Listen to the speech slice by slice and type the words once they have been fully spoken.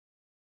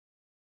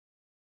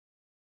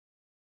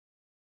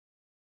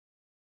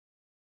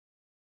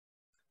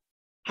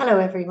Hello,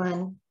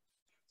 everyone.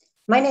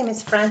 My name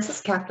is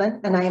Frances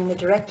Kaplan, and I am the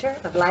Director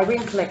of Library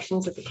and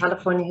Collections at the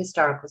California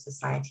Historical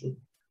Society.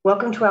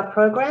 Welcome to our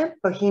program,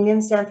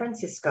 Bohemian San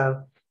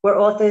Francisco, where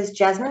authors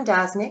Jasmin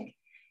Darznik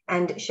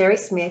and Sherry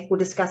Smith will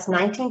discuss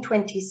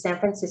 1920s San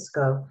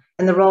Francisco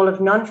and the role of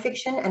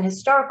nonfiction and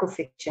historical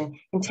fiction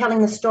in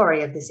telling the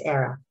story of this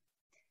era.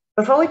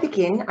 Before we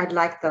begin, I'd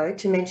like, though,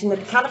 to mention that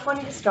the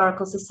California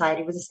Historical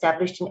Society was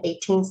established in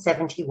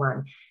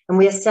 1871, and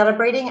we are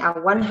celebrating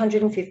our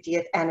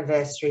 150th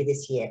anniversary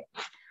this year.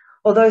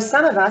 Although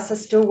some of us are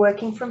still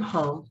working from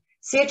home,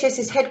 CHS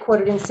is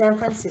headquartered in San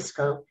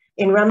Francisco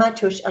in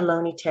Ramaytush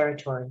Ohlone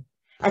territory.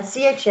 At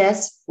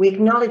CHS, we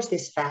acknowledge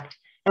this fact,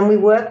 and we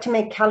work to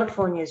make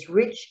California's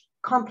rich,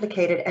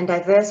 complicated, and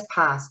diverse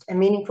past a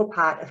meaningful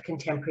part of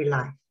contemporary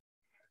life.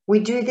 We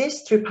do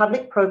this through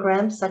public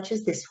programs such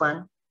as this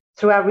one,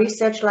 through our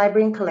research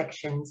library and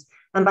collections,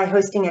 and by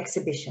hosting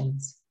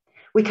exhibitions.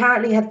 We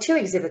currently have 2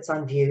 exhibits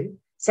on view: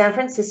 San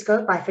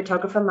Francisco by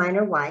photographer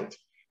Minor White,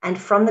 and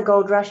From the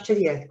Gold Rush to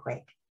the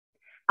Earthquake.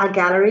 Our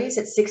galleries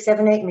at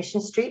 678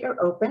 Mission Street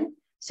are open,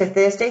 so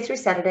Thursday through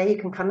Saturday you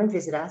can come and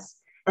visit us,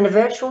 and a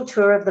virtual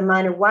tour of the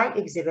Minor White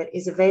exhibit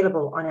is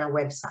available on our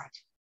website.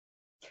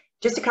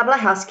 Just a couple of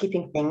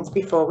housekeeping things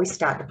before we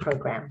start the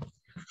program.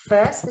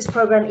 First, this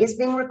program is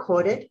being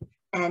recorded,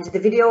 and the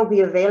video will be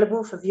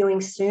available for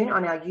viewing soon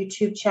on our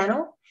YouTube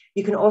channel.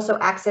 You can also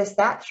access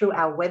that through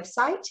our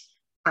website.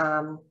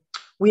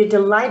 We are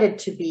delighted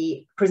to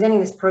be presenting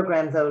this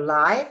program, though,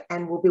 live,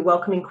 and we'll be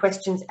welcoming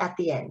questions at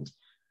the end.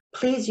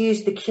 Please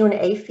use the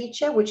Q&A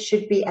feature, which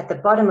should be at the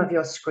bottom of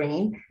your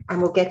screen, and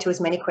we'll get to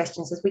as many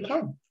questions as we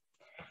can.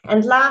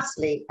 And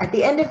lastly, at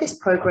the end of this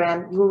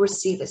program, you will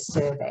receive a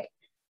survey.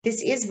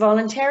 This is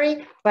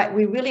voluntary, but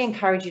we really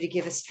encourage you to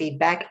give us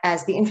feedback,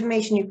 as the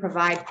information you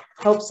provide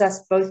helps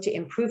us both to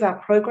improve our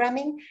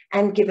programming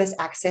and give us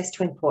access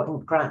to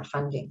important grant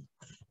funding.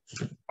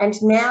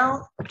 And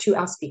now to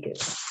our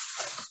speakers.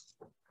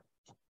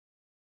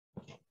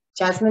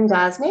 Jasmin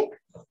Darznik.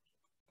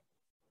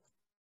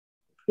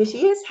 Here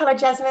she is. Hello,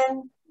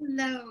 Jasmin.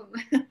 Hello.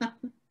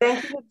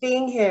 Thank you for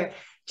being here.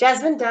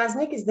 Jasmin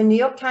Darznik is the New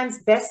York Times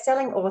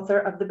best-selling author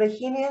of The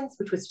Bohemians,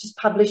 which was just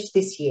published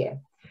this year.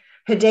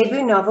 Her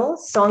debut novel,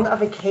 Song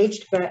of a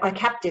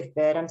Captive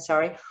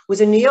Bird,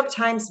 was a New York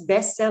Times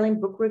best-selling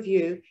book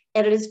review,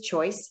 editor's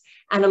choice,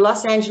 and a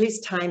Los Angeles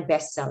Times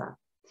bestseller.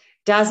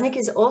 Darznik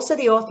is also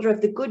the author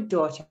of The Good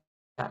Daughter,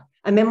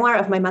 a memoir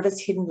of my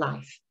mother's hidden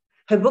life.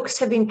 Her books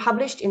have been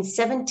published in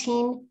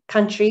 17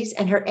 countries,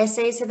 and her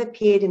essays have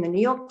appeared in the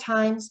New York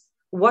Times,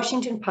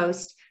 Washington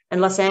Post, and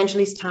Los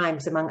Angeles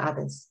Times, among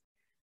others.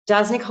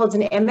 Darznik holds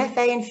an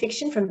MFA in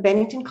fiction from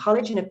Bennington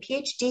College and a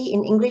PhD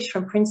in English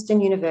from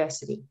Princeton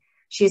University.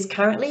 She is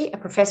currently a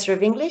professor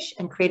of English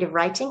and creative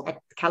writing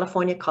at the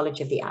California College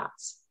of the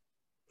Arts.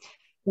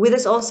 With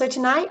us also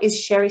tonight is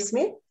Sherry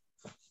Smith.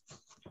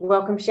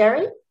 Welcome,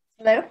 Sherry.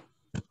 Hello.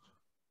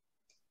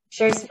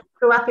 Sherry Smith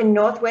grew up in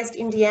Northwest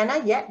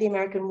Indiana, yet the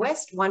American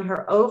West won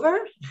her over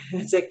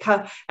as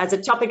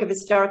a topic of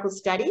historical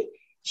study.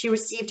 She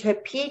received her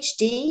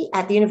PhD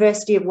at the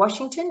University of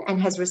Washington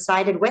and has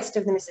resided west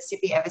of the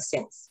Mississippi ever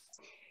since.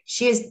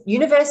 She is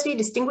University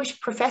Distinguished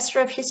Professor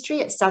of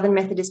History at Southern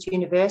Methodist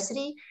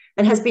University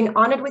and has been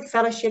honored with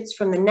fellowships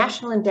from the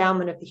National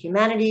Endowment of the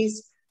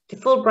Humanities, the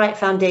Fulbright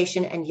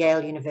Foundation, and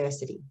Yale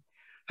University.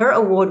 Her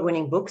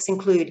award-winning books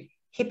include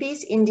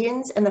Hippies,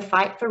 Indians, and the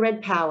Fight for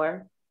Red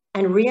Power,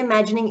 and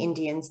Reimagining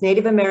Indians,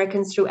 Native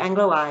Americans Through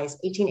Anglo Eyes,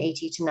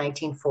 1880 to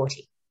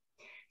 1940.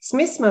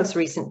 Smith's most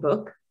recent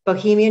book,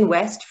 Bohemian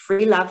West,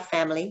 Free Love,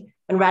 Family,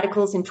 and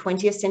Radicals in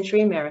 20th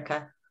Century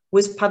America,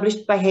 was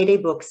published by Heyday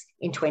Books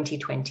in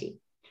 2020.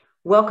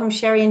 Welcome,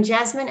 Sherry and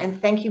Jasmin,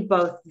 and thank you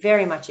both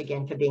very much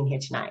again for being here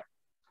tonight.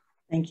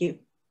 Thank you.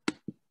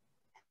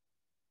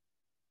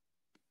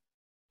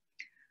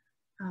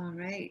 All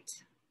right.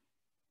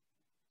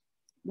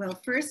 Well,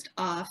 first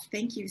off,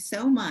 thank you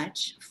so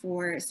much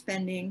for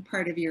spending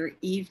part of your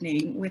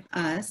evening with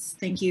us.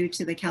 Thank you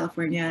to the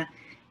California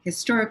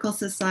Historical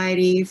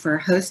Society for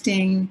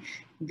hosting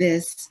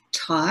this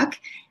talk.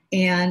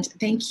 And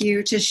thank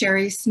you to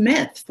Sherry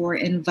Smith for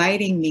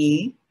inviting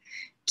me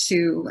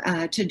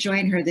to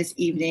join her this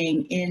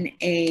evening in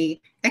an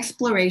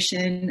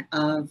exploration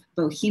of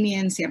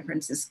Bohemian San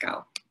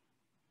Francisco.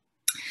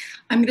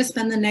 I'm going to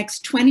spend the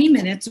next 20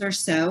 minutes or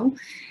so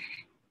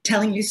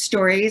telling you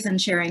stories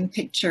and sharing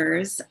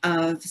pictures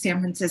of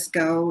San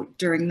Francisco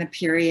during the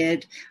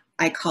period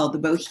I call the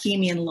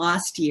Bohemian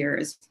Lost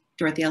Years,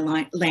 Dorothea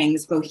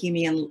Lange's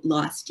Bohemian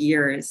Lost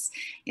Years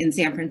in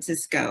San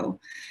Francisco.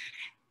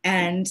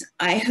 And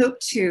I hope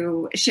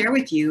to share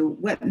with you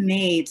what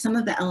made, some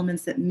of the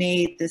elements that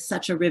made this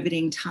such a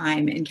riveting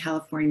time in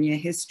California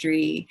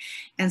history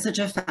and such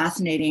a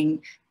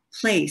fascinating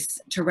place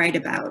to write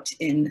about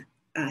in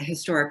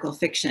historical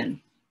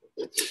fiction.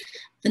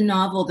 The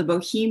novel, The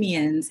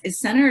Bohemians, is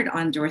centered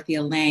on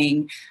Dorothea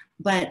Lange,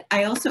 but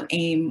I also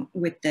aim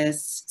with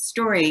this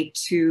story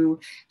to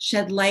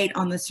shed light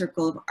on the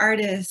circle of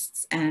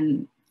artists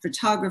and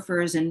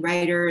photographers and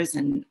writers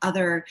and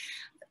other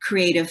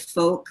creative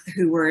folk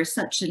who were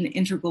such an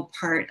integral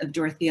part of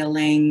Dorothea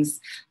Lange's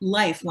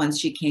life once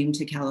she came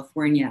to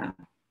California,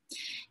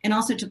 and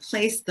also to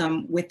place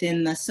them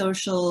within the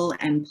social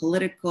and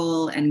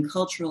political and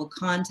cultural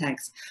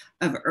context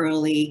of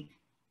early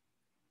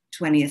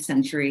 20th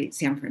century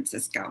San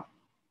Francisco.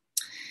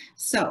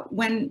 So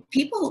when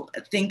people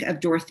think of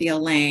Dorothea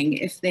Lange,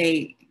 if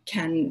they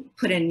can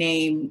put a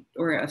name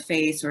or a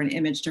face or an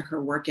image to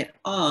her work at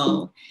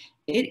all,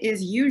 it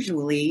is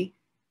usually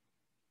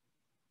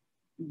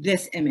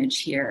this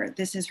image here.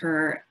 This is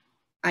her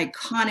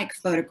iconic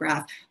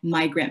photograph,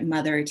 Migrant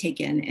Mother,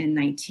 taken in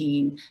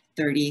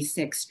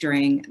 1936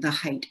 during the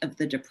height of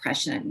the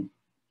Depression.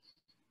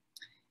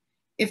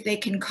 If they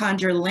can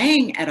conjure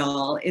Lange at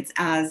all, it's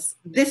as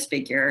this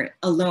figure,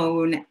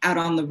 alone out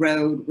on the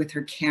road with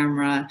her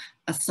camera,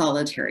 a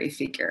solitary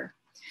figure.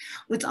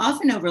 What's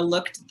often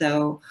overlooked,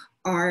 though,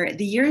 are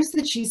the years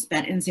that she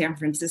spent in San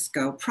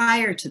Francisco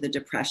prior to the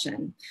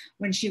Depression,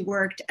 when she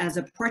worked as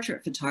a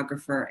portrait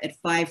photographer at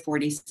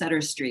 540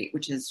 Sutter Street,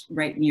 which is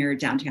right near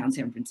downtown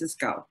San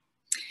Francisco.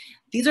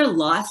 These are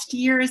lost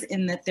years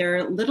in that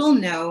they're little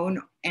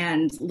known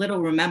and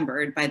little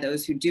remembered by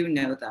those who do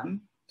know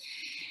them.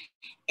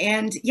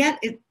 And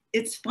yet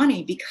it's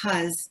funny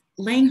because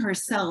Lange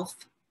herself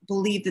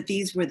believed that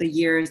these were the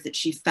years that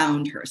she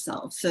found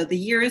herself. So the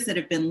years that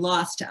have been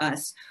lost to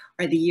us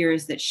are the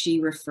years that she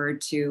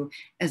referred to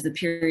as the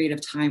period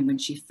of time when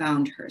she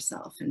found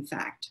herself, in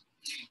fact.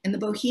 And The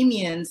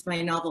Bohemians,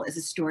 my novel, is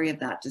a story of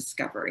that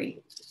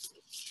discovery.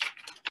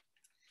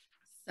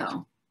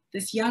 So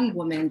this young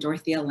woman,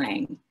 Dorothea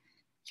Lange,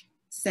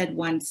 said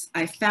once,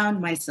 "I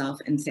found myself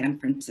in San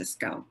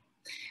Francisco,"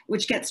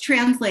 which gets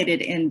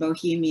translated in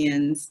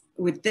Bohemians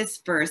with this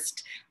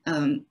first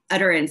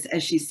utterance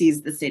as she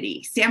sees the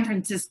city. "San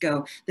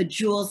Francisco, the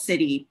jewel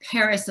city,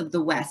 Paris of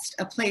the West,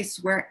 a place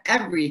where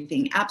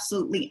everything,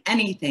 absolutely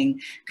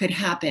anything could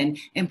happen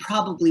and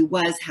probably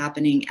was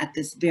happening at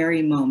this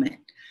very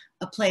moment.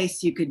 A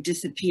place you could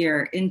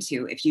disappear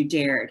into if you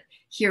dared.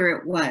 Here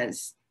it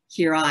was,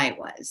 here I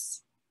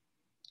was."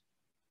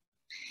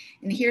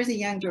 And here's a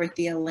young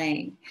Dorothea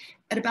Lange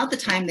at about the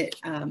time that,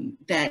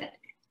 that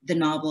the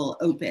novel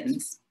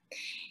opens.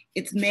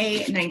 It's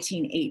May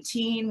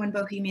 1918 when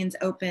Bohemians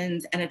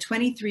opens, and a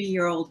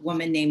 23-year-old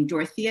woman named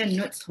Dorothea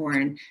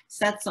Nutzhorn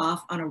sets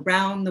off on a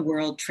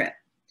round-the-world trip.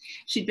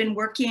 She'd been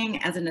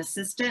working as an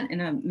assistant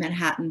in a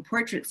Manhattan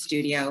portrait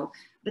studio,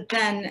 but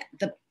then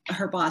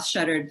her boss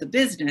shuttered the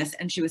business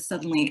and she was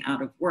suddenly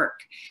out of work.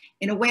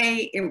 In a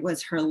way, it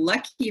was her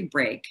lucky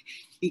break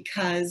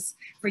because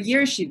for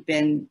years she'd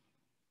been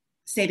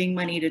saving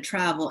money to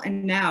travel,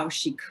 and now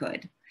she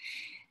could.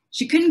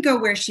 She couldn't go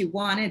where she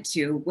wanted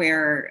to,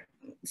 where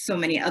so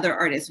many other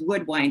artists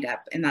would wind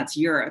up, and that's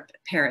Europe,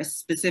 Paris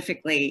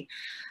specifically.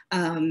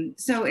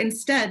 So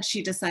instead,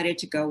 she decided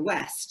to go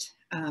west,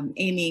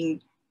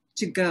 aiming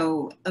to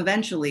go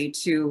eventually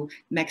to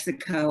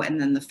Mexico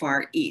and then the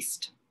Far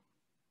East.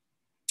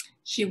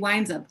 She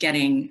winds up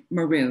getting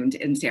marooned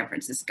in San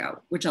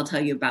Francisco, which I'll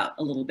tell you about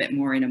a little bit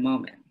more in a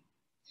moment.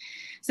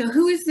 So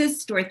who is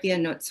this Dorothea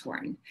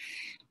Nutzhorn?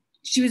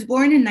 She was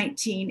born in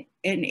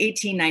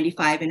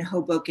 1895 in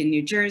Hoboken,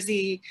 New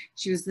Jersey.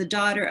 She was the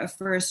daughter of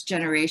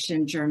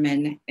first-generation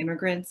German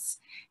immigrants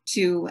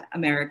to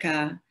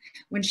America.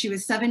 When she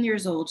was 7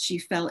 years old, she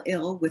fell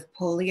ill with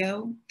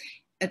polio,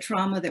 a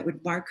trauma that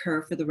would mark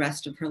her for the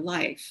rest of her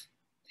life,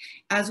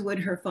 as would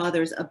her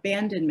father's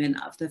abandonment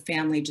of the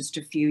family just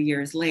a few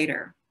years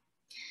later.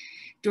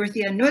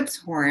 Dorothea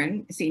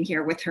Nutzhorn, seen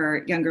here with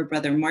her younger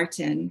brother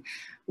Martin,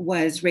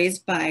 was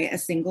raised by a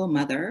single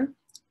mother,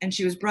 and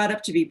she was brought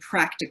up to be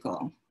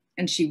practical,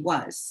 and she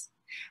was.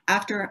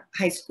 After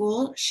high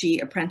school, she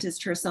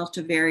apprenticed herself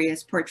to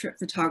various portrait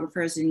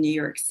photographers in New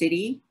York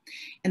City,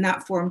 and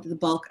that formed the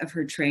bulk of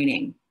her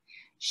training.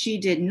 She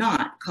did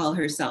not call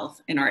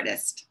herself an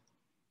artist.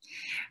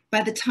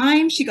 By the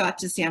time she got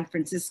to San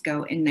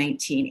Francisco in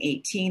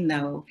 1918,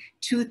 though,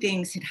 two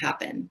things had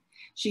happened.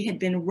 She had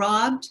been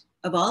robbed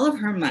of all of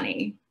her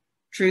money,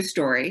 true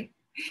story,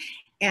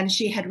 and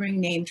she had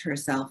renamed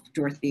herself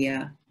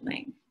Dorothea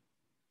Lange.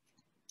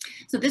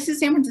 So this is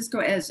San Francisco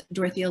as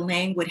Dorothea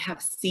Lange would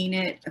have seen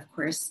it. Of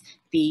course,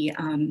 the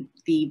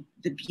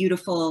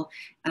beautiful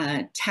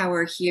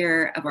tower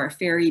here of our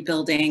ferry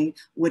building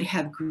would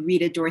have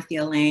greeted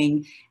Dorothea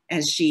Lange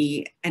as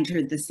she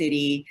entered the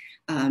city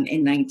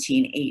in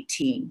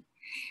 1918.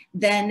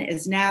 Then,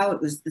 as now, it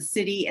was the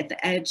city at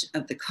the edge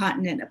of the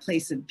continent, a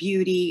place of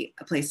beauty,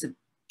 a place of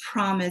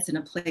promise, and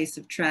a place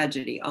of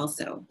tragedy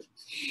also.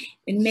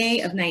 In May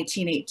of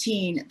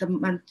 1918, the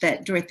month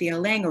that Dorothea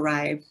Lange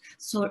arrived,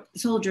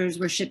 soldiers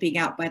were shipping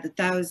out by the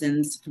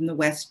thousands from the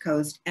West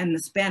Coast, and the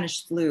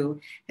Spanish flu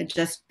had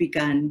just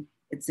begun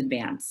its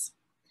advance.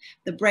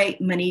 The bright,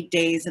 moneyed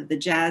days of the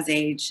Jazz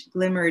Age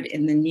glimmered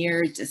in the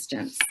near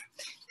distance.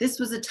 This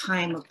was a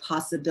time of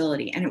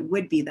possibility, and it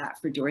would be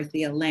that for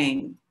Dorothea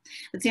Lange.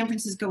 But San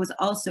Francisco was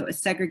also a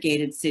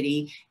segregated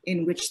city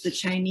in which the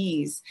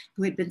Chinese,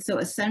 who had been so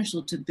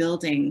essential to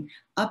building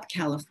up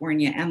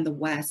California and the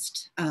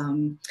West,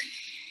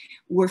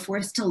 were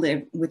forced to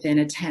live within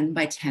a 10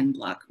 by 10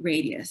 block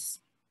radius.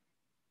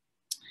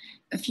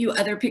 A few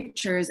other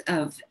pictures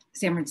of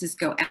San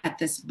Francisco at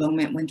this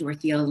moment when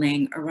Dorothea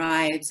Lange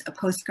arrives, a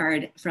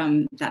postcard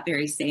from that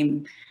very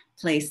same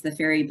place, the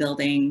Ferry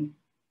Building,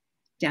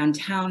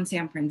 downtown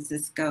San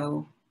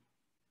Francisco.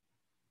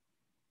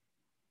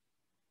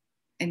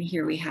 And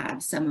here we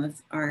have some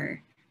of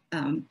our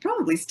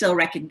probably still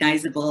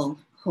recognizable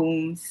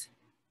homes.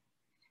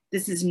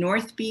 This is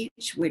North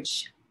Beach,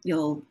 which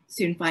you'll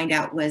soon find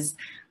out was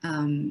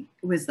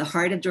the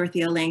heart of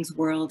Dorothea Lange's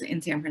world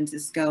in San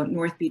Francisco.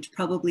 North Beach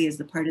probably is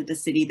the part of the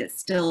city that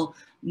still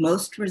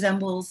most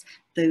resembles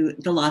the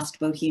lost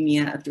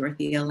Bohemia of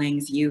Dorothea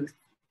Lange's youth.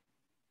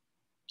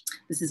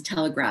 This is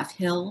Telegraph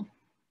Hill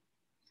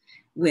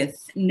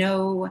with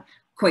no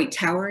Coit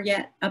Tower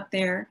yet up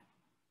there,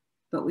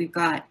 but we've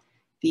got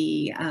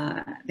the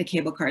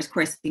cable cars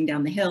coursing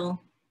down the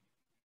hill.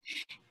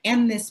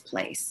 And this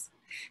place.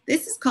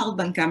 This is called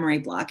Montgomery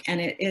Block,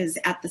 and it is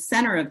at the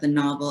center of the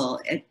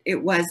novel.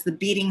 It was the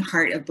beating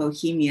heart of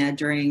Bohemia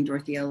during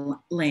Dorothea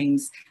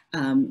Lange's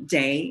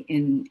day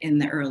in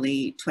the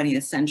early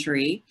 20th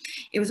century.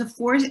 It was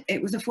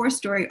a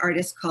four-story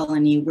artist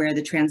colony where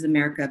the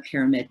Transamerica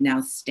Pyramid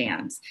now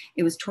stands.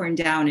 It was torn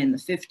down in the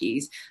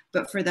 50s,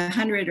 but for the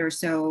 100 or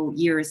so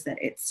years that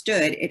it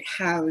stood, it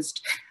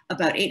housed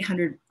about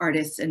 800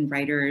 artists and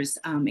writers,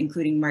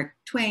 including Mark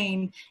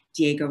Twain,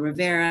 Diego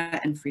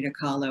Rivera, and Frida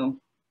Kahlo.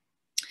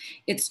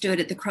 It stood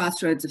at the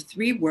crossroads of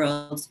three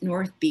worlds: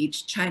 North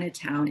Beach,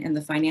 Chinatown, and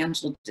the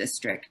financial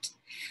district.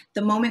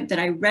 The moment that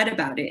I read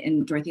about it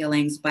in Dorothea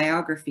Lange's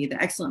biography,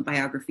 the excellent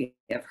biography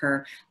of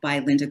her by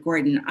Linda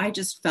Gordon, I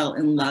just fell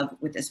in love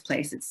with this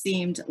place. It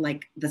seemed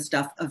like the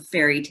stuff of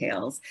fairy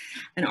tales,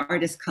 an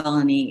artist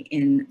colony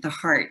in the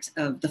heart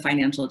of the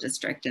financial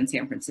district in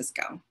San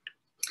Francisco.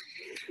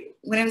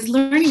 When I was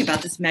learning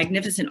about this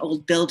magnificent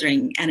old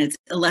building and its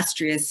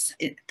illustrious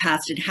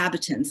past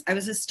inhabitants, I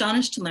was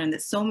astonished to learn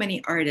that so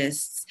many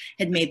artists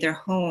had made their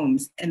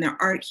homes and their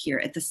art here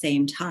at the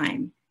same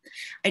time.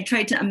 I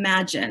tried to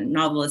imagine,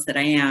 novelist that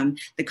I am,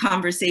 the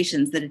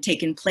conversations that had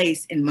taken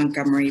place in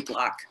Montgomery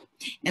Block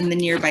and the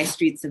nearby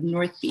streets of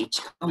North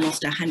Beach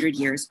almost 100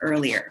 years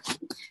earlier.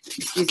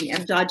 Excuse me,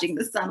 I'm dodging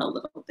the sun a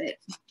little bit.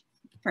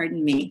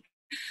 Pardon me.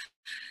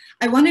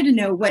 I wanted to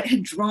know what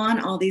had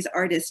drawn all these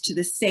artists to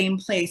the same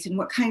place and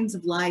what kinds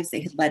of lives they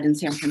had led in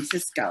San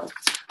Francisco.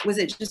 Was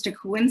it just a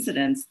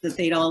coincidence that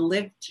they'd all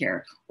lived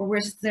here? Or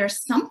was there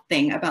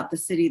something about the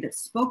city that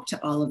spoke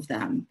to all of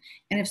them?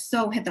 And if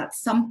so, had that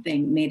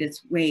something made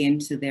its way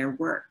into their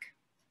work?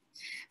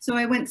 So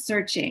I went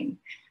searching.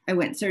 I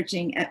went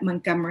searching at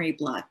Montgomery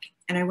Block,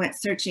 and I went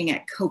searching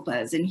at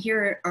Coppa's. And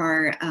here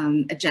are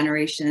a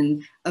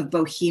generation of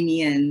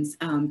Bohemians,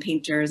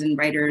 painters and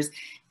writers.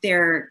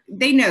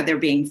 They know they're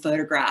being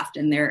photographed,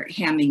 and they're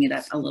hamming it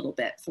up a little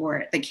bit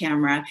for the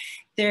camera.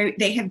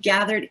 They have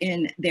gathered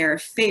in their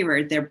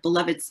favorite, their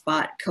beloved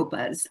spot,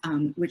 Coppa's,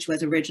 which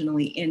was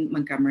originally in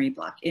Montgomery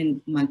Block,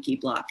 in Monkey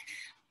Block.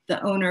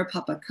 The owner,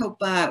 Papa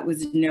Coppa,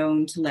 was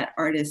known to let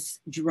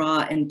artists draw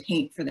and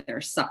paint for their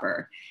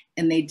supper.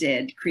 And they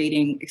did,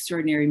 creating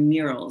extraordinary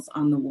murals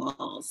on the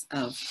walls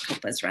of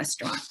Coppa's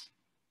restaurant.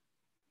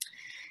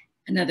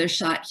 Another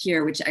shot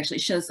here, which actually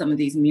shows some of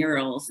these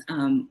murals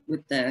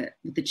with the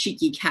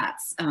cheeky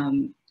cats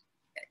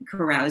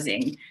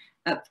carousing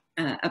up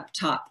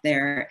top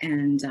there,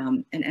 and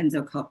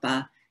Enzo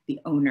Coppa, the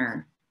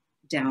owner,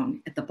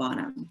 down at the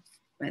bottom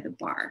by the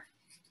bar.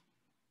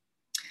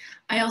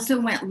 I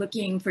also went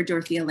looking for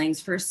Dorothea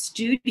Lange's first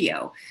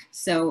studio.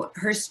 So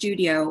her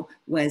studio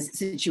was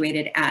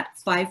situated at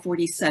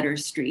 540 Sutter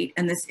Street,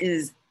 and this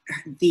is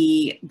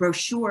the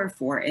brochure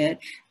for it.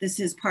 This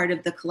is part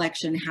of the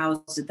collection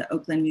housed at the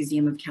Oakland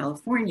Museum of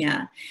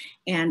California.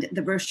 And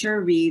the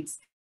brochure reads,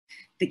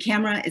 "The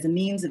camera is a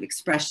means of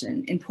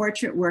expression. In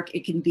portrait work,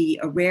 it can be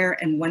a rare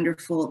and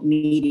wonderful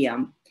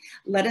medium.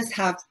 Let us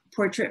have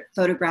portrait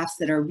photographs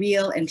that are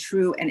real and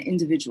true and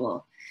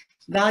individual,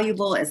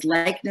 valuable as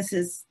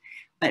likenesses,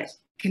 but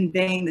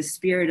conveying the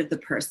spirit of the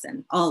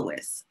person,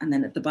 always." And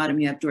then at the bottom,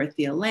 you have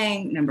Dorothea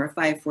Lange, number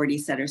 540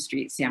 Sutter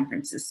Street, San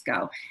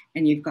Francisco.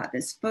 And you've got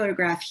this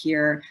photograph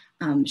here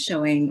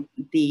showing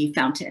the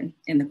fountain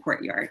in the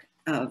courtyard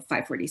of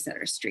 540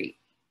 Sutter Street.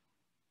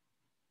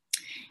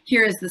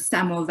 Here is the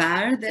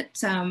samovar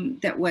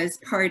that was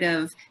part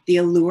of the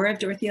allure of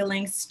Dorothea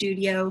Lange's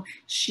studio.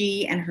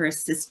 She and her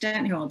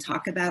assistant, who I'll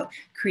talk about,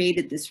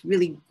 created this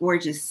really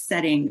gorgeous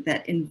setting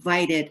that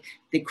invited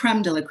the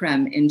creme de la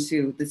creme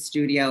into the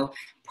studio.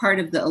 Part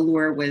of the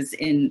allure was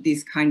in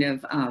these kind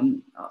of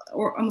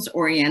almost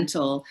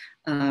oriental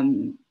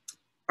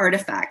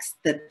artifacts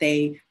that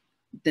they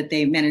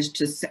managed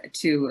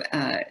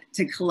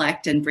to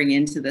collect and bring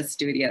into the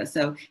studio.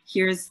 So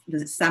here's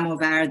the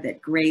samovar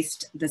that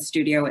graced the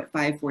studio at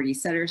 540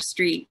 Sutter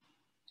Street.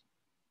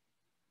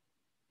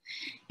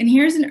 And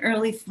here's an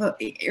early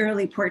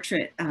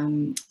portrait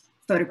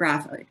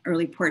photograph,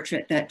 early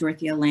portrait that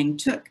Dorothea Lange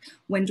took.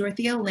 When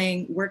Dorothea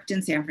Lange worked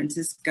in San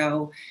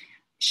Francisco,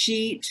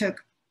 she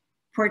took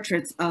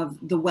portraits of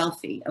the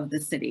wealthy of the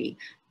city.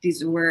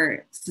 These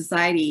were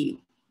society,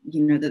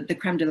 you know, the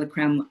creme de la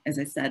creme, as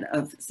I said,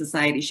 of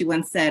society. She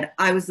once said,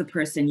 I was the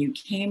person you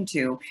came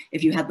to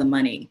if you had the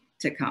money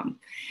to come.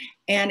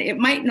 And it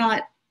might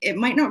not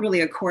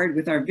really accord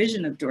with our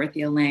vision of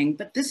Dorothea Lange,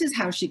 but this is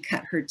how she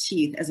cut her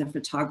teeth as a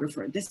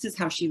photographer. This is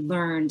how she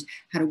learned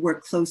how to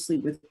work closely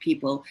with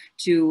people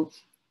to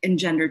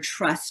engender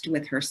trust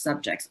with her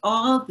subjects.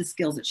 All of the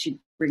skills that she'd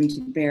bring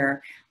to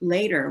bear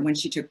later when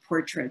she took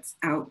portraits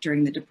out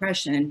during the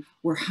Depression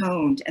were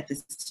honed at the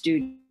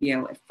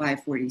studio at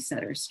 540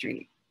 Sutter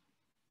Street.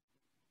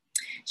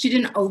 She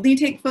didn't only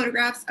take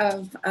photographs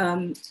of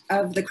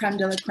the creme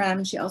de la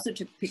creme. She also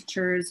took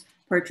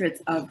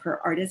portraits of her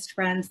artist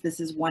friends. This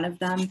is one of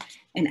them,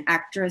 an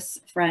actress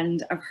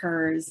friend of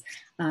hers.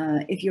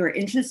 If you're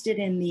interested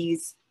in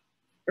these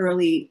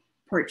early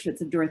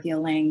portraits of Dorothea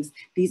Lange,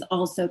 these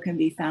also can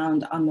be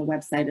found on the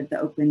website of the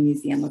Oakland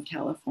Museum of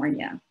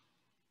California.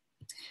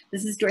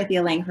 This is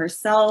Dorothea Lange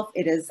herself.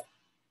 It's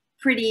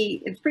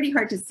pretty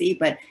hard to see,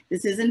 but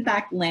this is in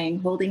fact Lange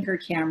holding her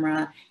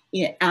camera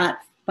at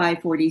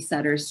 540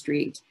 Sutter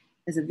Street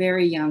as a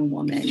very young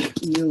woman,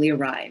 newly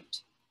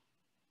arrived.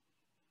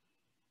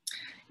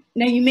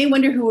 Now you may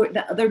wonder who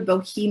the other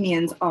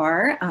Bohemians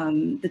are.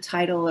 The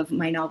title of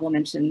my novel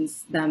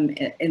mentions them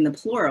in the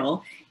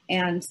plural,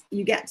 and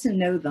you get to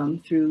know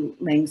them through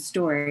Lange's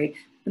story.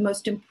 The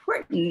most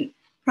important,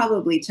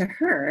 probably to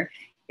her,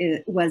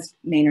 was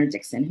Maynard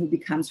Dixon, who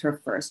becomes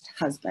her first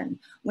husband.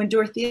 When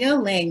Dorothea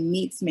Lange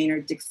meets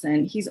Maynard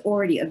Dixon, he's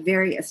already a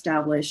very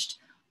established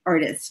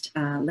artist,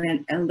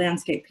 a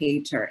landscape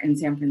painter in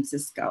San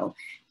Francisco.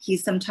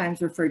 He's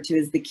sometimes referred to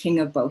as the King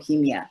of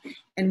Bohemia.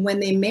 And when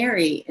they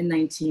marry in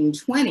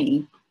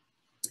 1920,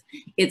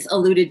 it's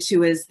alluded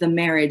to as the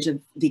marriage of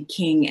the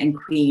King and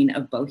Queen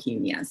of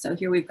Bohemia. So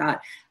here we've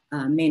got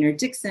Maynard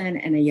Dixon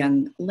and a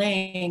young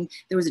Lange.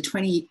 There was a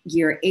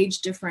 20-year age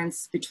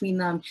difference between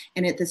them.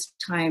 And at this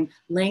time,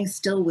 Lange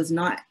still was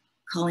not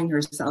calling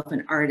herself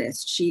an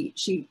artist.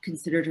 She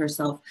considered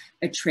herself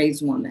a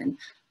tradeswoman.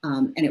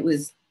 And it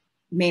was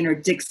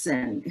Maynard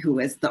Dixon who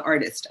was the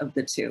artist of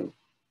the two.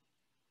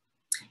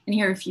 And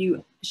here are a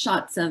few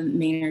shots of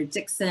Maynard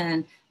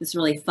Dixon, this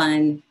really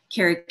fun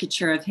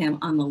caricature of him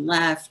on the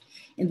left.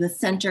 In the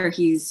center,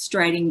 he's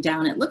striding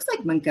down, it looks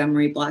like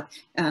Montgomery Block,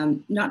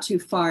 not too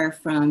far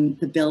from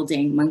the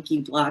building, Monkey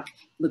Block.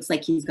 Looks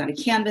like he's got a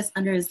canvas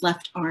under his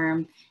left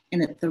arm,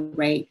 and at the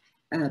right,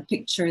 a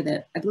picture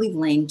that I believe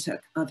Lange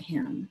took of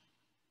him.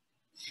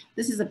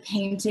 This is a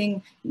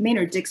painting.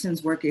 Maynard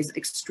Dixon's work is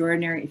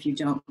extraordinary if you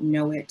don't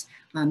know it.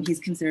 He's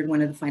considered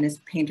one of the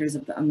finest painters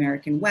of the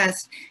American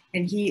West,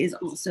 and he is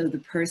also the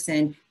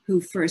person who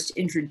first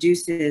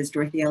introduces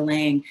Dorothea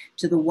Lange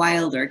to the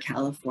wilder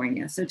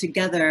California. So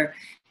together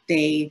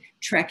they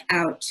trek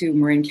out to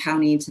Marin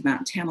County, to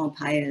Mount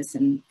Tamalpais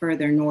and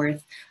further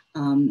north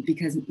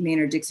because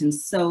Maynard Dixon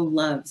so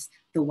loves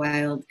the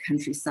wild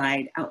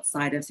countryside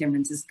outside of San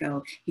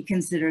Francisco. He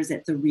considers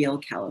it the real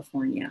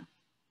California.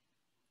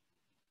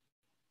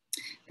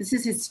 This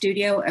is his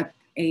studio,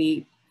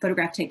 a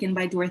photograph taken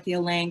by Dorothea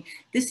Lange.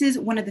 This is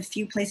one of the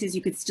few places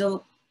you could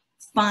still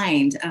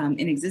find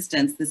in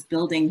existence. This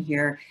building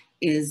here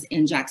is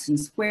in Jackson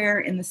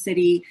Square in the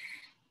city.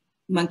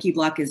 Monkey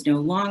Block is no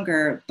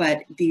longer,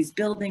 but these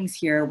buildings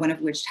here, one of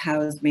which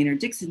housed Maynard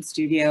Dixon's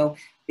studio,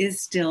 is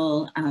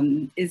still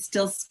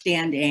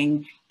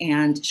standing.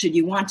 And should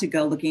you want to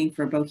go looking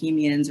for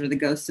Bohemians or the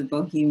ghosts of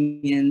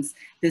Bohemians,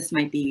 this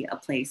might be a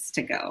place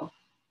to go.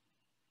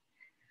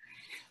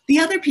 The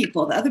other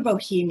people, the other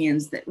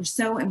Bohemians that were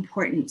so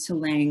important to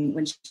Lange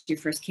when she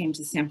first came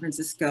to San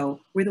Francisco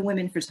were the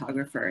women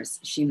photographers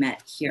she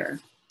met here.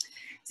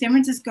 San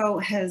Francisco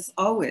has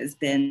always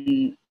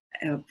been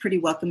a pretty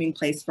welcoming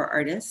place for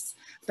artists,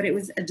 but it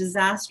was a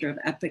disaster of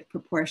epic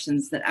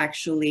proportions that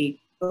actually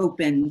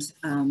opened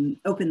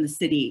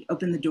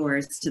the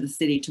doors to the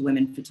city to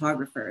women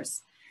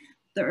photographers.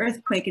 The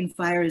earthquake and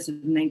fires of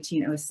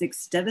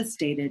 1906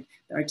 devastated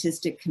the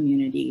artistic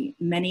community.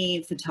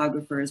 Many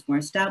photographers, more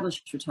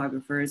established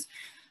photographers,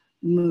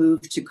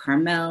 moved to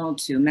Carmel,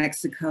 to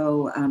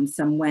Mexico.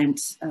 Some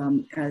went,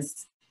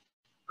 as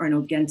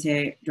Arnold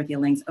Gente, Dorothea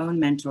Lange's own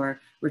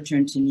mentor,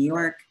 returned to New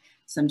York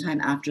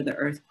sometime after the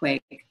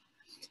earthquake.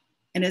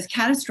 And as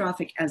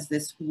catastrophic as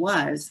this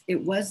was,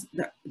 it was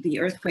the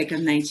earthquake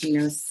of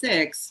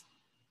 1906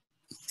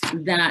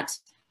 that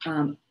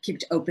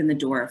kicked open the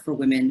door for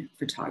women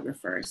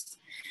photographers.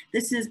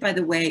 This is, by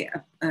the way,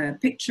 a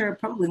picture,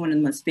 probably one of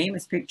the most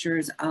famous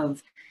pictures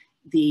of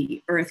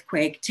the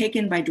earthquake,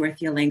 taken by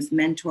Dorothea Lange's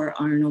mentor,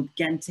 Arnold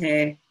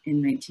Gente,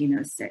 in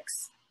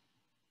 1906.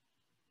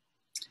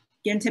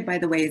 Gente, by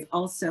the way, is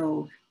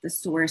also the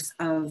source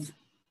of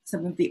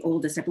some of the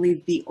oldest, I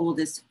believe the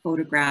oldest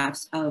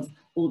photographs of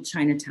old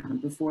Chinatown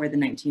before the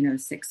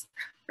 1906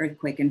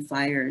 earthquake and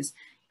fires.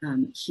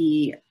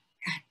 He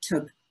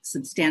took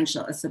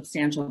a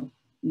substantial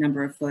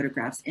number of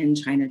photographs in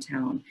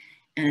Chinatown,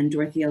 and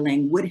Dorothea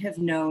Lange would have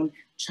known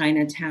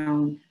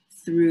Chinatown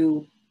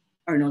through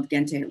Arnold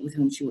Gente, with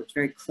whom she worked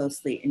very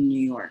closely in New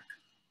York.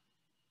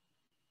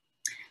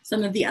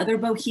 Some of the other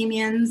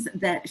Bohemians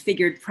that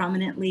figured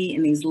prominently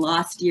in these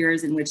lost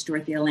years in which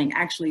Dorothea Lange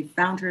actually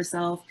found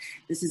herself.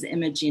 This is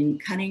Imogen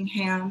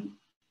Cunningham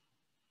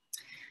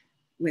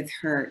with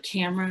her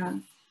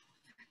camera.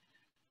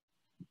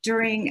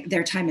 During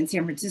their time in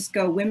San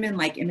Francisco, women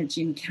like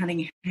Imogen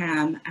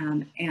Cunningham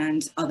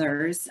and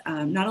others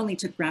not only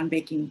took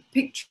groundbreaking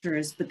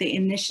pictures, but they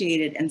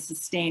initiated and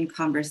sustained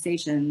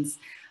conversations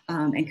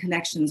and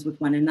connections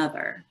with one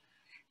another.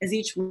 As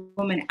each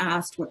woman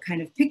asked what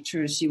kind of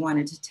pictures she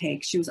wanted to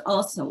take, she was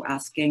also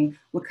asking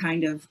what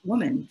kind of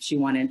woman she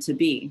wanted to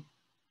be.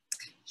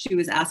 She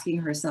was asking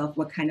herself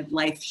what kind of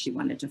life she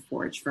wanted to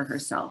forge for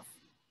herself.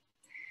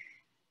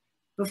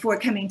 Before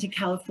coming to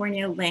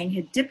California, Lange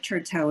had dipped her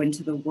toe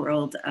into the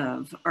world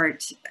of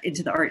art,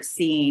 into the art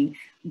scene.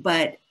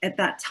 But at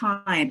that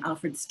time,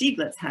 Alfred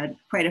Stieglitz had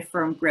quite a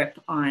firm grip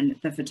on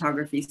the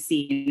photography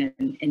scene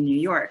in New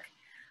York.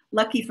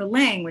 Lucky for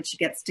Lange, when she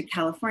gets to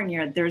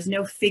California, there's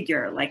no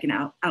figure like an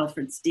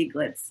Alfred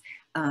Stieglitz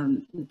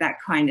with that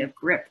kind of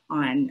grip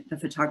on the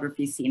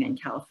photography scene in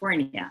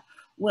California.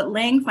 What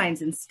Lange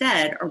finds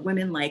instead are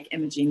women like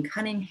Imogen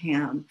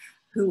Cunningham,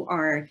 who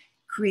are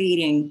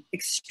creating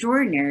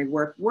extraordinary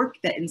work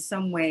that in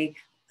some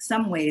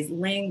ways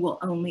Lange will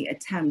only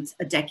attempt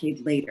a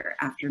decade later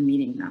after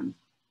meeting them.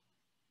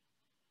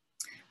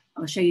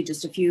 I'll show you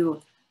just a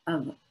few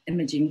of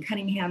Imogen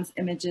Cunningham's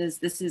images.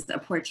 This is a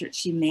portrait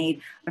she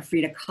made of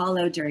Frida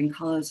Kahlo during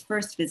Kahlo's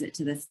first visit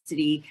to the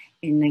city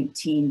in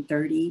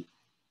 1930.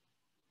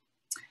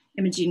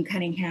 Imogen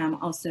Cunningham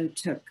also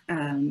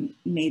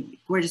made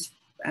gorgeous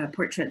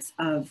portraits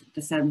of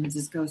the San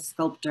Francisco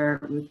sculptor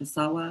Ruth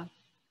Asawa.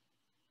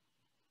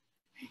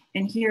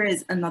 And here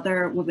is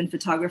another woman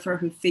photographer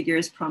who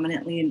figures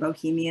prominently in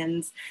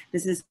Bohemians.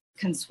 This is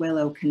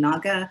Consuelo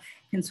Kanaga.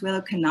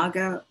 Consuelo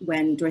Kanaga,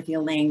 when Dorothea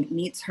Lange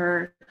meets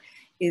her,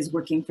 is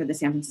working for the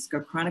San Francisco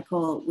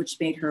Chronicle, which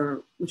would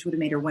have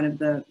made her one of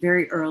the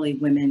very early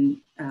women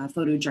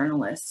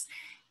photojournalists.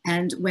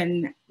 And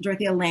when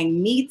Dorothea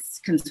Lange meets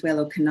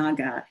Consuelo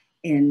Kanaga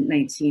in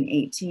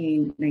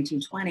 1918,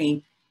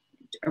 1920,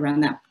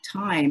 around that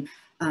time,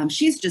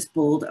 she's just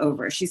bowled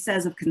over. She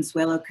says of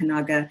Consuelo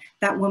Kanaga,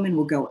 that woman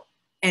will go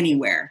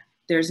anywhere.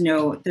 There's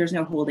no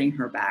holding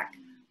her back.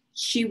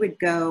 She would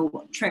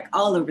go trek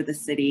all over the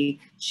city.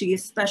 She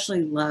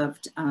especially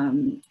loved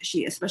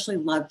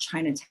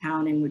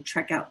Chinatown and would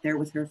trek out there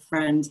with her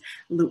friend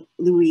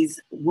Louise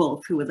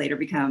Wolfe, who would later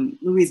become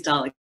Louise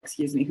Dahl,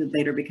 who would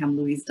later become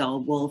Louise Dahl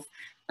Wolfe,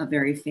 a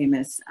very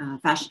famous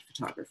fashion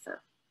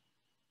photographer.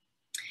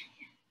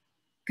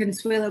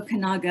 Consuelo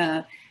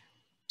Kanaga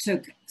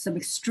took some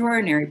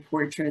extraordinary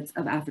portraits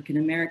of African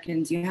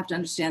Americans. You have to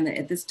understand that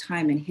at this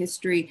time in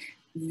history,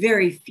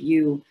 very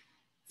few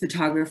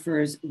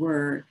photographers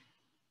were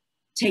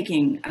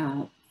taking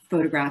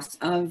photographs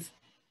of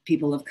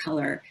people of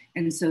color.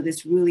 And so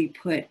this really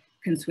put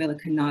Consuelo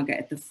Kanaga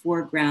at the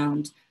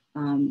foreground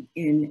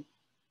in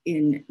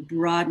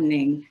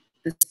broadening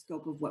the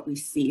scope of what we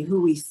see,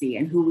 who we see,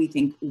 and who we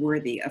think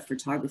worthy of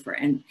photography.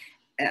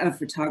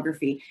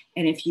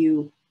 And if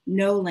you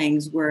know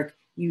Lange's work,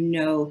 you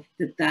know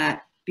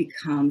that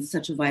becomes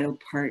such a vital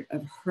part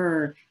of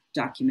her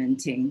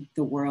documenting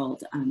the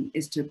world,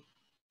 is to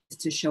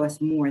show us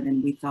more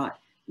than we thought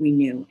we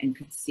knew and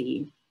could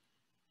see.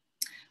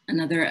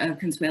 Another of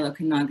Consuelo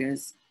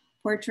Kanaga's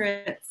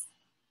portraits.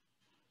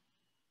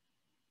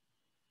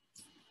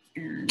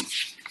 And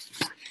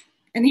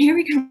here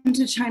we come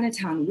to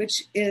Chinatown,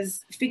 which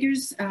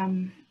figures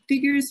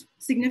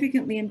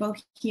significantly in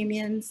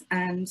Bohemians,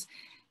 and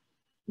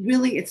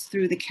really it's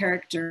through the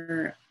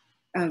character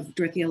of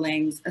Dorothea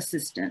Lange's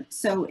assistant.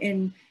 So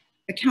in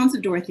accounts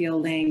of Dorothea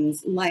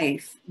Lange's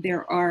life,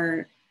 there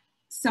are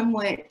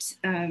somewhat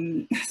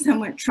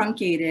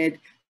truncated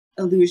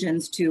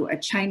allusions to a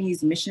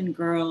Chinese mission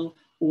girl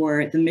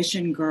or the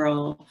mission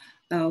girl,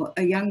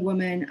 a young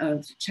woman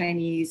of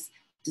Chinese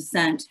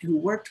descent who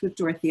worked with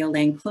Dorothea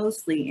Lange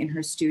closely in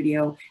her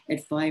studio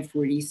at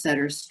 540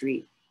 Sutter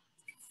Street.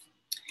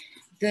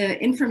 The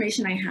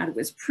information I had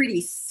was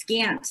pretty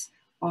scant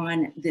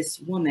on this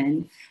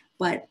woman,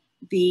 but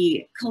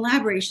the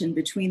collaboration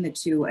between the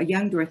two, a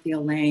young Dorothea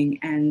Lange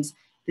and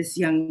this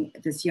young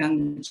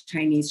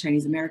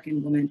Chinese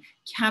American woman,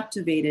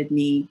 captivated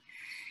me.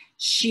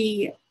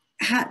 She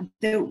had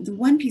the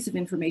one piece of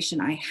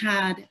information I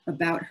had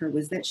about her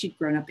was that she'd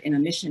grown up in a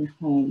mission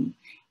home,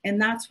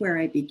 and that's where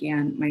I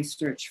began my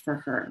search for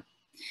her.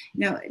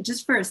 Now,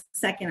 just for a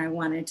second, I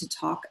wanted to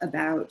talk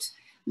about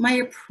my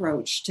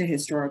approach to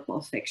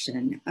historical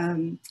fiction.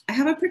 I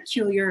have a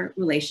peculiar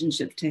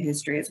relationship to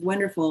history. It's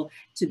wonderful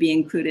to be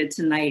included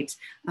tonight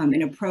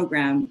in a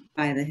program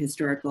by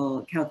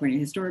the California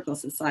Historical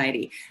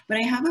Society, but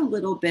I have a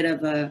little bit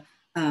of a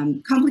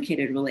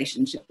complicated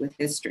relationship with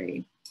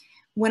history.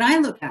 When I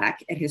look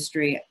back at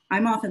history,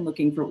 I'm often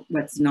looking for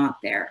what's not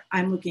there.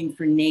 I'm looking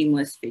for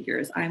nameless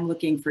figures. I'm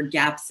looking for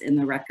gaps in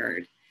the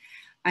record.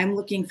 I'm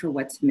looking for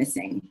what's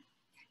missing,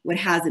 what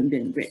hasn't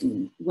been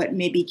written, what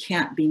maybe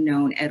can't be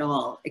known at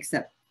all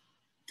except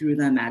through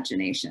the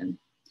imagination.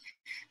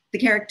 The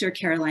character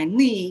Caroline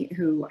Lee,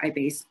 who I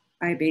base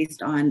I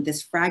based on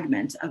this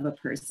fragment of a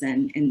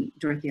person in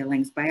Dorothea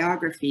Lange's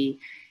biography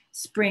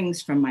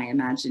springs from my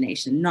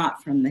imagination,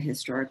 not from the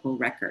historical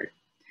record.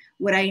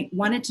 What I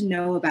wanted to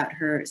know about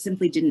her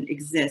simply didn't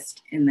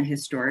exist in the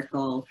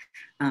historical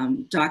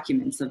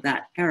documents of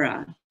that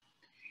era.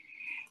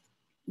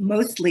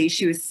 Mostly,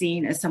 she was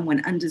seen as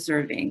someone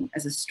undeserving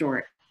as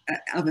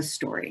of a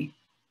story.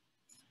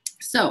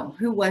 So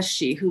who was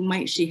she? Who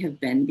might she have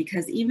been?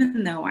 Because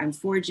even though I'm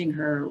forging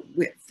her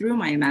through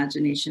my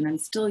imagination, I'm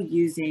still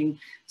using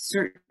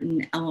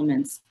certain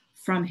elements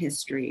from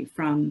history,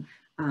 from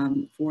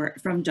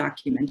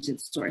documented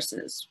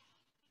sources.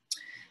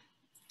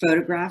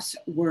 Photographs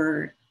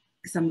were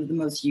some of the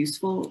most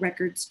useful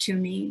records to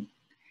me,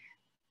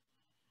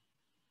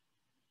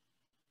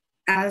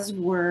 as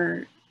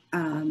were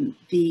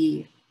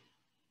the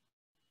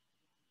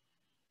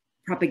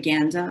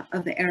propaganda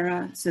of the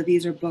era. So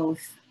these are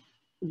both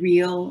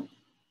real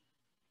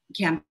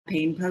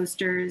campaign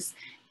posters.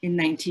 In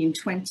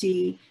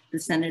 1920, the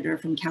senator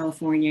from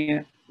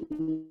California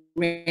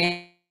ran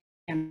a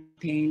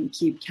campaign,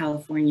 Keep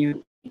California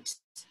White.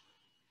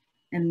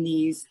 And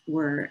these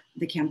were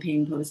the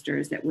campaign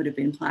posters that would have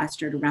been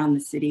plastered around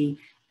the city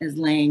as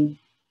Lange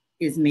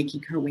is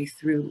making her way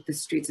through the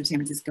streets of San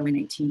Francisco in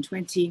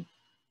 1920.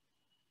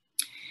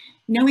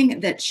 Knowing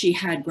that she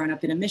had grown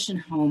up in a mission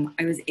home,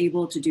 I was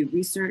able to do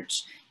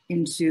research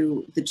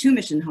into the 2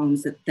 mission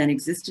homes that then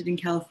existed in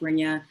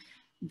California.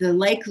 The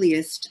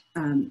likeliest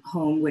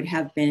home would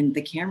have been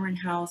the Cameron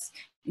House.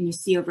 And you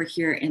see over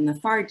here in the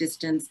far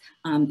distance,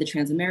 the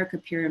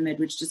Transamerica Pyramid,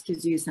 which just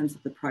gives you a sense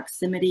of the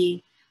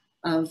proximity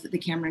of the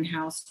Cameron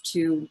House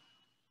to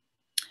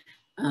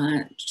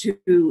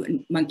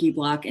Monkey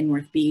Block and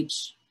North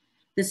Beach.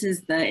 This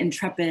is the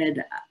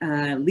intrepid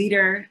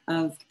leader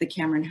of the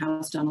Cameron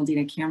House,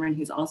 Donaldina Cameron,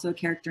 who's also a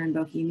character in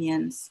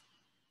Bohemians.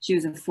 She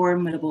was a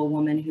formidable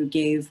woman who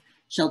gave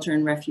shelter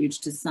and refuge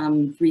to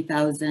some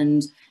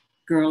 3,000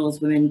 girls,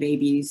 women,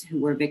 babies who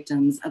were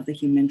victims of the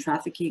human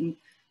trafficking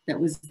that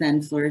was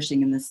then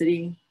flourishing in the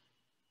city.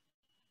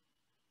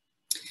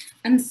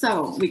 And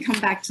so we come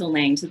back to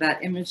Lange, to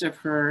that image of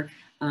her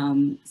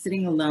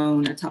sitting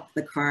alone atop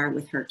the car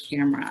with her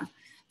camera.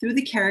 Through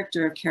the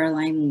character of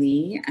Caroline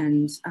Lee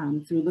and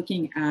through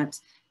looking at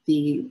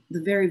the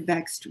very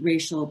vexed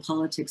racial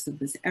politics of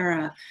this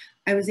era,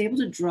 I was able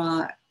to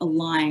draw a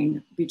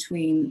line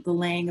between the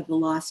Lange of the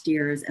lost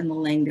years and the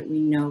Lange that we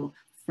know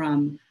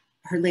from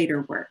her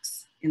later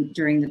works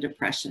during the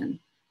Depression.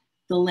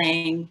 The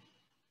Lange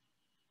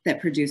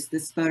that produced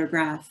this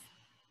photograph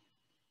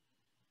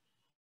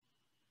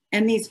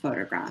and these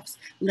photographs.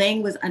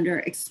 Lange was under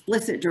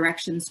explicit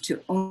directions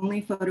to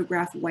only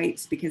photograph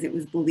whites because it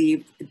was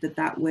believed that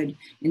that would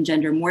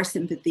engender more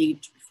sympathy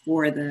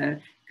for the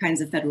kinds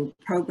of federal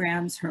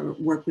programs her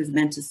work was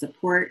meant to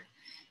support.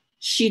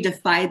 She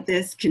defied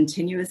this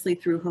continuously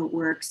through her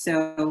work.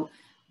 So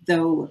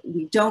though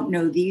we don't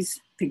know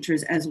these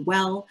pictures as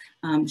well,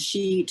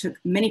 she took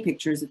many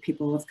pictures of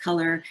people of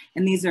color.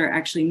 And these are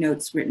actually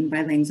notes written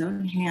by Lange's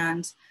own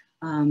hand,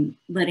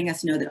 letting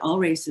us know that all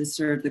races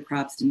served the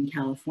crops in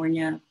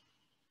California.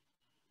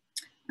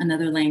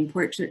 Another Lange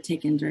portrait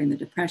taken during the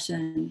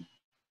Depression.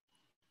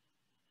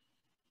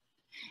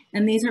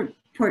 And these are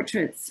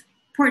portraits,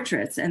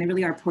 and they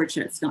really are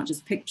portraits, not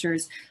just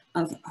pictures,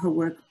 of her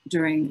work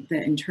during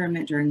the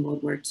internment during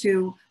World War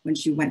II, when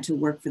she went to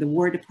work for the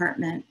War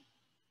Department.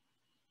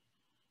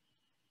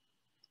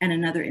 And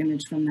another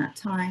image from that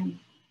time.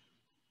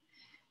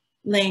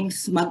 Lange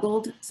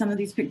smuggled some of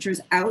these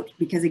pictures out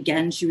because,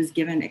 again, she was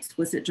given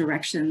explicit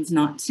directions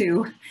not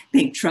to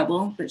make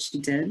trouble, but she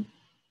did.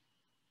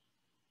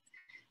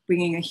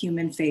 Bringing a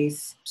human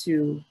face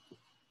to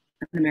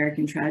an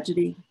American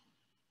tragedy.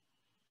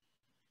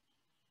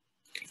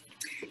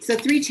 So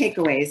 3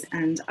 takeaways,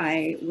 and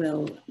I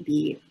will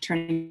be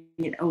turning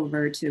it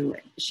over to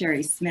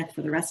Sherry Smith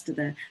for the rest of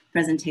the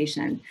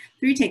presentation.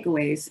 3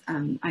 takeaways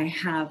I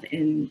have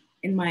in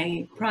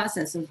my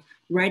process of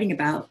writing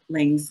about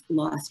Lange's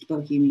lost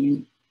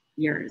Bohemian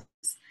years.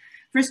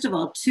 First of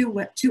all,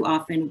 too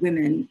often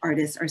women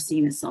artists are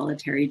seen as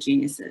solitary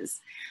geniuses.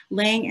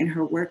 Lange and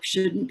her work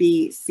shouldn't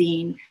be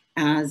seen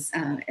as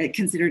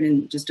considered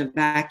in just a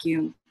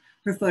vacuum.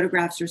 Her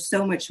photographs are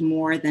so much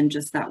more than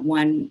just that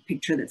one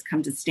picture that's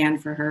come to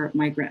stand for her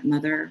migrant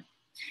mother.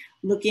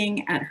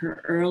 Looking at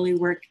her early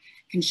work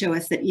can show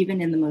us that even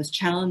in the most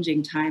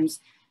challenging times,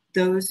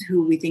 those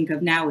who we think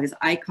of now as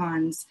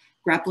icons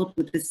grappled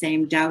with the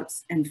same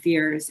doubts and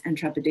fears and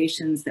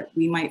trepidations that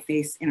we might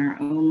face in our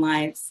own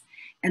lives,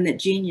 and that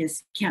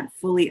genius can't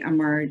fully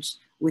emerge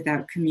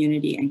without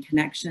community and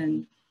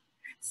connection.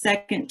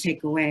 Second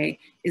takeaway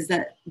is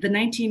that the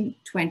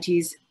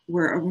 1920s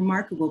were a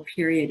remarkable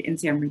period in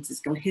San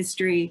Francisco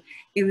history.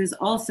 It was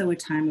also a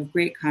time of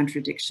great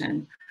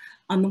contradiction.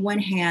 On the one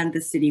hand,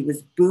 the city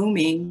was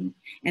booming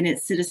and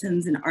its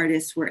citizens and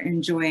artists were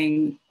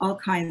enjoying all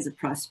kinds of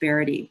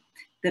prosperity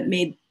that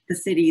made the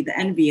city the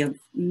envy of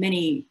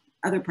many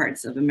other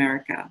parts of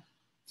America.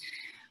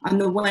 On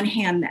the one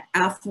hand, the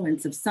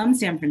affluence of some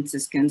San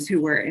Franciscans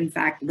who were in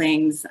fact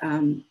Lang's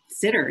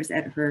sitters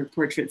at her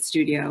portrait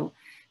studio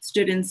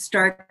stood in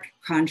stark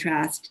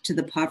contrast to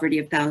the poverty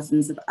of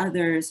thousands of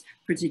others,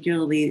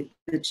 particularly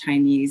the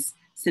Chinese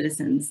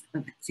citizens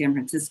of San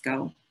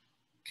Francisco.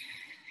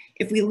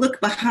 If we look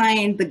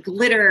behind the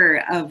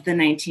glitter of the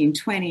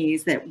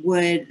 1920s that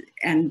would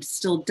and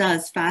still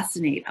does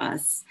fascinate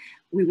us,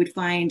 we would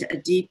find a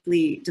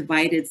deeply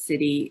divided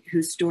city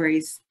whose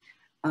stories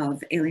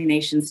of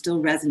alienation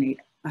still resonate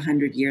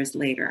 100 years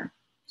later.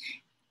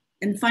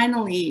 And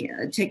finally,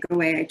 a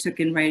takeaway I took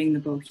in writing The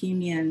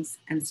Bohemians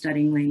and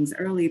studying Lang's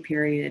early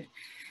period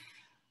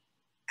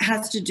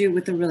has to do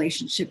with the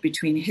relationship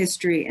between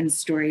history and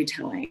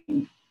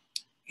storytelling.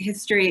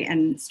 History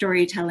and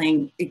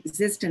storytelling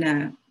exist in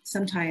a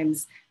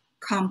sometimes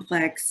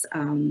complex,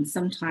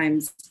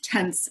 sometimes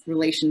tense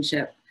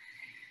relationship.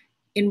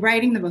 In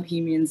writing The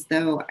Bohemians,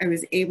 though, I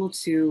was able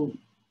to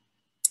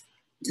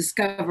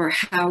discover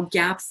how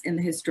gaps in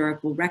the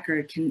historical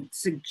record can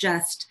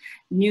suggest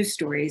new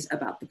stories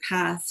about the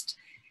past.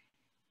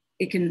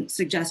 It can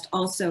suggest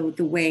also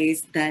the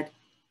ways that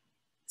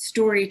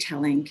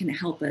storytelling can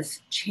help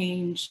us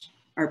change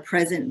our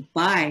present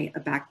by a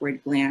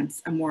backward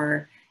glance,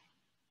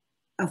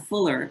 a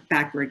fuller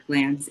backward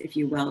glance, if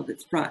you will,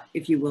 that's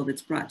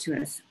brought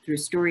to us through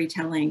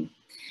storytelling,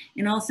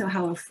 and also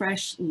how a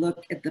fresh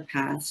look at the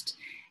past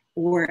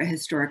or a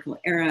historical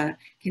era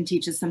can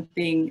teach us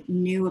something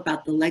new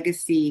about the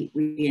legacy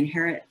we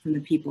inherit from the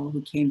people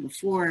who came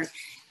before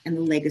and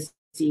the legacy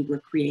we're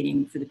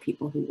creating for the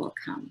people who will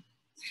come.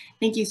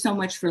 Thank you so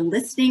much for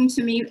listening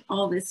to me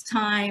all this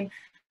time.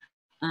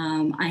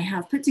 I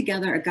have put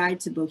together a guide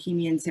to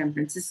Bohemian San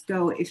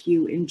Francisco. If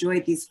you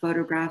enjoyed these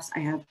photographs, I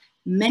have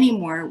many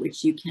more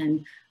which you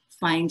can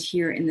find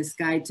here in this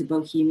guide to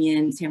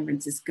Bohemian San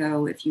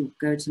Francisco if you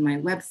go to my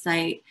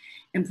website.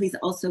 And please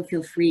also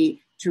feel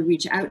free to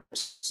reach out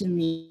to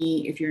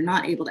me if you're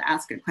not able to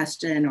ask a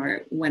question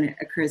or when it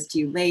occurs to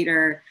you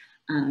later.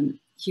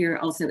 Here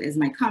also is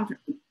my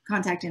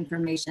contact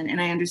information,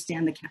 and I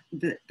understand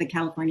the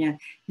California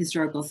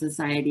Historical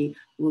Society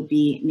will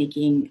be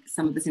making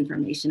some of this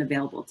information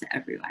available to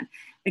everyone.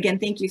 Again,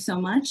 thank you so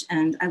much,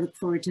 and I look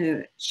forward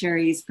to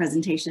Sherry's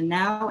presentation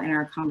now and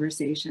our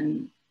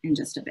conversation in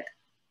just a bit.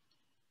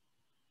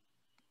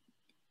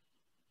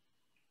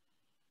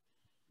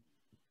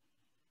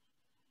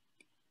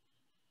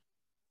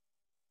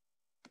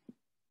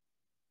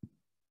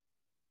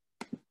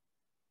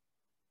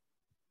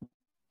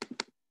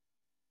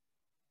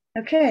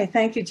 Okay,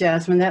 thank you,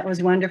 Jasmine. That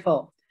was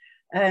wonderful.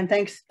 And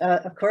thanks,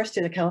 of course,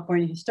 to the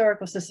California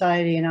Historical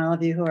Society and all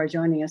of you who are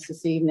joining us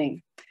this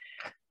evening.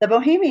 The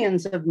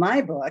Bohemians of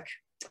my book,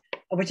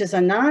 which is a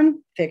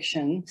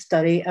nonfiction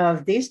study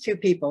of these two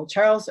people,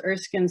 Charles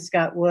Erskine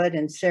Scott Wood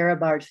and Sarah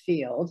Bard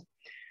Field.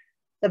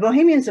 The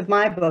Bohemians of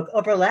my book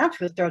overlapped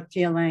with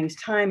Dorothea Lang's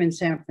time in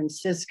San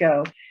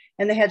Francisco,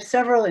 and they had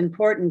several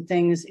important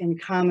things in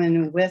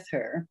common with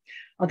her.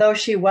 Although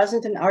she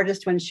wasn't an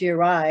artist when she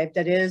arrived,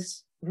 that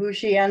is who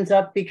she ends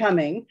up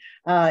becoming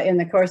in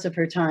the course of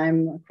her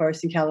time, of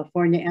course, in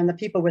California, and the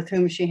people with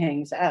whom she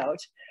hangs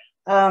out.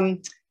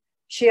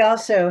 She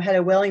also had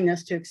a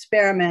willingness to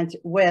experiment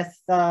with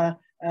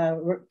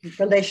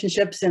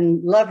relationships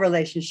and love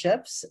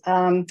relationships.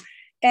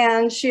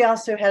 And she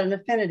also had an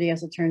affinity,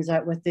 as it turns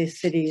out, with the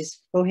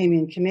city's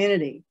Bohemian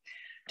community.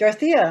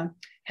 Dorothea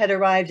had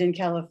arrived in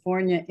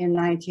California in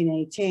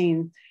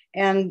 1918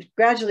 and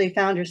gradually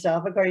found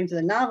herself, according to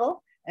the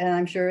novel, and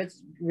I'm sure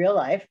it's real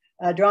life,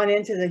 drawn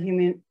into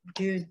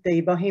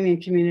the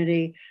Bohemian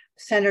community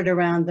centered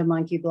around the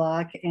Monkey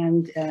Block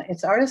and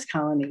its artist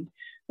colony.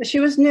 But she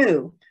was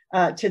new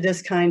to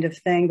this kind of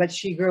thing, but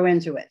she grew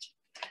into it.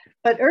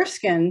 But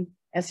Erskine,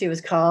 as he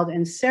was called,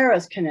 and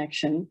Sarah's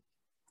connection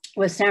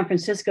with San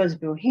Francisco's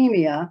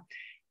Bohemia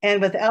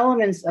and with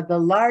elements of the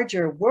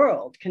larger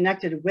world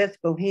connected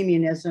with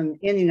Bohemianism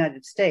in the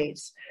United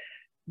States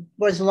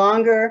was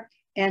longer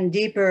and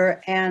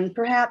deeper and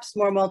perhaps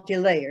more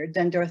multi-layered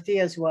than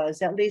Dorothea's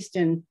was, at least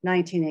in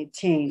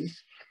 1918.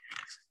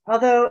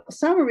 Although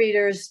some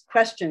readers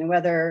question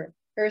whether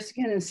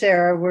Erskine and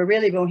Sarah were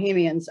really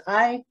Bohemians,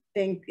 I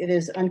think it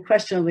is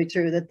unquestionably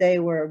true that they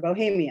were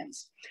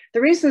Bohemians.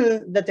 The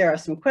reason that there are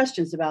some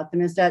questions about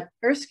them is that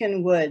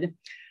Erskine Wood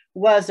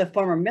was a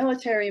former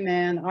military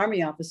man,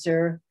 army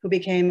officer, who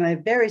became a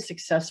very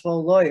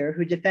successful lawyer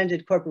who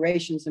defended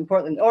corporations in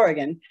Portland,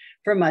 Oregon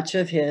for much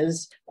of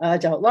his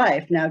adult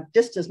life. Now,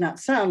 this does not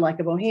sound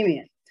like a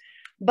Bohemian,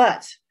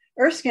 but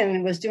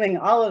Erskine was doing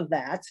all of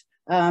that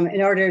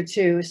in order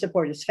to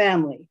support his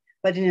family.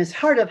 But in his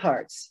heart of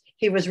hearts,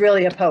 he was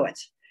really a poet.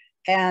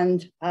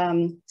 And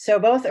so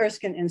both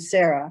Erskine and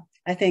Sarah,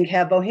 I think,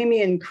 have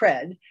Bohemian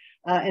cred,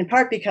 in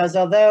part because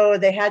although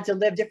they had to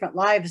live different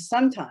lives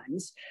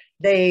sometimes,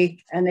 they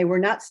were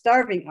not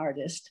starving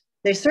artists,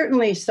 they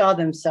certainly saw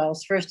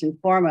themselves first and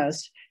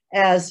foremost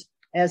as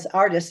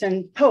artists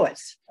and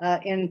poets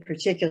in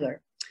particular.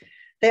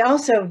 They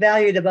also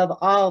valued above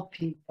all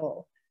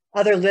people,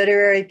 other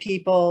literary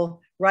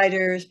people,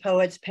 writers,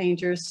 poets,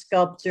 painters,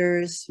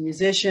 sculptors,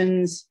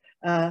 musicians,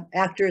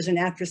 actors and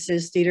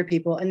actresses, theater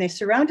people, and they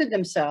surrounded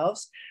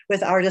themselves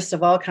with artists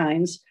of all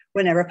kinds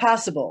whenever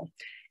possible.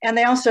 And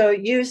they also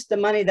used the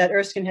money that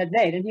Erskine had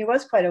made, and he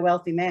was quite a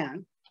wealthy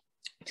man,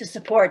 to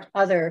support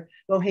other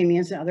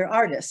Bohemians and other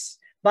artists,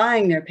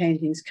 buying their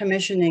paintings,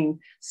 commissioning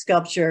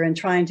sculpture, and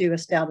trying to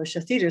establish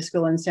a theater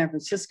school in San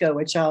Francisco,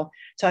 which I'll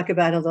talk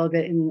about a little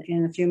bit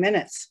in a few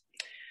minutes.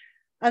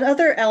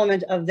 Another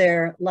element of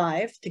their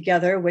life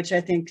together, which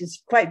I think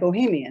is quite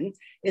Bohemian,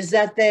 is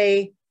that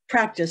they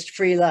practiced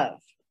free love.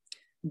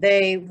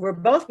 They were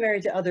both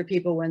married to other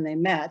people when they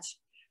met,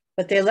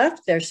 but they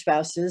left their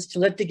spouses to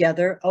live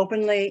together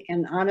openly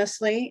and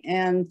honestly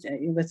and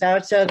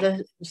without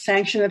the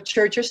sanction of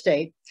church or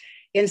state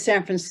in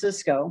San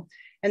Francisco.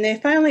 And they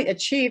finally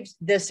achieved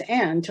this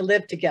end to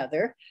live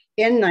together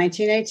in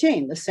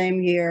 1918, the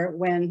same year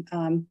when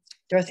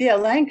Dorothea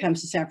Lange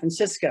comes to San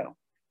Francisco.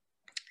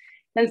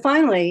 Then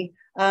finally,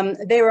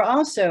 they were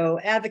also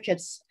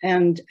advocates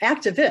and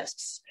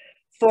activists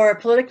for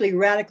politically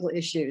radical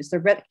issues,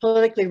 the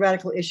politically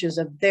radical issues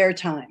of their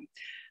time.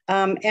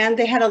 And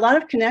they had a lot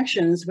of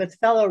connections with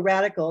fellow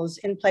radicals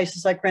in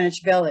places like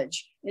Greenwich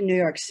Village in New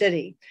York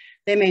City.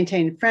 They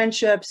maintained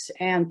friendships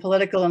and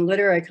political and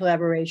literary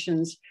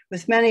collaborations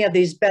with many of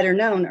these better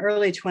known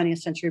early 20th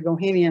century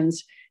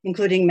Bohemians,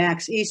 including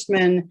Max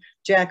Eastman,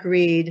 Jack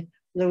Reed,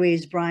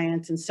 Louise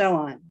Bryant, and so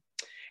on.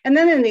 And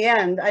then in the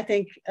end, I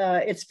think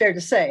it's fair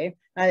to say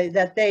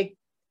that they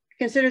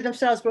considered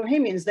themselves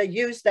Bohemians. They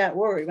used that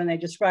word when they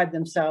described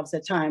themselves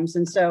at times.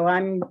 And so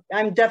I'm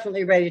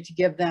definitely ready to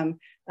give them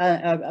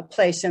a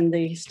place in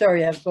the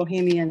story of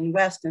Bohemian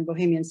West and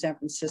Bohemian San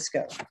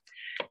Francisco.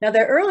 Now,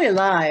 their early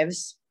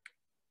lives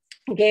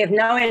gave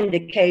no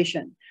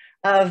indication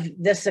of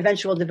this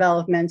eventual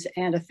development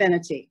and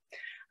affinity.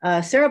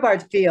 Sarah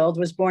Bard Field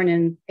was born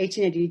in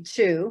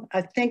 1882,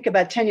 I think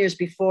about 10 years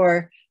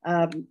before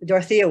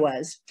Dorothea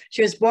was.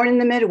 She was born in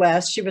the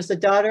Midwest. She was the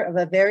daughter of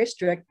a very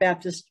strict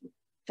Baptist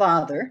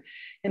father.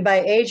 And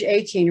by age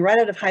 18, right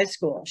out of high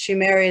school, she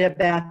married a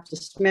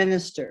Baptist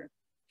minister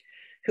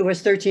who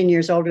was 13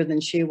 years older than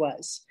she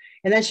was.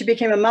 And then she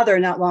became a mother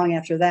not long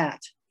after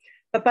that.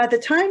 But by the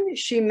time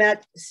she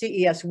met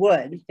C.E.S.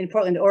 Wood in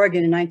Portland,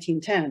 Oregon in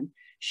 1910,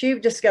 she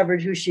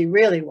discovered who she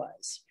really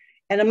was.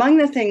 And among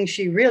the things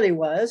she really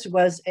was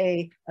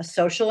a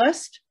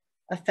socialist,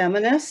 a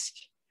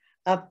feminist,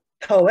 a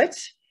poet,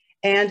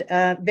 and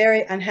a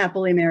very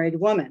unhappily married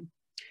woman.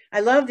 I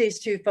love these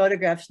two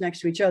photographs next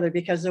to each other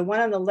because the one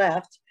on the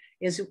left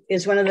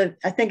is one of the,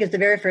 I think is the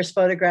very first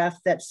photograph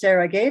that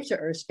Sarah gave to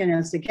Erskine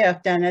as a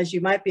gift. And as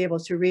you might be able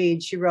to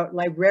read, she wrote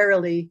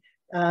librarily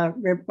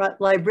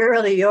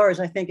yours,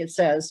 I think it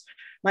says.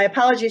 My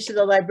apologies to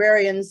the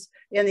librarians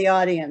in the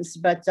audience,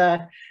 but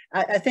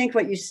I think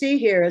what you see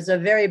here is a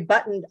very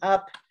buttoned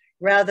up,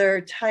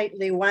 rather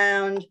tightly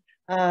wound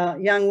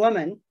young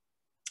woman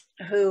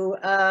who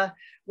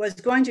was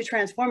going to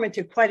transform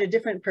into quite a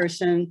different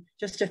person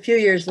just a few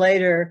years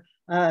later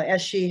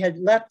as she had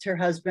left her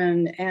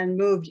husband and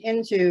moved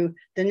into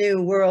the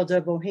new world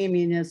of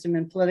Bohemianism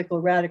and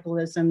political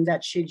radicalism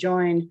that she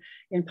joined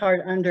in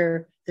part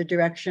under the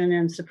direction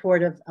and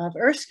support of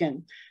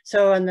Erskine.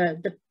 So in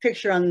the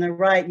picture on the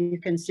right, you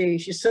can see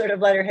she sort of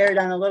let her hair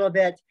down a little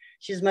bit.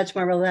 She's much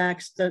more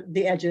relaxed.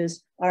 The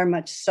edges are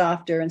much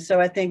softer. And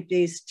so I think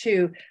these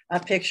two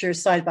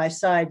pictures side by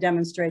side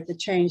demonstrate the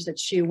change that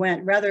she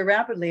went rather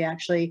rapidly,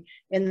 actually,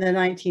 in the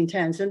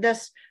 1910s. And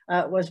this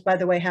was, by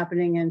the way,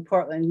 happening in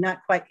Portland, not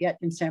quite yet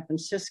in San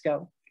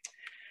Francisco.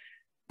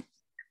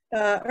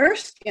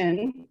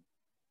 Erskine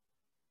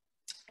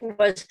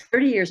was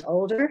 30 years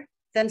older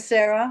than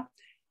Sarah.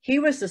 He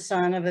was the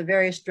son of a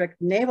very strict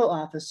naval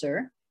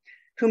officer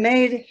who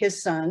made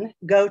his son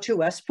go to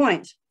West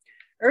Point.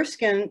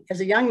 Erskine, as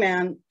a young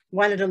man,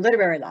 wanted a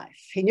literary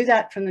life. He knew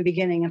that from the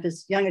beginning of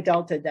his young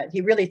adulthood, that he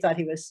really thought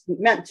he was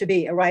meant to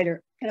be a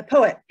writer and a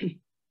poet.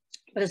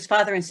 But his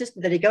father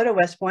insisted that he go to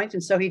West Point,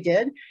 and so he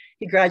did.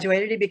 He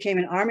graduated, he became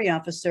an Army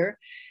officer,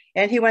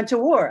 and he went to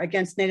war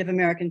against Native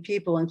American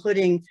people,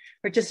 including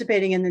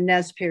participating in the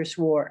Nez Perce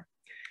War.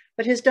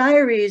 But his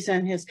diaries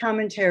and his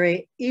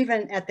commentary,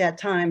 even at that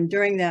time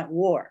during that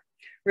war,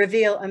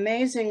 reveal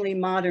amazingly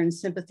modern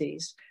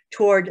sympathies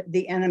toward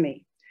the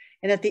enemy.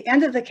 And at the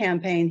end of the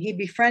campaign, he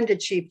befriended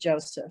Chief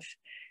Joseph,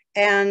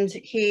 and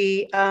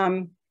he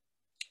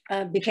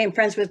became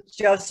friends with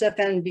Joseph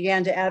and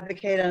began to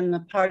advocate on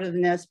the part of the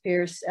Nez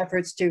Perce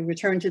efforts to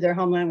return to their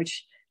homeland,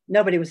 which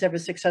nobody was ever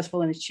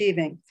successful in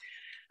achieving.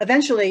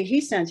 Eventually,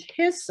 he sent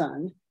his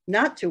son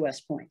not to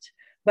West Point,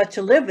 but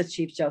to live with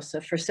Chief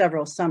Joseph for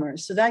several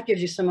summers. So that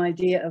gives you some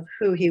idea of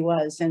who he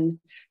was and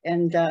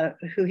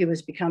who he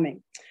was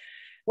becoming.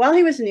 While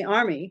he was in the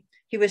Army,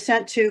 he was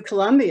sent to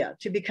Columbia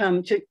to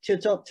become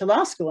to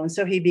law school. And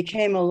so he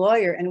became a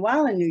lawyer. And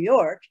while in New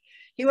York,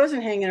 he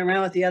wasn't hanging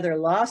around with the other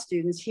law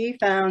students. He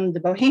found the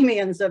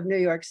Bohemians of New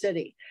York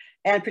City.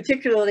 And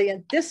particularly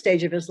at this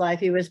stage of his life,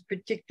 he was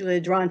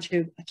particularly drawn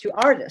to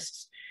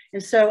artists.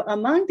 And so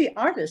among the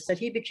artists that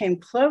he became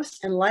close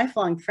and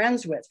lifelong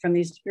friends with from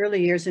these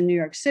early years in New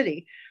York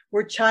City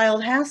were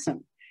Childe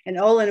Hassam and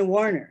Olin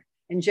Warner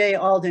and J.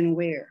 Alden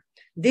Weir.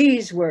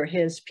 These were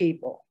his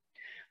people.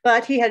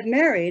 But he had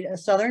married a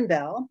Southern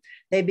belle.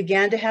 They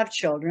began to have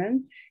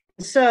children.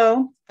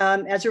 So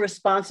as a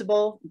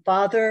responsible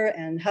father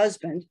and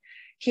husband,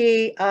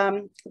 he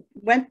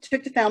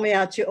took the family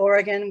out to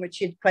Oregon, which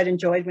he'd quite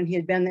enjoyed when he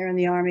had been there in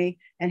the Army,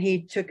 and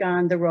he took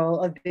on the role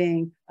of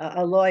being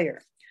a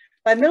lawyer.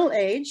 By middle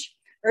age,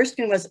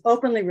 Erskine was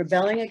openly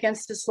rebelling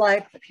against his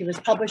life. He was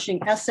publishing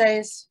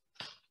essays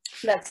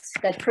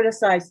that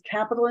criticized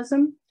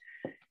capitalism,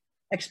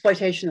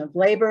 exploitation of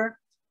labor,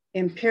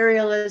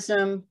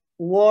 imperialism,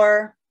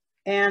 war,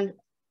 and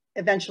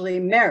eventually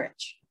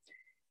marriage.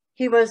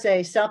 He was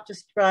a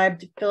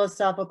self-described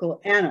philosophical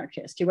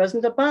anarchist. He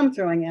wasn't a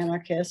bomb-throwing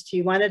anarchist.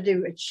 He wanted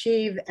to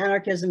achieve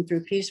anarchism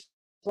through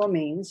peaceful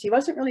means. He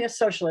wasn't really a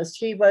socialist.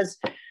 He was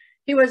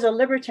a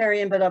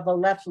libertarian, but of a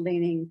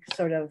left-leaning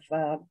sort of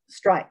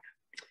stripe.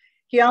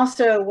 He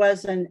also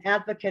was an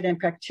advocate and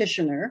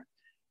practitioner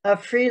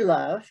of free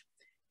love,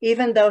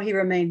 even though he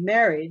remained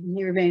married. And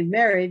he remained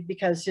married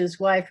because his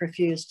wife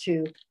refused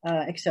to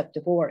accept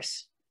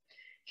divorce.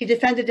 He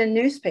defended in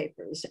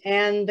newspapers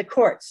and the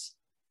courts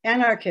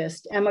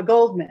anarchist Emma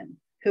Goldman,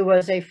 who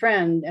was a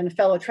friend and a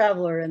fellow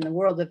traveler in the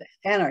world of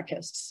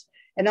anarchists,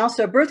 and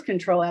also birth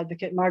control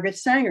advocate Margaret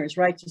Sanger's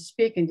right to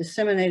speak and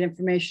disseminate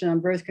information on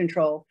birth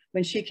control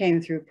when she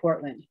came through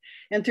Portland.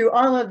 And through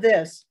all of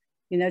this,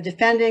 you know,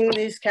 defending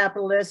these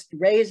capitalists,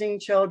 raising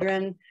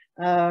children,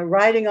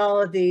 writing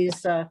all of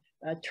these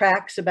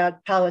tracts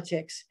about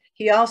politics,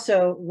 he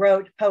also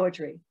wrote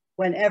poetry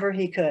whenever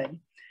he could.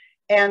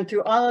 And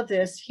through all of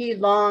this, he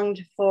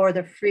longed for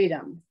the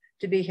freedom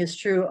to be his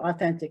true,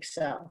 authentic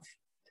self.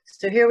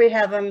 So here we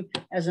have him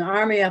as an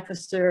Army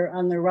officer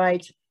on the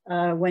right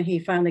when he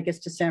finally gets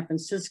to San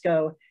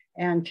Francisco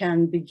and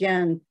can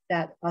begin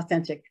that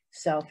authentic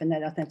self and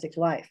that authentic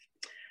life.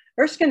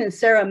 Erskine and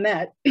Sarah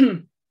met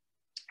in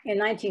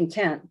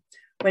 1910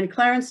 when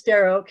Clarence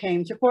Darrow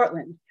came to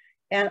Portland.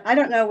 And I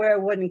don't know where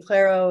Wood and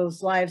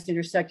Claro's lives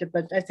intersected,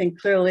 but I think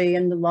clearly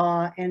in the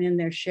law and in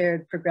their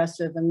shared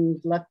progressive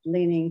and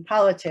left-leaning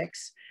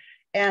politics.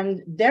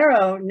 And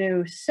Darrow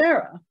knew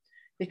Sarah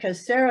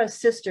because Sarah's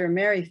sister,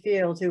 Mary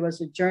Field, who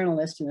was a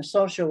journalist and a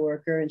social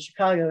worker in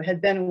Chicago,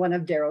 had been one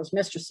of Darrow's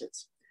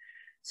mistresses.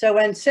 So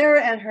when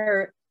Sarah and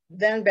her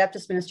then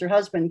Baptist minister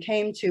husband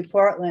came to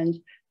Portland,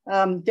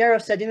 Darrow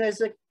said, you know,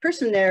 there's a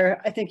person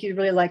there I think you'd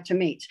really like to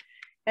meet.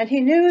 And he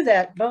knew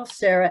that both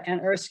Sarah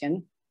and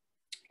Erskine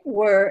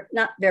were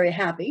not very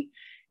happy.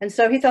 And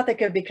so he thought they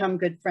could become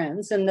good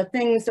friends. And the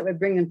things that would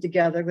bring them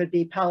together would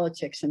be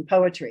politics and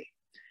poetry.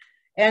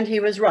 And he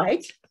was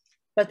right.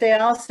 But they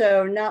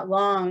also, not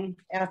long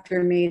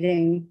after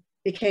meeting,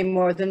 became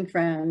more than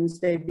friends.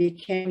 They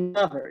became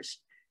lovers,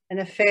 an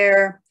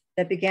affair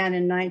that began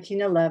in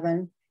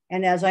 1911.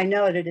 And as I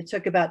noted, it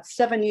took about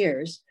 7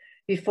 years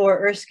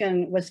before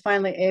Erskine was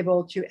finally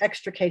able to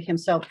extricate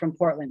himself from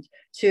Portland,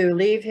 to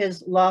leave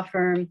his law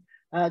firm,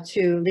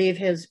 to leave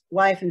his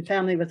wife and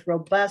family with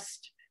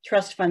robust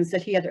trust funds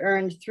that he had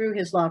earned through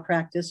his law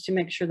practice to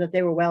make sure that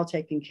they were well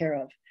taken care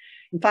of.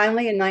 And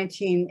finally, in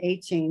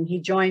 1918,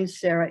 he joined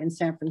Sarah in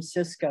San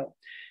Francisco.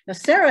 Now,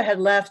 Sarah had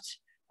left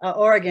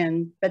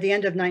Oregon by the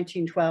end of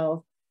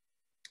 1912.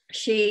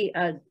 She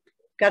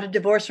got a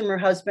divorce from her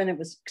husband. It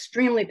was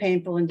extremely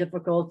painful and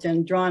difficult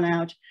and drawn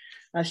out.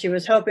 She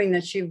was hoping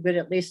that she would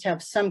at least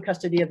have some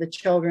custody of the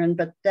children,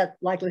 but that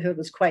likelihood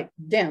was quite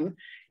dim.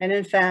 And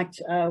in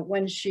fact,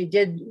 when she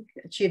did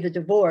achieve the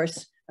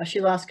divorce,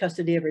 she lost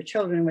custody of her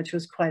children, which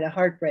was quite a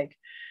heartbreak.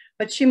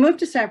 But she moved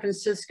to San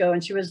Francisco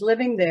and she was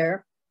living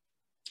there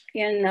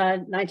in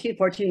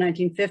 1914,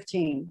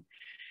 1915.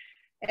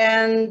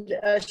 And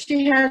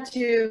she had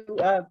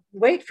to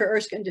wait for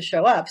Erskine to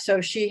show up.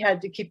 So she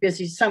had to keep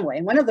busy some way.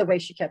 And one of the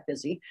ways she kept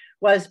busy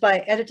was by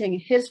editing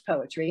his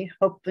poetry,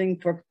 hoping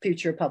for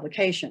future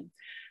publication.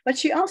 But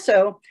she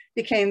also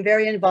became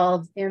very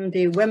involved in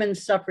the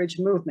women's suffrage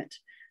movement,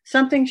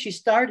 something she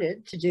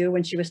started to do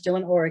when she was still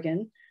in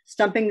Oregon,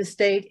 stumping the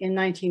state in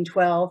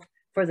 1912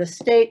 for the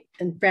state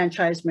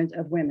enfranchisement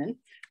of women.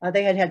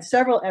 They had had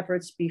several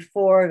efforts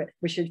before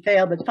which had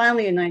failed, but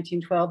finally in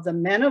 1912, the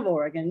men of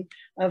Oregon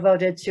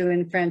voted to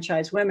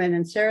enfranchise women,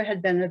 and Sarah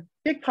had been a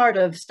big part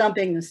of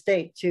stumping the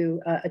state to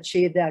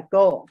achieve that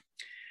goal.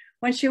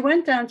 When she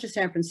went down to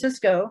San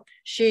Francisco,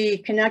 she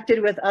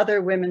connected with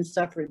other women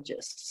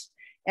suffragists.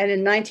 And in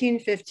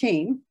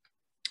 1915,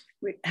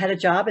 we had a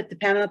job at the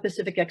Panama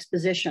Pacific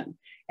Exposition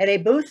at a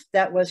booth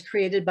that was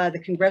created by the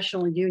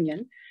Congressional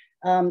Union,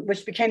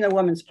 which became the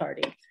Women's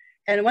Party.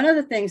 And one of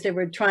the things they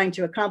were trying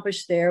to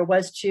accomplish there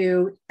was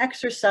to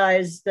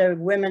exercise the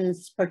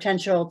women's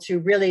potential to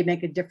really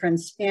make a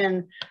difference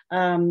in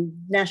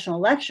national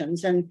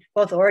elections. And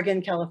both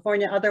Oregon,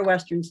 California, other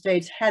Western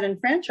states had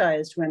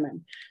enfranchised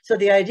women. So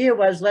the idea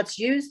was, let's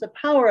use the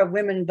power of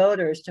women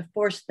voters to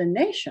force the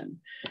nation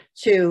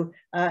to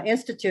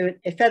institute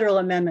a federal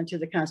amendment to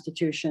the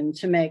Constitution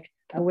to make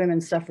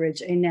women's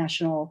suffrage a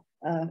national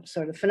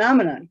sort of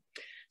phenomenon.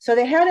 So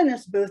they had in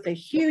this booth a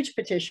huge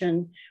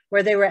petition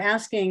where they were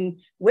asking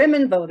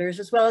women voters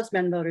as well as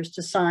men voters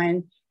to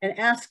sign and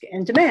ask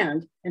and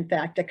demand, in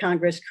fact, that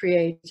Congress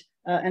create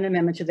an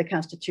amendment to the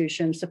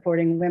Constitution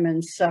supporting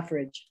women's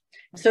suffrage.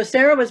 So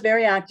Sarah was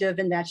very active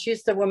in that.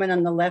 She's the woman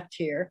on the left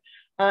here.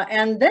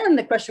 And then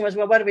the question was,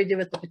 well, what do we do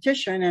with the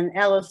petition? And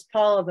Alice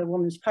Paul of the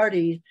Women's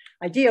Party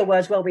idea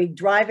was, well, we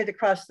drive it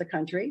across the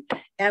country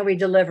and we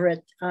deliver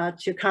it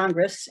to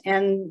Congress.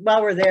 And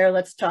while we're there,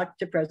 let's talk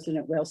to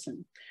President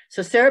Wilson.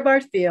 So Sarah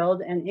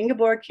Bartfield and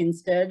Ingeborg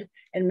Kinstead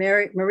and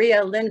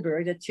Maria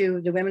Lindbergh,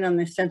 the women on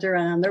the center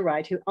and on the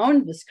right who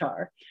owned this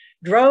car,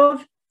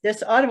 drove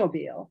this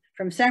automobile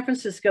from San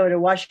Francisco to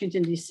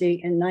Washington, D.C.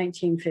 in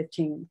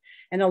 1915.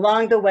 And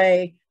along the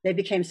way, they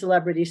became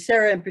celebrities,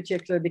 Sarah in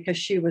particular, because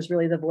she was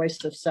really the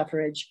voice of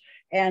suffrage.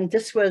 And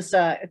this was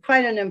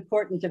quite an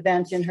important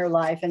event in her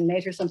life and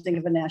made her something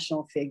of a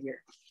national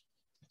figure.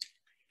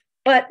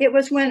 But it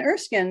was when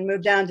Erskine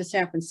moved down to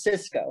San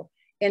Francisco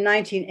in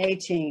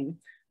 1918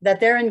 that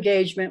their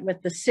engagement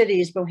with the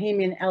city's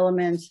Bohemian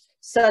elements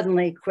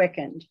suddenly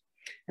quickened.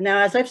 And now,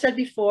 as I've said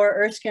before,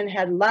 Erskine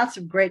had lots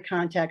of great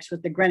contacts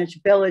with the Greenwich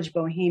Village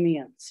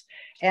Bohemians,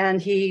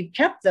 and he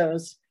kept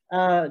those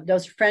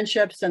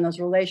friendships and those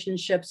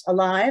relationships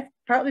alive,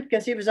 partly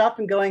because he was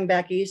often going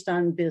back east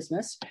on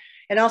business.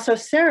 And also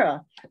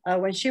Sarah,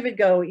 when she would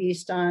go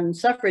east on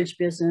suffrage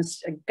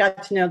business,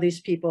 got to know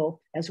these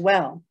people as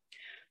well.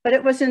 But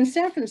it was in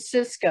San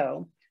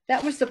Francisco,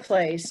 that was the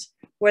place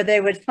where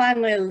they would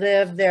finally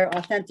live their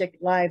authentic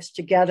lives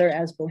together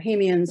as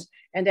Bohemians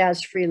and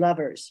as free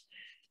lovers.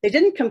 They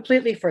didn't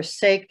completely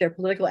forsake their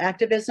political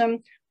activism,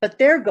 but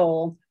their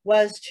goal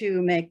was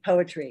to make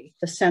poetry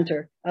the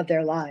center of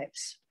their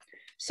lives.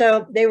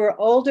 So they were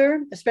older,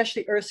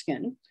 especially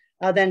Erskine,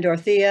 than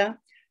Dorothea,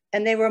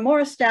 and they were more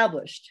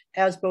established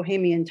as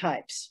Bohemian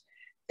types.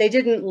 They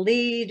didn't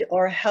lead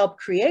or help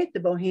create the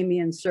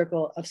Bohemian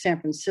circle of San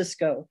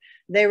Francisco.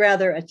 They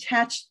rather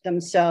attached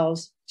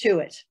themselves to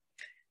it.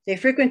 They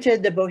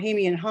frequented the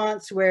Bohemian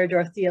haunts where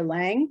Dorothea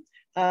Lange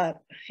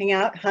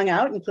hung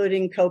out,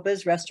 including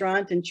Coppa's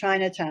restaurant in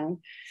Chinatown,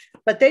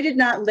 but they did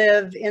not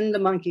live in the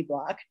Monkey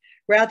Block.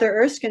 Rather,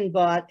 Erskine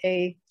bought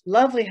a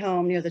lovely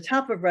home near the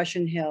top of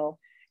Russian Hill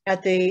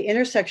at the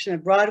intersection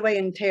of Broadway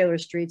and Taylor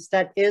Streets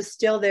that is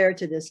still there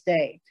to this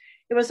day.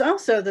 It was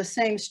also the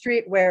same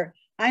street where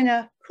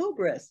Ina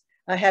Kubrith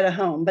had a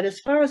home, but as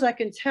far as I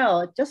can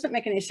tell, it doesn't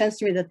make any sense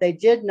to me that they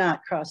did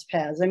not cross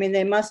paths. I mean,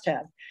 they must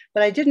have,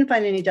 but I didn't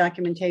find any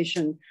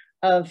documentation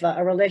of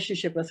a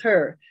relationship with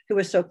her, who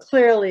was so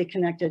clearly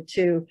connected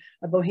to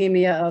a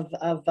Bohemia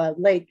of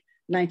late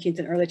 19th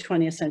and early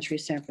 20th century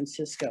San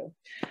Francisco.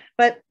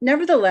 But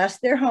nevertheless,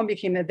 their home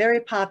became a very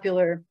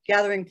popular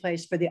gathering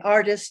place for the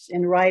artists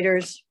and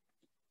writers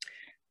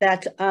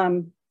that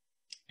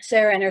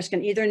Sarah and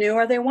Erskine either knew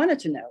or they wanted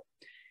to know.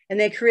 And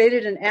they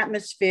created an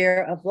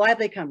atmosphere of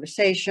lively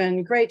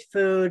conversation, great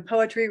food,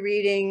 poetry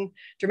reading,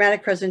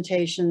 dramatic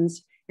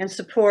presentations, and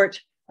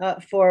support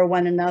for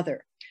one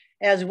another.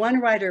 As one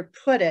writer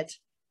put it,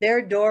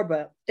 their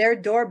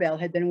doorbell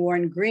had been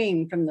worn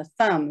green from the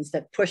thumbs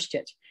that pushed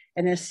it.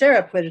 And as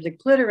Sarah put it, a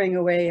glittering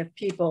array of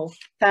people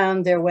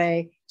found their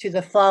way to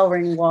the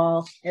flowering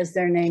wall as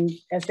they named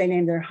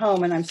their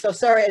home. And I'm so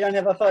sorry I don't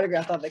have a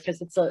photograph of it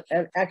because it's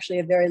actually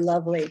a very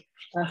lovely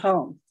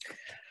home.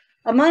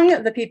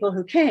 Among the people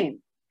who came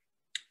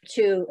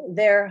to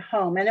their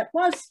home, and it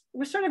was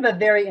sort of a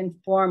very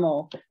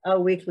informal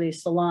weekly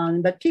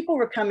salon, but people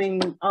were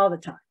coming all the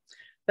time.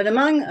 But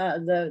among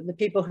the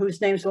people whose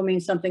names will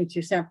mean something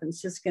to San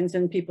Franciscans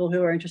and people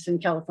who are interested in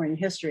California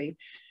history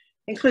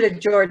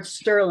included George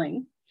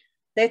Sterling.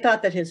 They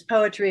thought that his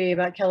poetry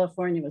about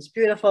California was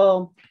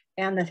beautiful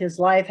and that his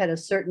life had a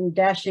certain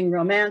dashing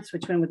romance,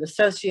 which one would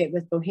associate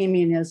with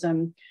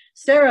Bohemianism.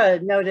 Sarah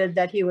noted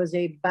that he was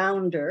a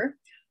bounder,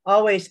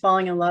 always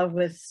falling in love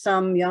with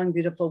some young,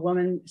 beautiful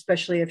woman,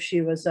 especially if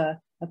she was a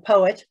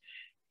poet.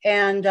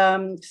 And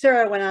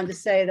Sarah went on to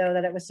say, though,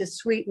 that it was his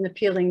sweet and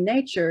appealing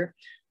nature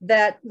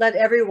that led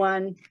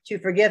everyone to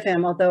forgive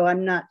him, although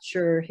I'm not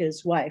sure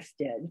his wife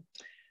did.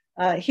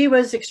 He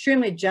was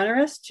extremely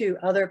generous to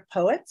other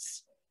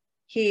poets.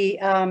 He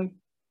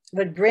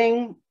would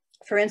bring,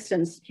 for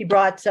instance, he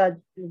brought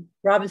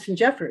Robinson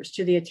Jeffers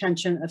to the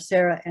attention of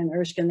Sarah and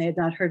Erskine. They had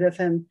not heard of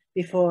him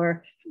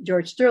before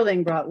George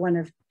Sterling brought one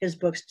of his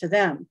books to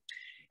them.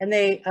 And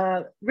they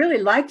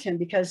really liked him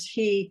because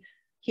he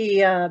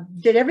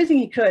did everything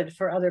he could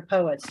for other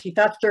poets. He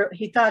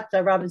thought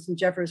Robinson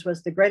Jeffers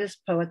was the greatest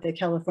poet that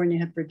California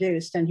had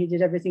produced, and he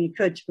did everything he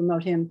could to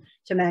promote him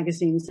to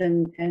magazines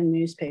and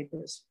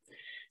newspapers.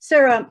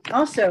 Sarah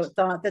also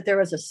thought that there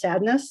was a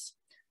sadness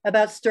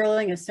about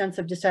Sterling, a sense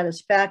of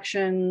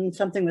dissatisfaction,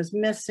 something was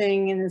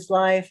missing in his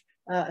life,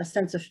 a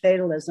sense of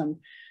fatalism.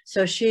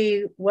 So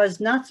she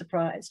was not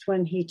surprised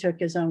when he took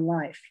his own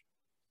life.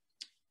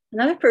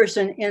 Another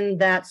person in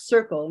that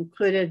circle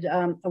included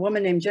a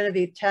woman named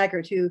Genevieve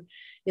Taggart, who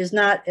is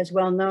not as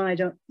well known, I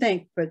don't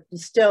think, but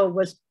still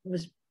was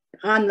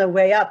on the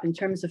way up in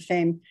terms of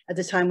fame at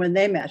the time when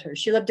they met her.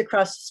 She lived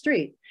across the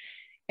street.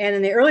 And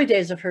in the early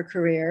days of her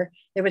career,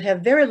 they would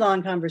have very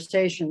long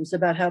conversations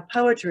about how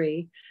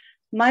poetry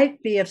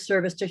might be of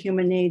service to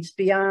human needs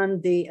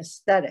beyond the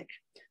aesthetic.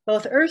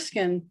 Both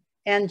Erskine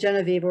and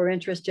Genevieve were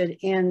interested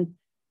in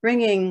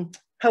bringing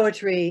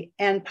poetry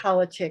and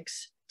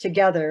politics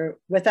together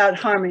without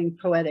harming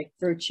poetic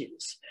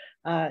virtues.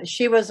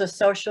 She was a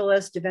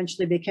socialist,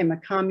 eventually became a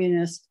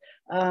communist,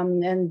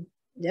 and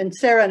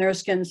Sarah and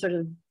Erskine sort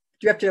of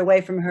drifted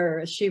away from her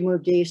as she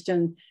moved east,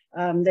 and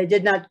they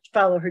did not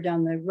follow her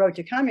down the road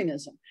to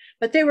communism.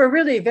 But they were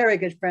really very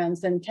good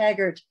friends, and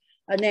Taggart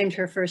named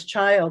her first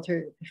child's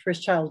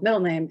middle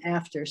name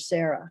after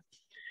Sarah.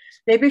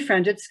 They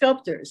befriended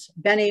sculptors,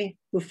 Benny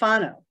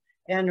Buffano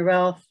and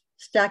Ralph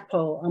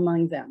Stackpole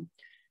among them.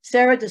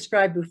 Sarah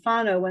described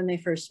Buffano when they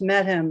first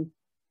met him.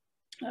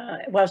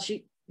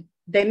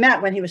 They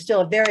met when he was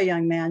still a very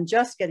young man,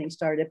 just getting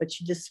started, but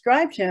she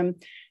described him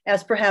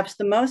as perhaps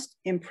the most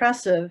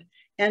impressive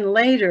and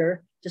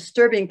later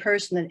disturbing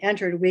person that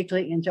entered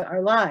weekly into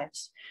our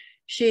lives.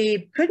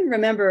 She couldn't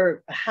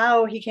remember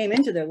how he came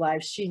into their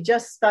lives. She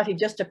just thought he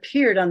just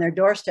appeared on their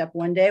doorstep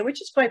one day,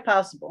 which is quite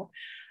possible,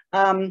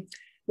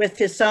 with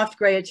his soft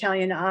gray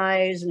Italian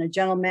eyes and a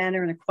gentle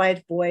manner and a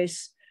quiet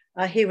voice.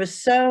 He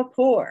was so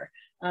poor,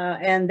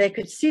 and they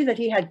could see that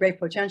he had great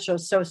potential.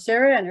 So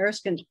Sarah and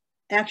Erskine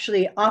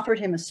actually offered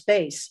him a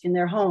space in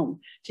their home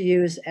to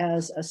use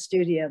as a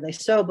studio. They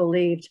so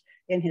believed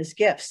in his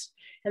gifts.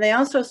 And they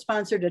also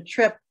sponsored a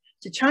trip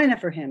to China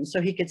for him so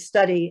he could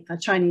study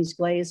Chinese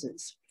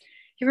glazes.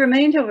 He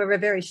remained, however,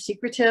 very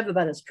secretive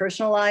about his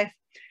personal life.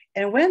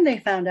 And when they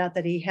found out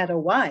that he had a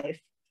wife,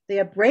 they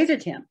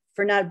upbraided him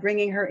for not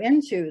bringing her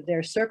into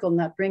their circle,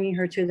 not bringing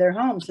her to their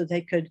home so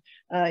they could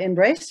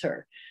embrace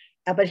her.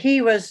 But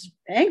he was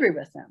angry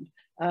with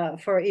them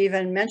for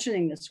even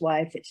mentioning this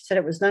wife. He said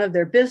it was none of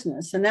their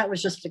business. And that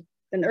was just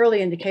an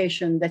early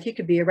indication that he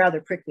could be a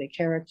rather prickly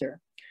character.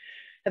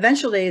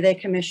 Eventually, they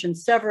commissioned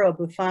several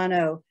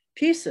Buffano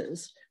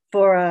pieces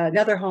for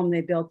another home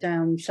they built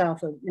down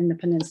south in the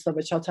peninsula,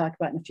 which I'll talk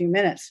about in a few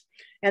minutes.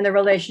 And the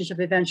relationship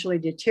eventually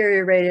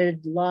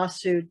deteriorated,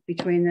 lawsuit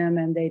between them,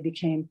 and they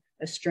became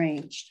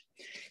estranged.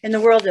 In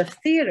the world of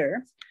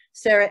theater,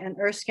 Sarah and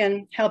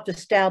Erskine helped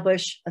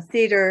establish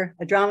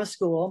a drama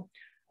school,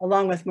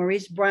 along with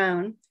Maurice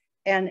Brown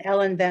and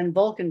Ellen Van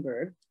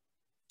Valkenburg.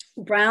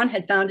 Brown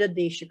had founded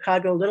the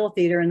Chicago Little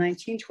Theater in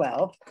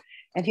 1912,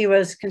 and he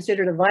was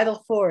considered a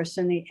vital force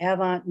in the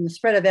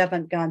spread of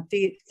avant-garde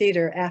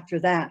theater after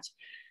that.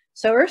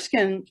 So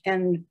Erskine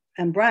and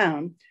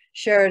Brown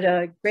shared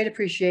a great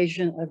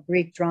appreciation of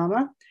Greek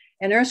drama,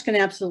 and Erskine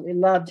absolutely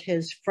loved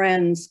his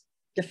friend's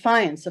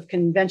defiance of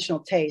conventional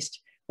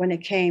taste when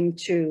it came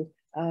to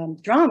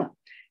drama.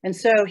 And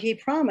so he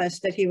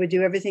promised that he would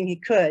do everything he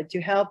could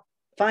to help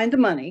find the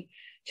money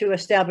to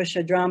establish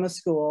a drama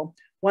school,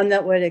 one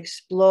that would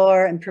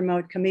explore and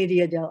promote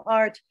commedia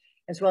dell'arte,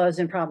 as well as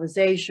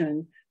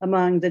improvisation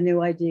among the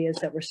new ideas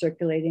that were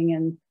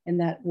circulating in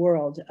that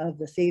world of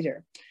the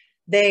theater.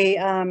 They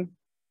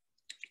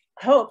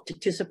hoped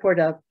to support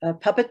a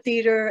puppet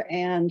theater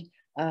and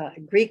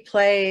Greek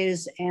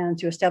plays, and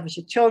to establish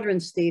a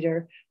children's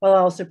theater, while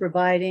also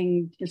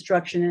providing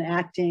instruction in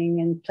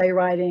acting and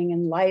playwriting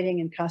and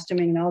lighting and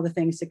costuming and all the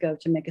things that go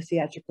to make a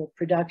theatrical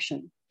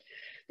production.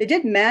 They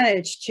did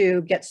manage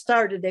to get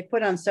started. They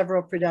put on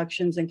several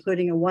productions,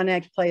 including a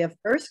one-act play of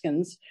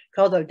Erskine's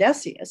called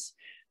Odysseus,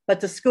 but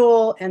the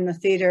school and the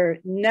theater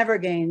never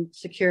gained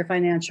secure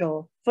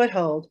financial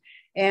foothold.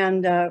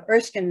 And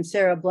Erskine and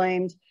Sarah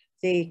blamed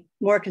the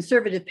more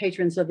conservative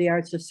patrons of the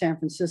arts of San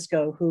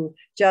Francisco, who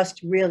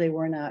just really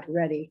were not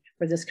ready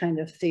for this kind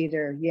of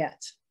theater yet.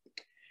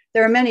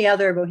 There are many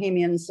other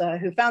Bohemians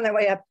who found their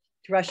way up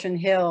to Russian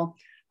Hill,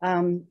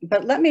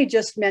 but let me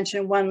just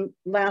mention one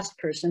last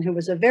person who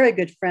was a very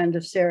good friend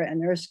of Sarah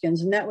and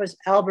Erskine's, and that was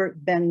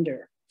Albert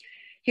Bender.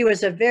 He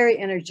was a very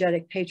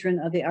energetic patron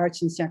of the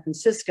arts in San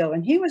Francisco,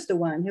 and he was the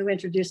one who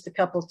introduced the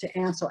couple to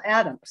Ansel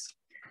Adams.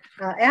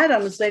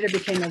 Adams later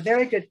became a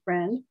very good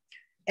friend,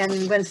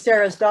 and when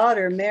Sarah's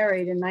daughter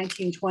married in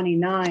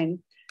 1929,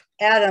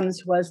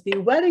 Adams was the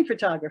wedding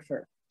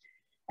photographer.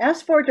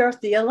 As for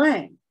Dorothea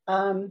Lange,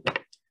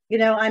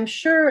 I'm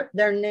sure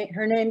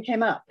her name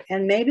came up,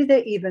 and maybe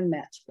they even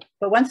met.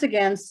 But once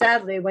again,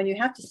 sadly, when you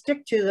have to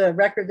stick to the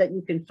record that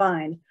you can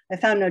find, I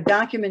found no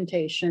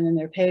documentation in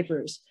their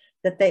papers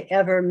that they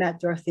ever met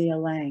Dorothea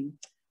Lange.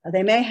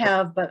 They may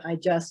have, but I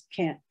just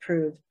can't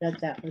prove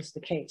that that was the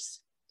case.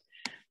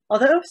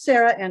 Although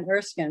Sarah and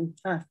Erskine,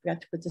 I forgot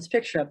to put this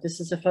picture up.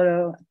 This is a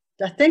photo,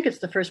 I think it's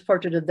the first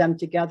portrait of them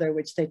together,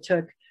 which they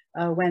took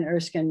when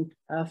Erskine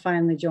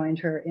finally joined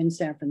her in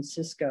San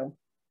Francisco.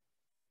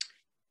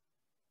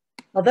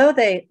 Although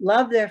they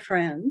loved their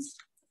friends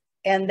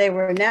and they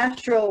were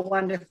natural,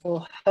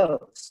 wonderful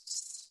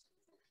hosts,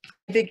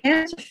 they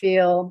began to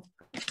feel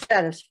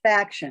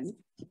satisfaction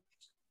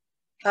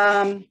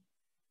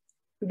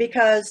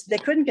because they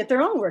couldn't get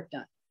their own work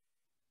done.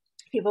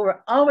 People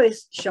were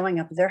always showing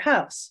up at their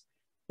house.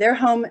 Their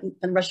home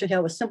in Russian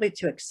Hill was simply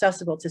too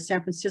accessible to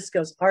San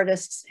Francisco's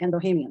artists and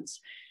bohemians.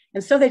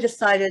 And so they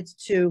decided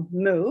to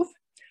move.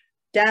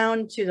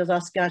 down to the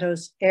Los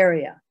Gatos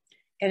area.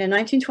 And in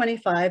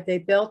 1925, they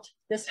built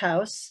this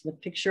house. The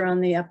picture on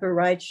the upper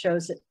right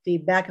shows it, the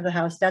back of the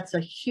house. That's a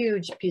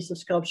huge piece of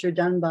sculpture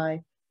done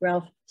by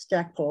Ralph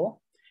Stackpole.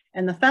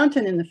 And the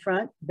fountain in the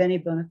front, Benny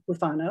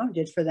Bufano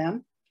did for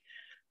them.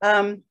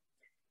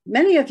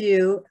 Many of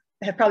you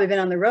have probably been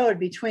on the road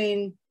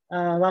between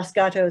Los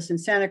Gatos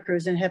and Santa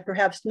Cruz and have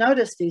perhaps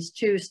noticed these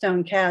two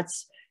stone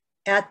cats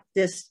at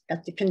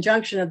the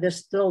conjunction of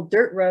this little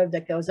dirt road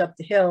that goes up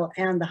the hill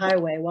and the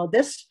highway. Well,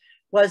 this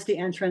was the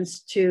entrance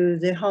to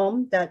the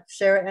home that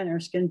Sarah and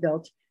Erskine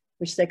built,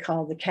 which they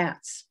call the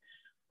Cats.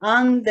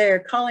 On their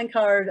calling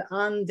card,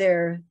 on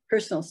their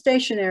personal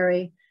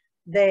stationery,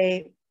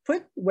 they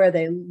put where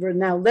they were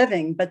now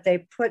living, but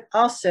they put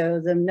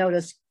also the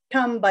notice,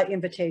 come by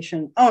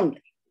invitation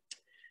only.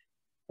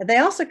 And they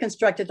also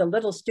constructed a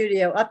little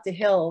studio up the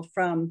hill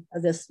from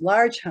this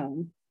large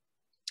home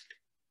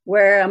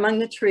where among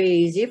the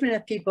trees, even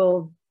if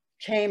people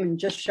came and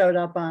just showed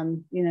up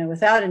on,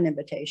 without an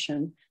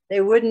invitation, they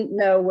wouldn't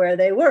know where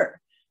they were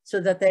so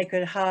that they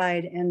could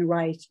hide and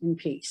write in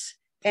peace.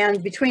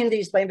 And between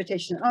these by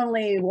invitation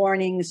only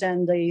warnings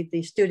and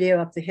the studio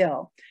up the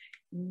hill,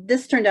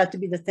 this turned out to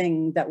be the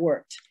thing that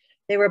worked.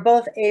 They were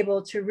both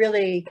able to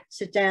really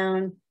sit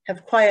down,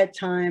 have quiet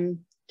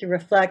time to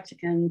reflect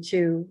and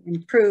to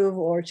improve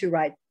or to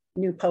write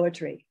new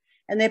poetry.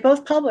 And they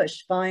both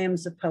published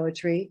volumes of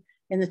poetry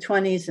in the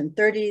 20s and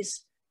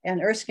 30s,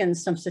 and Erskine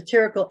some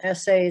satirical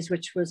essays,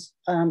 which was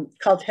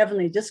called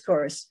Heavenly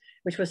Discourse,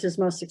 which was his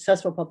most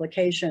successful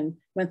publication,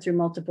 went through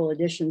multiple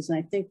editions, and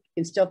I think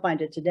you can still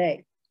find it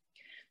today.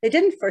 They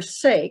didn't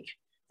forsake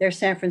their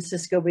San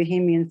Francisco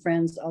Bohemian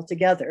friends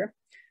altogether.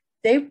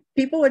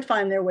 People would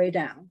find their way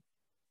down.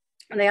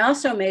 And they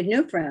also made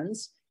new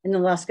friends in the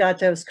Los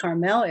Gatos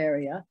Carmel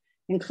area,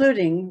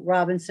 including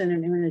Robinson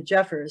and Una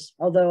Jeffers,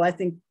 although I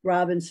think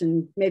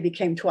Robinson maybe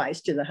came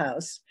twice to the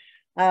house.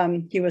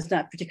 He was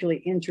not particularly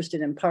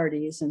interested in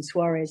parties and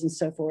soirees and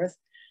so forth.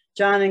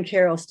 John and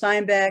Carol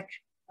Steinbeck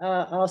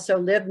also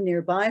lived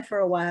nearby for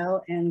a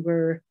while and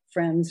were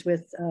friends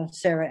with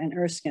Sarah and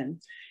Erskine.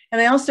 And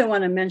I also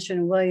want to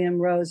mention William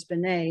Rose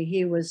Benet.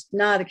 He was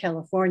not a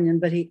Californian,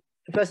 but he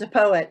was a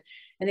poet,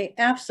 and he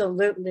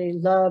absolutely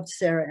loved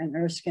Sarah and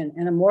Erskine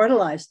and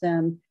immortalized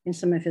them in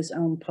some of his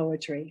own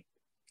poetry.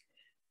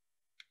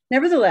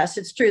 Nevertheless,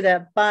 it's true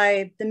that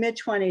by the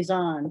mid-20s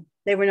on,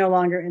 they were no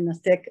longer in the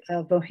thick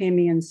of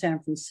Bohemian San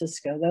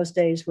Francisco. Those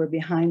days were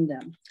behind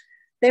them.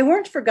 They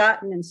weren't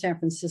forgotten in San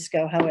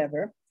Francisco,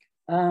 however.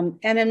 And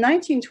in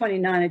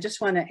 1929, I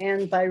just want to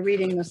end by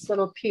reading this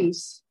little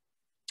piece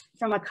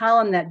from a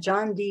column that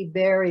John D.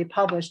 Barry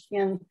published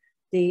in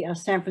the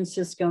San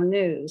Francisco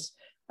News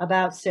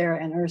about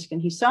Sarah and Erskine.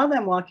 He saw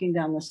them walking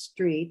down the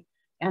street,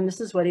 and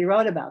this is what he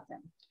wrote about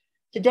them.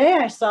 Today,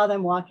 I saw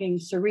them walking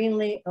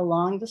serenely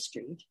along the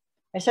street.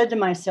 I said to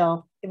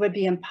myself, it would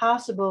be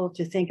impossible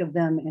to think of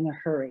them in a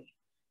hurry.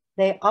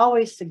 They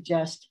always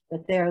suggest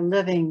that they are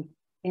living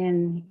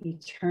in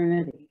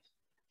eternity.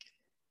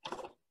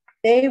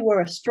 They were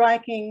a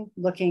striking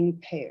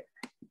looking pair.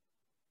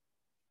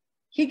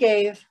 He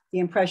gave the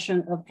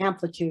impression of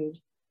amplitude,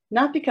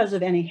 not because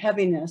of any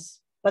heaviness,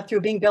 but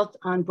through being built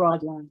on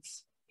broad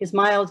lines. His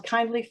mild,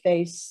 kindly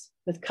face,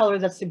 with color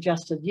that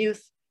suggested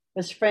youth,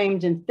 was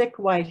framed in thick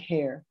white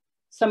hair,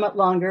 somewhat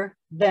longer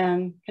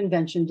than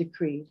convention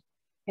decreed,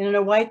 and in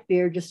a white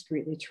beard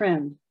discreetly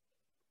trimmed.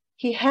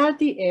 He had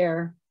the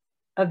air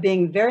of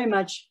being very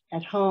much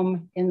at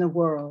home in the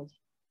world,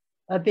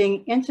 of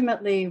being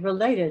intimately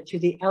related to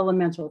the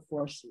elemental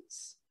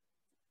forces.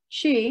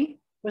 She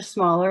was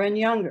smaller and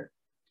younger,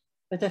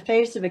 with a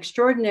face of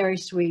extraordinary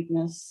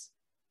sweetness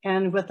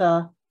and with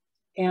a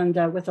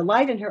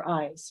light in her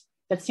eyes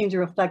that seemed to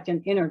reflect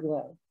an inner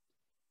glow.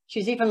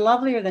 She's even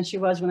lovelier than she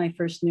was when I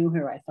first knew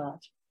her, I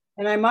thought,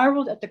 and I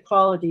marveled at the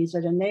qualities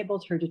that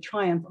enabled her to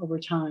triumph over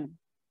time.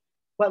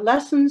 What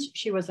lessons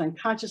she was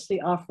unconsciously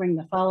offering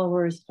the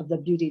followers of the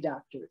beauty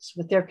doctors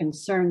with their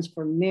concerns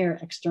for mere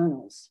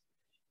externals.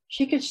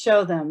 She could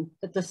show them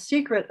that the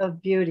secret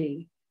of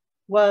beauty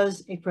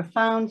was a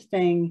profound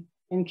thing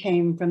and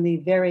came from the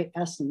very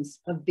essence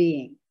of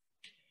being.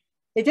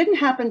 They didn't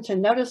happen to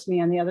notice me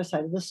on the other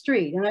side of the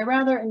street, and I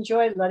rather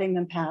enjoyed letting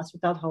them pass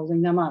without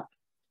holding them up.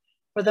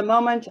 For the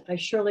moment, I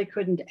surely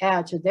couldn't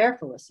add to their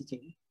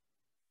felicity,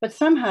 but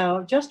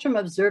somehow, just from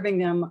observing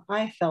them,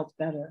 I felt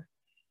better,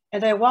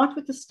 and I walked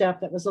with a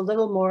step that was a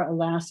little more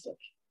elastic.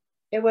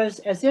 It was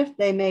as if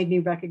they made me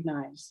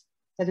recognize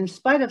that in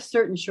spite of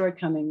certain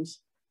shortcomings,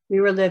 we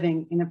were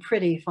living in a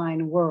pretty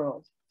fine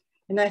world.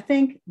 And I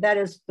think that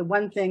is the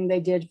one thing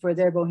they did for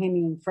their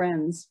Bohemian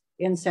friends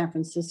in San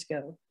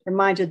Francisco,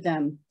 reminded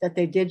them that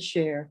they did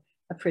share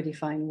a pretty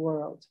fine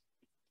world.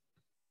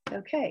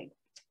 Okay,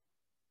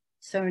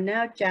 so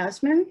now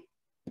Jasmin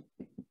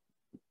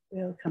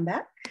will come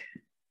back.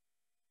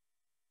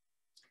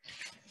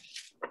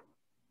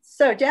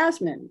 So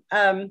Jasmin,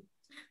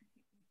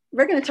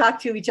 we're going to talk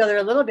to each other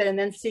a little bit and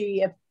then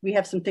see if we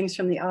have some things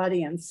from the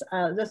audience.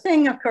 The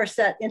thing, of course,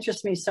 that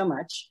interests me so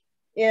much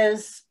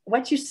is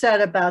what you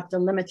said about the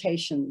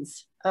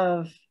limitations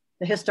of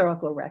the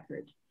historical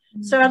record.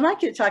 So I'd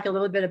like you to talk a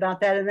little bit about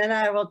that, and then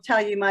I will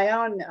tell you my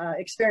own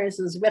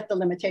experiences with the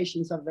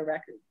limitations of the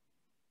record.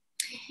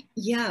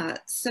 Yeah,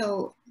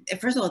 so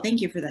first of all,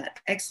 thank you for that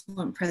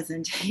excellent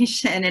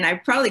presentation. And I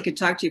probably could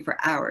talk to you for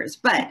hours,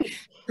 but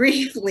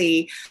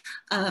briefly,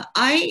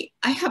 I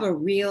have a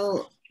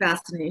real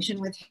fascination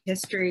with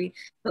history.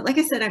 But like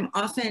I said, I'm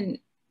often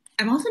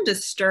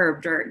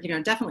disturbed or,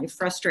 definitely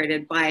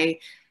frustrated by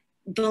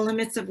the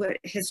limits of what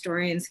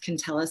historians can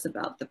tell us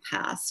about the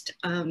past.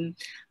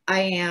 I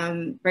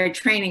am, by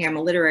training, I'm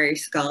a literary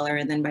scholar,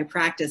 and then by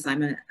practice,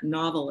 I'm a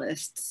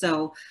novelist.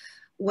 So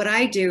what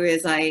I do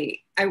is I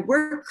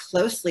work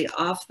closely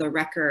off the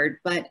record,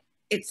 but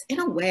it's in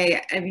a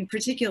way, I mean,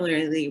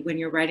 particularly when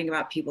you're writing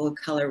about people of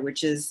color,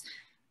 which is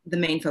the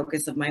main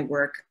focus of my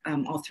work.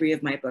 All three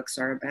of my books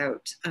are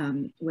about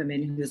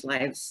women whose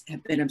lives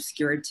have been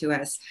obscured to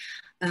us.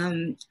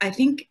 I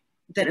think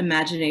that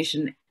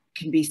imagination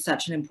can be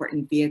such an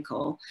important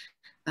vehicle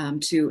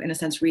to, in a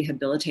sense,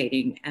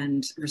 rehabilitating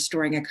and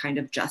restoring a kind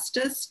of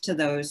justice to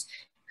those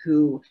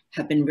who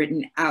have been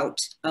written out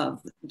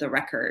of the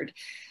record.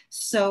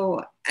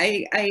 So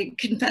I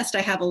confessed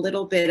I have a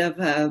little bit of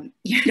a,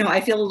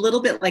 I feel a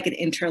little bit like an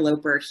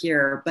interloper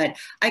here, but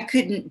I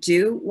couldn't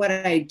do what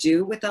I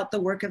do without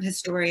the work of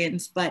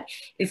historians. But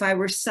if I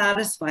were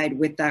satisfied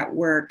with that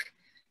work,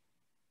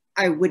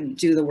 I wouldn't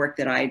do the work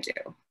that I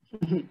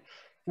do.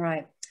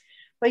 Right.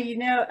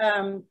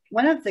 Well,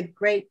 one of the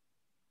great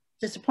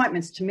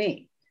disappointments to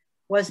me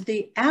was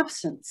the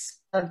absence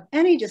of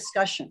any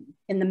discussion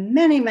in the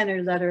many,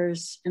 many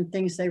letters and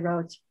things they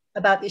wrote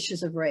about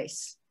issues of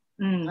race.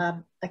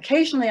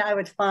 Occasionally I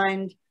would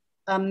find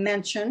a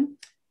mention,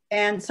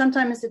 and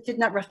sometimes it did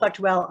not reflect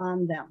well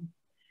on them.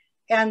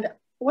 And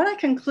what I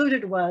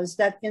concluded was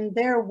that in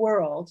their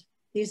world,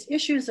 these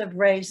issues of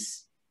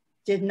race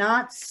did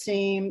not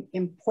seem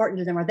important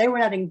to them, or they were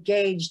not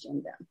engaged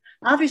in them.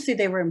 Obviously,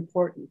 they were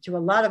important to a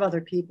lot of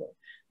other people,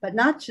 but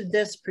not to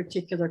this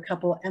particular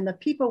couple and the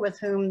people with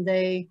whom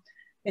they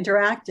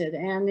interacted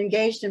and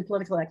engaged in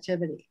political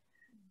activity.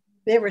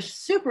 They were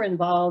super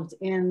involved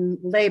in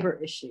labor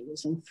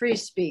issues and free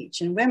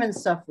speech and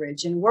women's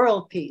suffrage and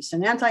world peace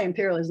and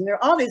anti-imperialism. There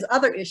are all these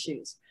other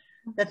issues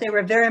that they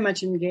were very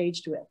much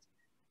engaged with,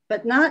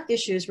 but not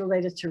issues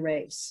related to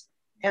race.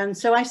 And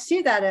so I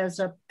see that as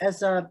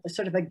a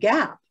sort of a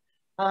gap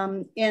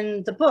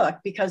in the book,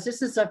 because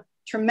this is of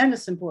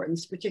tremendous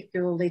importance,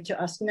 particularly to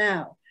us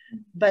now.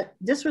 But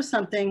this was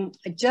something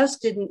I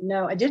just didn't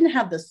know. I didn't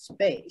have the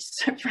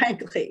space,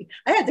 frankly.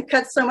 I had to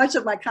cut so much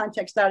of my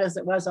context out as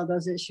it was on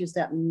those issues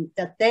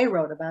that they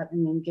wrote about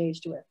and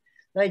engaged with,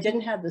 that I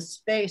didn't have the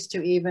space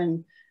to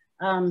even,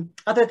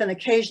 other than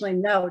occasionally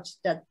note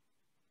that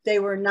they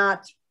were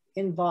not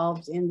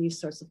involved in these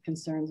sorts of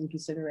concerns and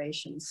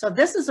considerations. So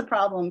this is a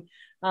problem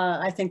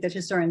I think that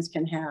historians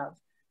can have,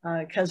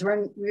 because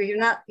we're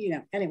not,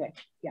 anyway,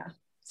 yeah.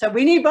 So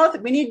we need both.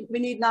 We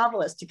need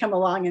novelists to come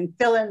along and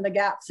fill in the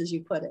gaps, as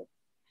you put it.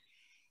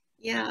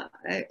 Yeah,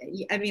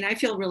 I mean, I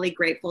feel really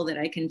grateful that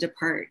I can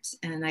depart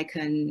and I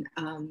can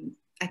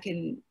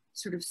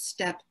sort of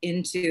step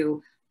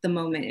into the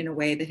moment in a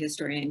way the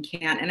historian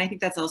can. And I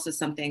think that's also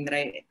something that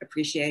I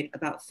appreciate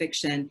about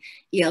fiction.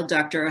 E.L.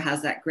 Doctorow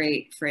has that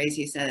great phrase.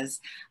 He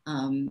says,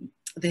 the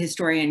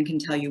historian can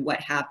tell you what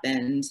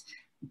happened,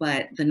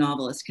 but the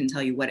novelist can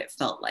tell you what it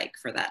felt like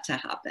for that to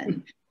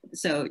happen.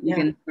 So you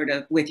can sort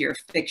of, with your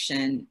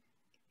fiction,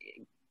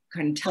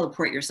 kind of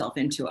teleport yourself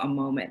into a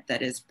moment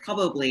that is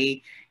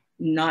probably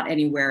not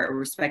anywhere a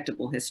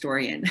respectable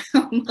historian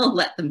will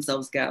let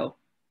themselves go.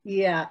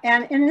 Yeah,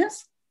 and in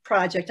this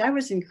project, I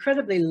was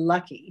incredibly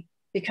lucky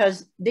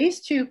because these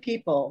two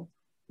people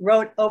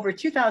wrote over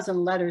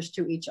 2,000 letters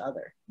to each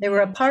other. They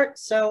were apart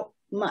so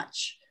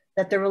much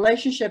that the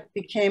relationship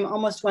became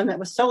almost one that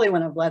was solely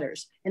one of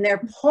letters. And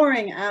they're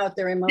pouring out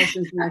their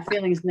emotions and their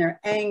feelings and their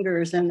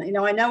angers. And,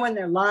 I know when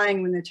they're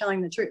lying, when they're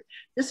telling the truth.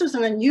 This was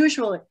an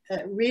unusual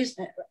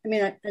reason,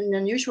 an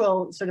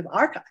unusual sort of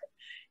archive.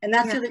 And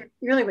that's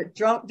really what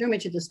drew me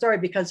to the story,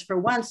 because for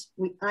once,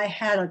 I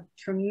had a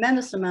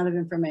tremendous amount of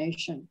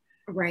information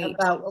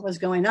about what was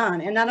going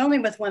on. And not only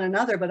with one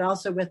another, but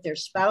also with their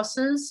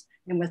spouses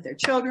and with their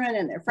children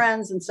and their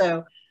friends. And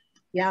so,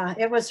 yeah,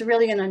 it was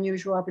really an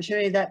unusual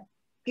opportunity that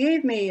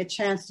gave me a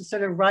chance to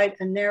sort of write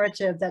a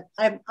narrative that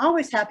I'm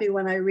always happy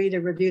when I read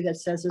a review that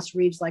says this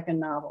reads like a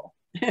novel.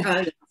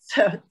 But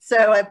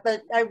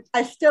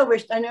I still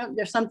wish, I know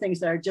there's some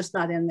things that are just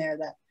not in there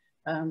that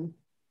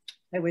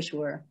I wish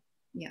were.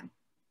 Yeah.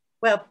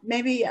 Well,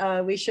 maybe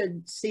we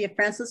should see if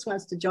Frances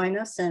wants to join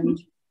us. And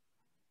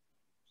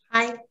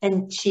hi,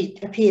 and she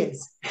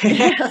appears.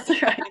 That's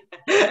right.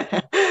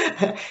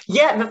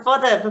 Yeah, before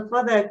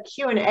the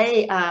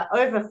Q&A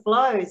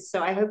overflows.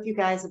 So I hope you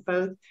guys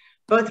are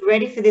both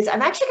ready for this.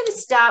 I'm actually going to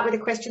start with a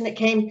question that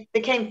came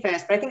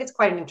first, but I think it's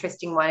quite an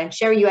interesting one. And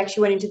Sherry, you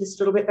actually went into this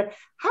a little bit, but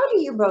how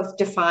do you both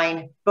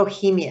define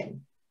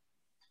bohemian,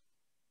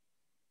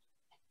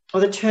 or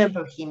the term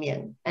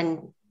bohemian?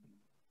 And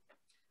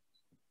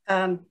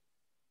do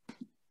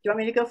you want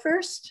me to go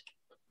first?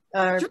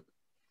 Sure.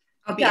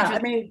 I'll be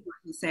interested in what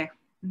you say.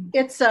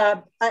 It's,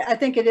 I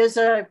think it is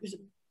a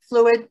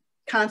fluid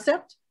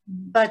concept,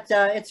 but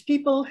it's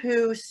people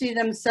who see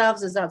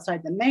themselves as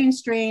outside the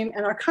mainstream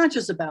and are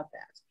conscious about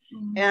that.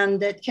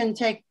 And it can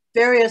take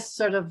various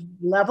sort of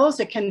levels.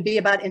 It can be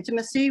about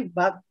intimacy,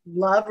 about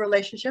love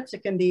relationships.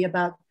 It can be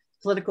about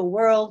political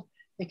world.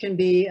 It can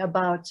be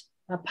about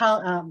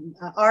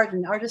art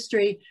and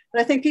artistry.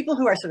 But I think people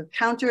who are sort of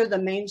counter the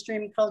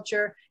mainstream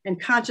culture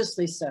and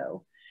consciously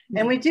so.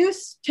 And we do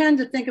tend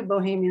to think of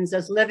Bohemians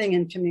as living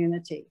in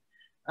community.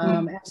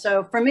 And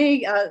so for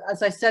me,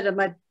 as I said at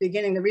my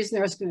beginning, the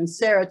reason Erskine and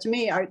Sarah, to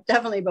me, are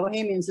definitely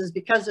Bohemians is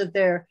because of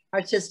their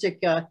artistic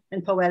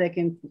and poetic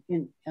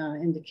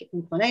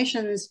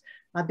inclinations,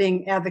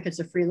 being advocates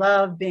of free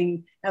love,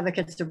 being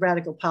advocates of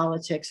radical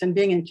politics, and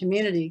being in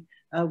community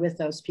with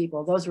those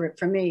people. Those were,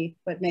 for me,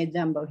 what made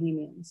them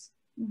Bohemians.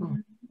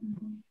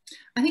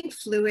 I think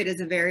fluid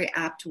is a very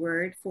apt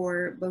word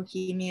for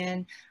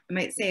Bohemian. I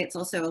might say it's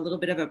also a little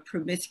bit of a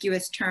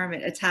promiscuous term.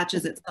 It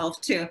attaches itself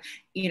to,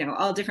 you know,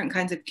 all different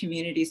kinds of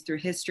communities through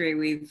history.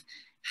 We've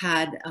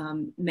had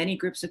many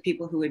groups of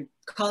people who would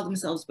call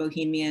themselves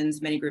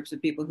Bohemians, many groups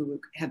of people who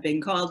have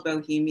been called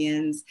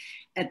Bohemians.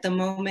 At the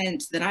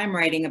moment that I'm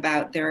writing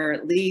about, there are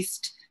at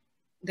least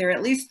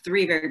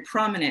three very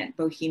prominent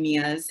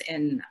Bohemias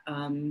in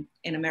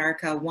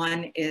America.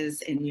 One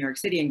is in New York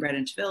City in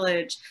Greenwich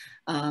Village.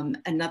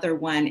 Another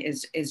one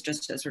is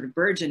just a sort of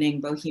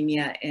burgeoning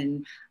Bohemia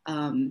in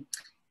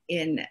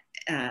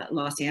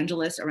Los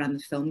Angeles around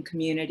the film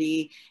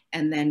community.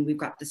 And then we've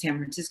got the San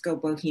Francisco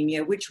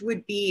Bohemia, which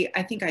would be,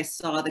 I think I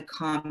saw the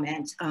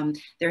comment,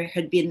 there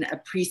had been a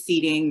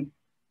preceding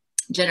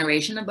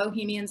generation of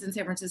Bohemians in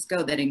San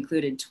Francisco that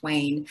included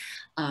Twain.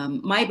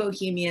 My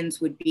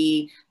Bohemians would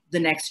be the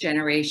next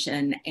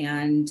generation,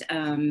 and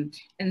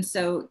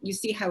so you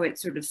see how it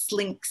sort of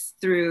slinks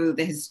through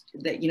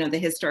the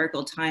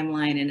historical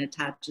timeline and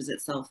attaches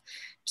itself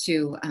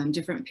to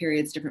different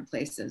periods, different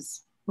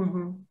places.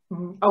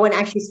 Oh, and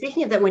actually,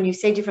 speaking of that, when you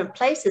say different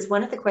places,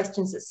 one of the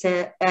questions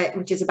that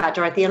which is about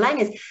Dorothea Lange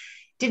is,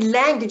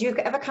 did you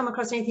ever come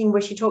across anything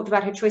where she talked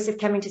about her choice of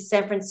coming to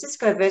San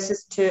Francisco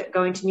versus to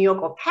going to New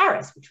York or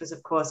Paris, which was,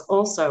 of course,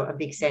 also a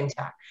big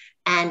center?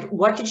 And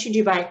what did she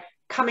do by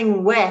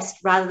coming west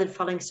rather than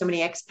following so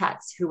many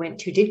expats who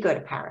did go to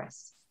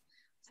Paris?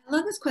 I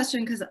love this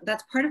question because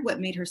that's part of what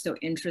made her so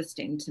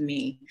interesting to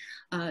me.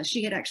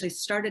 She had actually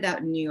started out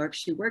in New York.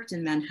 She worked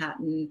in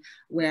Manhattan,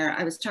 where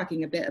I was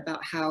talking a bit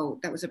about how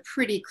that was a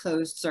pretty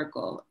closed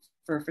circle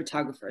for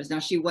photographers. Now,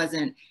 she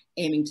wasn't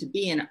aiming to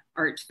be an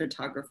art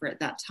photographer at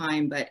that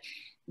time, but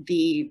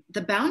the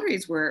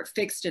boundaries were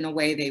fixed in a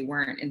way they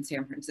weren't in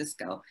San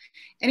Francisco.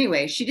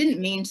 Anyway, she didn't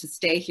mean to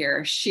stay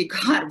here. She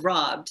got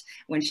robbed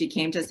when she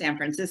came to San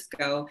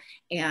Francisco.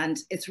 And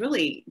it's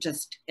really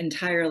just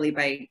entirely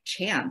by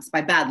chance,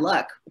 by bad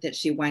luck, that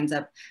she winds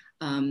up,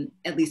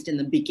 at least in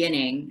the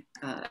beginning,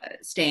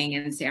 staying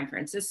in San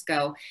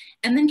Francisco.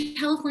 And then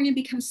California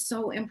becomes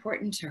so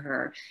important to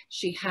her.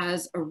 She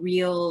has a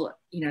real,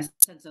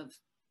 sense of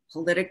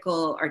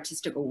political,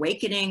 artistic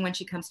awakening when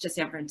she comes to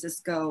San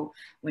Francisco,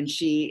 when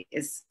she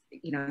is,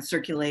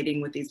 circulating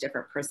with these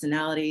different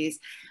personalities.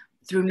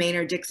 Through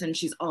Maynard Dixon,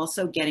 she's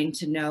also getting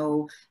to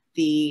know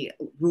the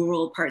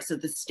rural parts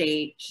of the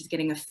state. She's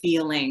getting a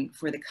feeling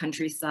for the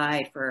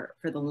countryside, for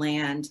the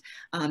land.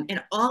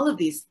 And all of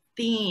these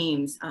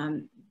themes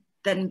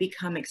then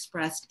become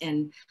expressed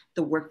in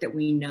the work that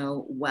we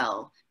know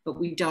well, but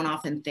we don't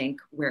often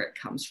think where it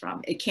comes from.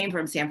 It came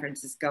from San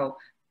Francisco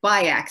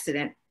by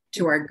accident,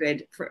 to our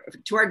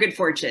good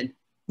fortune.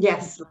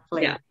 Yes,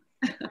 lovely.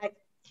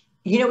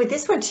 Yeah. With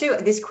this one too,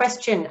 this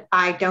question,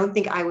 I don't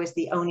think I was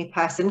the only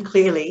person,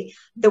 clearly,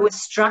 that was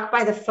struck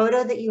by the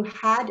photo that you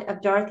had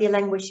of Dorothea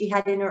Lange, where she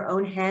had in her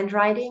own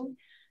handwriting,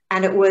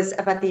 and it was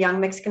about the young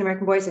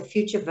Mexican-American boy as a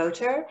future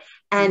voter.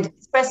 And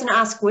this person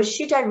asked, was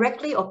she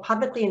directly or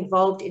publicly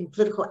involved in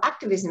political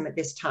activism at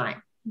this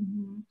time?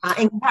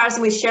 In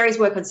comparison with Sherry's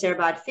work on Sarah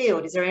Bard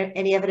Field, is there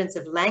any evidence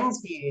of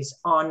Lange's views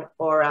on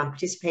or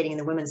participating in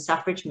the women's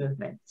suffrage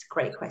movement? It's a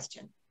great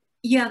question.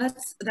 Yeah,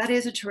 that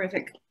is a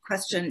terrific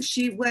question.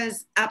 She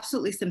was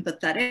absolutely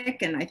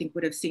sympathetic, and I think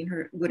would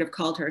have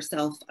called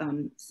herself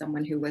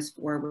someone who was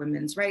for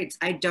women's rights.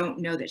 I don't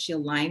know that she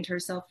aligned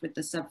herself with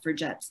the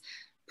suffragettes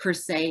per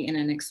se in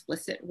an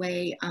explicit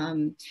way.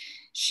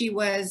 She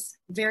was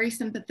very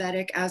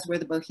sympathetic, as were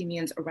the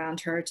Bohemians around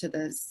her, to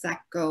the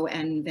Sacco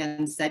and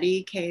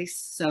Vanzetti case.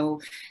 So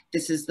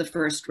this is the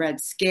first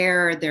Red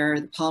Scare. There are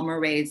the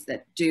Palmer raids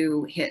that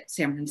do hit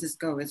San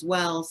Francisco as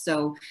well.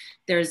 So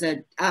there's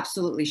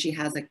absolutely, she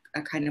has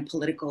a kind of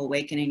political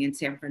awakening in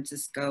San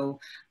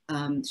Francisco.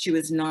 She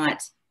was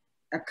not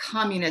a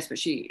communist, but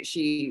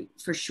she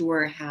for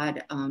sure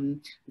had a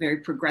very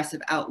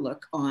progressive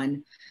outlook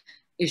on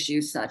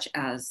issues such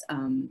as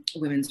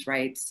women's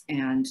rights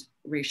and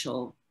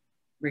racial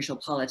racial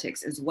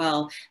politics as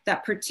well.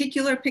 That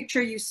particular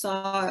picture you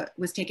saw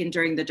was taken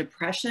during the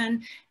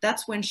Depression.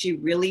 That's when she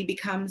really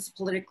becomes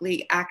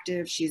politically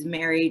active. She's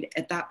married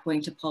at that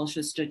point to Paul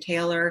Schuster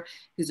Taylor,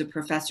 who's a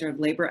professor of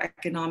labor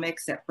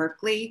economics at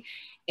Berkeley.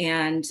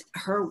 And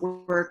her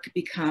work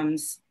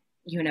becomes,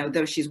 you know,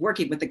 though she's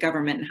working with the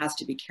government and has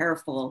to be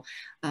careful,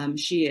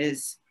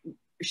 she's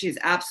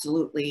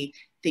absolutely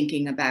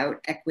thinking about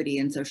equity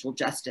and social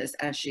justice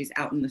as she's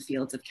out in the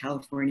fields of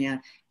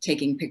California,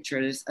 taking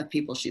pictures of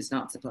people she's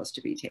not supposed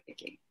to be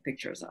taking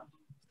pictures of.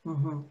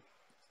 Mm-hmm.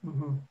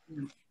 Mm-hmm.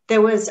 Yeah.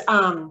 There was,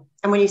 and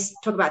when you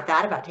talk about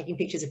that, about taking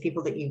pictures of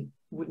people that you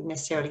wouldn't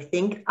necessarily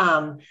think,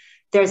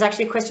 there's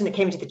actually a question that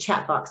came into the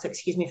chat box, so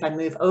excuse me if I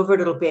move over a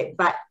little bit,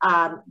 but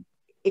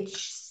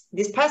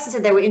this person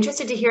said they were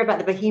interested to hear about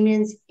the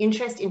Bohemians'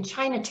 interest in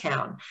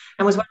Chinatown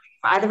and was wondering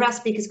if either of our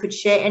speakers could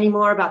share any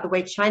more about the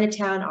way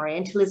Chinatown,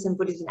 Orientalism,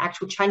 Buddhism, and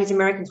actual Chinese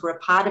Americans were a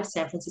part of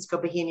San Francisco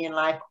Bohemian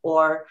life,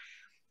 or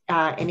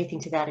anything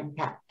to that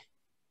impact.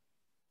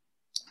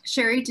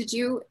 Sherry, did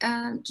you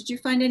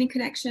find any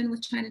connection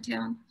with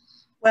Chinatown?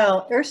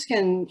 Well,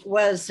 Erskine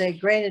was a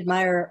great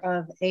admirer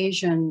of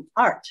Asian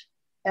art.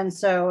 And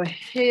so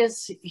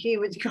he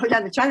would go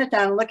down to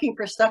Chinatown looking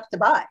for stuff to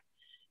buy.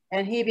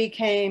 And he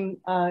became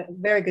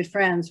very good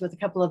friends with a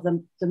couple of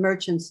the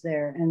merchants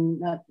there,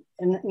 and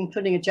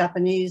including a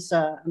Japanese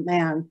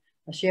man,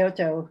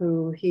 Shioto,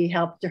 who he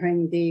helped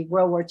during the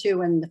World War II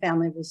when the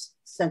family was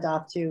sent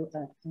off to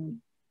a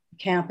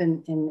camp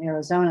in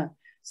Arizona.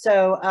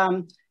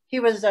 So he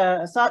was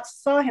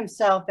saw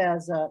himself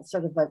as a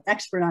sort of an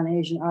expert on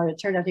Asian art. It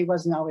turned out he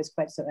wasn't always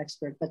quite so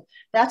expert, but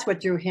that's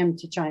what drew him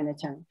to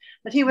Chinatown.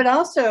 But he would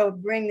also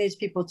bring these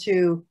people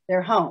to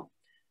their home.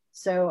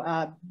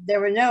 So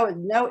there were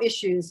no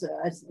issues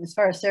as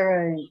far as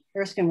Sarah and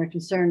Erskine were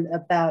concerned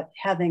about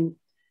having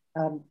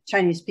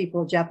Chinese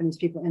people, Japanese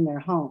people in their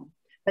home.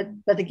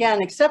 But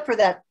again, except for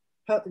that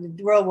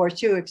World War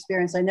II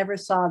experience, I never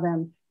saw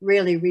them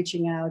really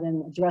reaching out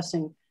and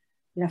addressing,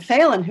 you know,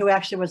 Phelan, who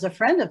actually was a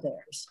friend of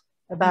theirs,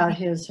 about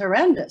his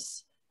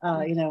horrendous,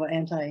 you know,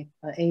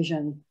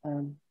 anti-Asian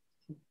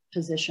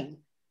position.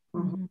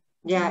 Mm-hmm.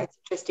 Yeah, it's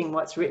interesting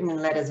what's written in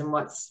letters and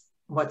what's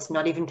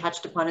not even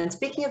touched upon. And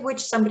speaking of which,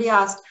 somebody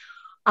asked,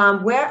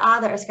 where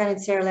are the Erskine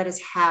and Sarah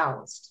letters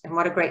housed? And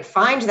what a great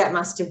find that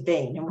must have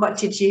been. And what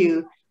did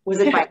you, was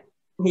it by,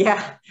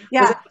 yeah.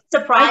 Was it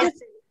surprising,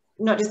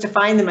 not just to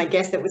find them, I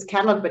guess, that was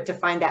cataloged, but to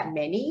find that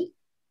many?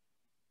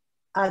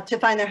 To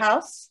find their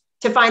house?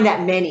 To find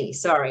that many,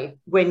 sorry.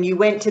 When you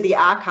went to the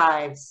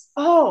archives.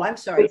 Oh, I'm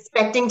sorry.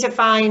 Expecting to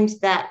find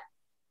that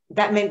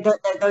meant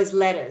those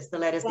letters, the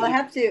letters. Well, I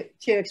have to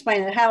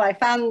explain it. How I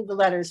found the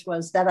letters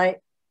was that I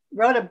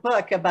wrote a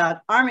book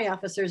about Army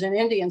officers and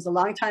Indians a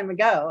long time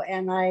ago.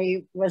 And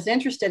I was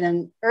interested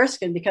in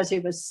Erskine because he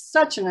was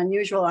such an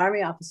unusual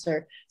Army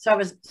officer. So I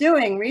was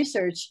doing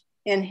research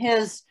in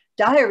his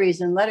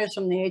diaries and letters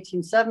from the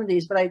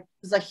 1870s, but it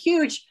was a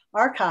huge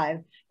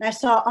archive. And I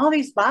saw all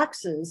these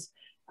boxes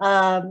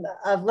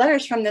of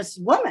letters from this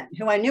woman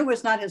who I knew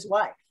was not his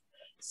wife.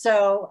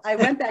 So I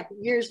went back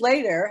years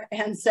later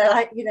and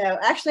said,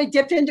 actually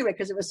dipped into it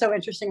because it was so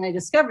interesting. I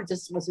discovered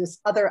this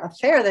other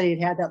affair that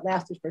he'd had that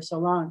lasted for so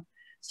long.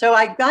 So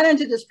I got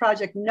into this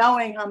project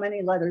knowing how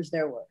many letters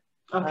there were.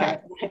 Okay.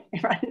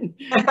 Right.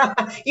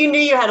 You knew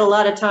you had a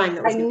lot of time.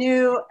 I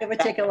knew it would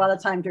take a lot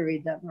of time to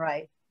read them,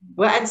 right.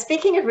 Well, and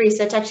speaking of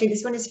research, actually,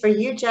 this one is for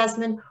you,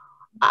 Jasmin.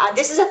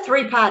 This is a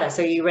three-parter,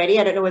 so are you ready?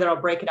 I don't know whether I'll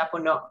break it up or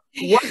not.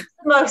 What's the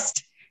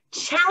most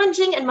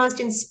challenging and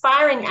most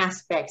inspiring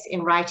aspects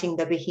in writing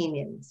the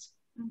Bohemians?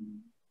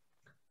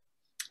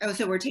 Oh,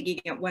 so we're taking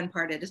it one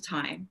part at a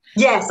time.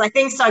 Yes, I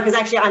think so, because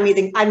actually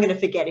I'm going to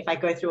forget if I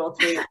go through all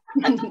three. So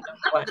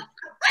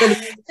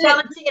the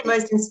challenging and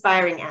most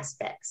inspiring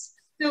aspects.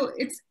 So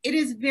it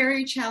is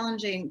very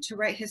challenging to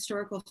write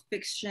historical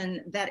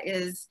fiction that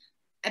is,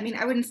 I mean,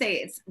 I wouldn't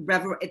say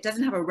it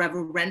doesn't have a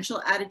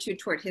reverential attitude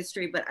toward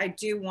history, but I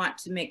do want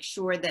to make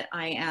sure that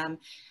I am,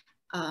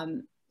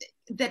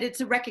 that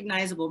it's a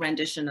recognizable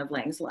rendition of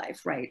Lang's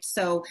life, right?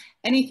 So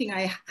anything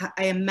I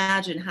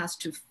imagine has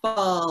to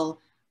fall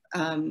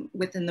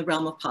within the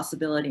realm of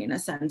possibility in a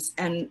sense.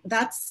 And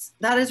that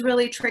is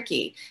really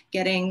tricky,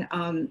 getting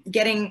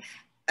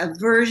a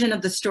version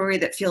of the story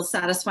that feels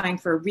satisfying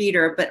for a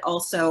reader, but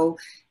also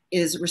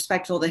is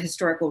respectful of the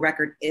historical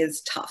record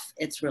is tough.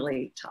 It's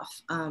really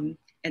tough.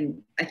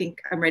 And I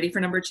think I'm ready for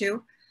number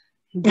two.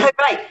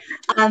 Right.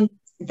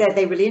 That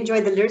they really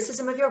enjoyed the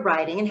lyricism of your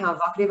writing and how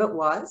evocative it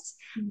was.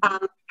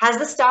 Has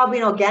the style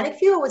been organic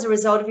for you, or was a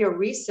result of your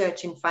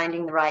research in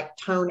finding the right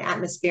tone,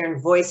 atmosphere,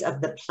 and voice of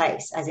the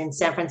place, as in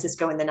San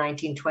Francisco in the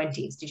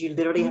 1920s? Did you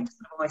literally have to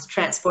almost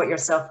transport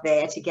yourself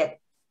there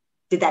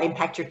did that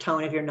impact your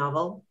tone of your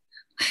novel?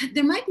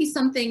 There might be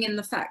something in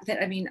the fact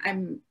that, I mean,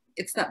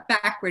 it's that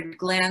backward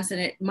glance, and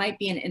it might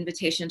be an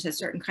invitation to a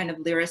certain kind of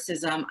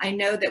lyricism. I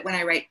know that when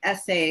I write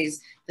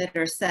essays that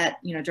are set,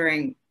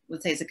 during,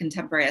 let's say it's a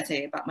contemporary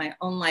essay about my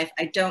own life,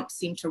 I don't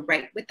seem to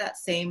write with that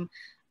same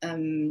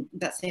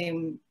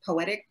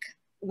poetic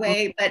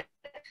way, but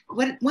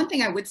one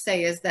thing I would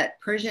say is that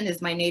Persian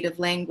is my native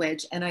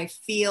language, and I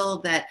feel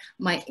that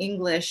my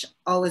English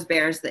always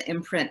bears the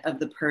imprint of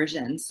the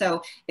Persian.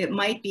 So it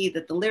might be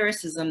that the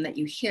lyricism that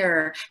you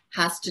hear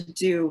has to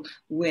do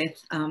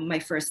with my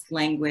first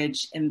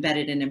language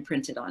embedded and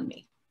imprinted on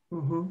me.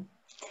 Mm-hmm.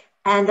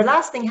 And the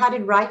last thing, how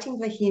did writing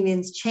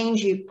Bohemians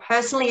change you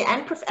personally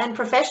and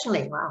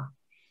professionally? Wow.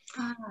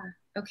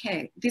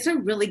 Okay, these are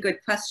really good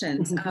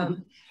questions.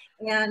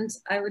 And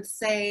I would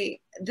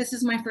say this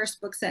is my first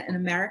book set in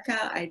America.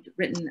 I'd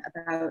written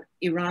about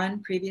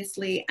Iran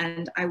previously,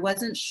 and I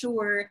wasn't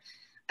sure.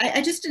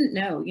 I just didn't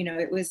know, you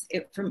know,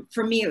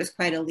 for me, it was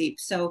quite a leap.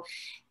 So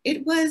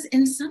it was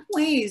in some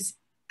ways,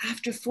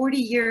 after 40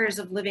 years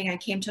of living, I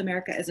came to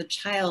America as a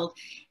child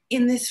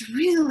in this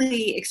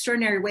really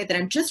extraordinary way that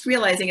I'm just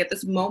realizing at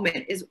this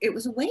moment. It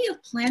was a way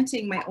of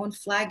planting my own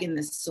flag in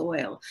this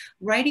soil.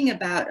 Writing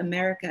about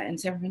America and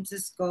San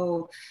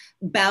Francisco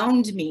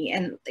bound me,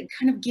 and it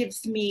kind of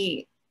gives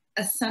me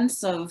a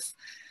sense of,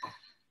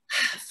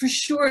 for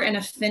sure, an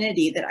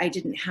affinity that I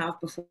didn't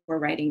have before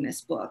writing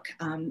this book.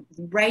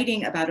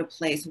 Writing about a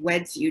place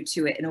weds you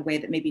to it in a way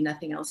that maybe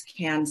nothing else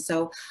can.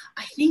 So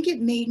I think it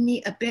made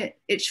me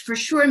it for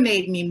sure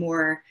made me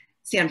more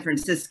San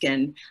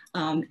Franciscan.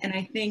 And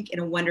I think in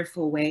a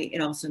wonderful way,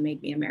 it also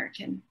made me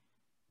American.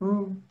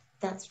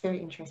 That's very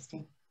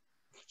interesting.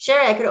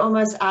 Sherry, I could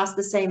almost ask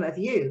the same of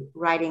you,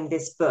 writing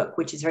this book,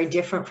 which is very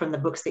different from the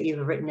books that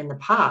you've written in the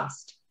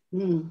past.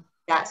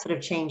 That sort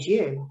of changed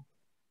you.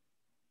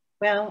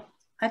 Well,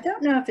 I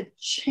don't know if it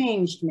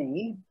changed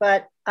me,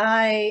 but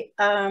I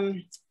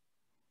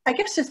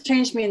guess it's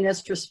changed me in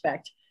this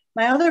respect.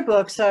 My other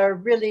books are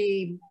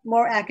really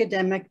more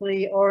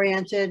academically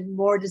oriented,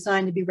 more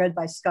designed to be read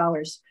by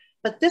scholars.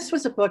 But this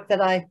was a book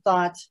that I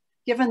thought,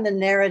 given the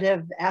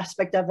narrative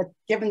aspect of it,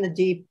 given the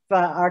deep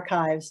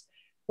archives,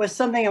 was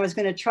something I was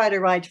going to try to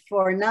write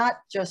for not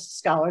just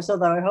scholars,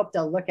 although I hope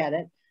they'll look at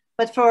it,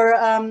 but for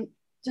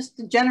just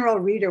the general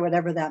reader,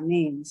 whatever that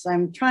means.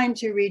 I'm trying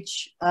to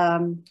reach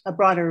a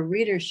broader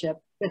readership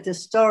with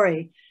this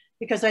story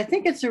because I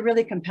think it's a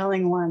really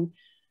compelling one.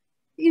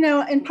 You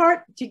know, in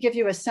part to give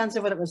you a sense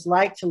of what it was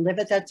like to live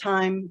at that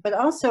time, but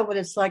also what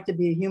it's like to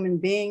be a human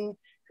being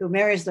who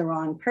marries the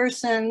wrong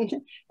person.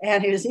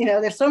 And who's, you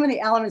know, there's so many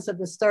elements of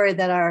the story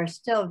that are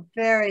still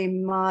very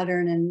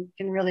modern and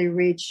can really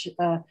reach,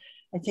 I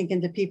think,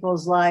 into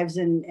people's lives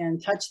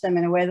and touch them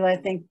in a way that I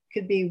think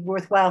could be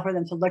worthwhile for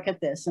them to look at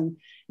this and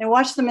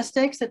watch the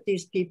mistakes that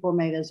these people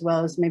made, as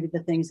well as maybe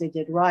the things they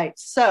did right.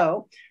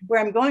 So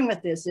where I'm going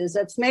with this is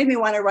it's made me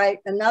want to write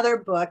another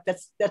book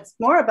that's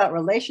more about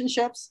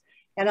relationships,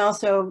 and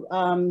also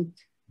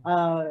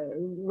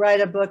write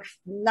a book,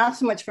 not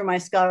so much for my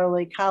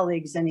scholarly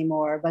colleagues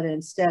anymore, but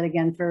instead,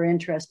 again, for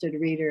interested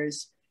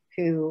readers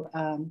who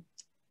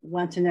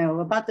want to know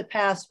about the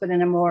past, but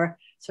in a more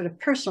sort of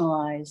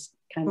personalized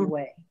kind of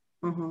way.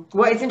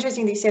 Well, it's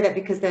interesting that you say that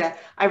because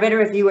I read a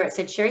review where it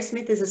said Sherry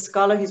Smith is a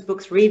scholar whose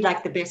books read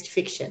like the best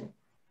fiction.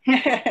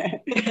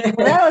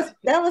 Well,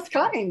 that was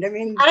kind. I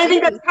mean, I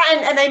think that's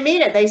kind, and they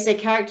mean it. They say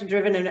character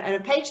driven and a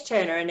page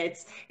turner, and it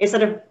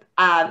sort of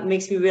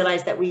makes me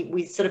realize that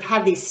we sort of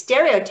have these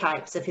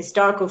stereotypes of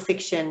historical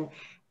fiction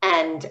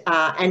and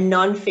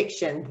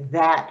nonfiction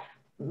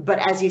but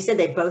as you said,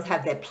 they both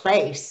have their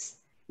place,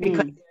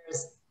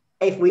 because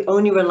if we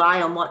only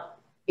rely on what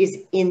is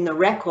in the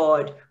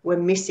record, we're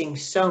missing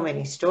so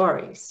many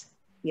stories.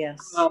 Yes,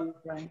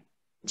 right.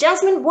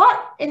 Jasmin,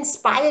 what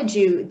inspired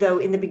you, though,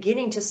 in the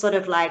beginning to sort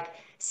of like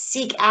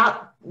seek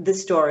out the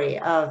story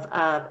of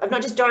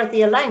not just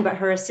Dorothea Lange, but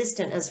her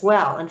assistant as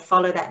well, and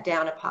follow that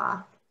down a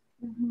path?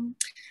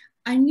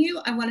 I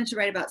knew I wanted to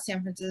write about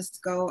San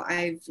Francisco.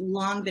 I've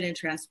long been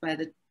entranced by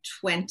the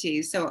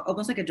 20s. So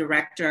almost like a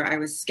director, I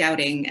was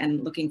scouting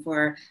and looking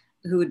for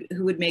who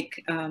would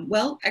make,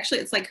 well, actually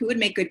it's like who would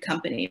make good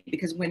company,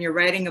 because when you're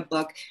writing a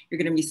book, you're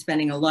going to be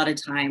spending a lot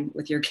of time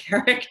with your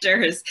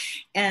characters.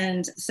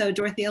 And so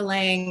Dorothea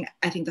Lange,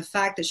 I think the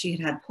fact that she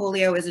had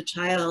polio as a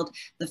child,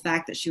 the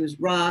fact that she was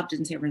robbed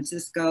in San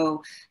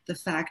Francisco, the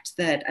fact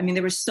that, I mean,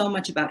 there was so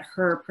much about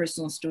her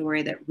personal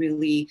story that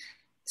really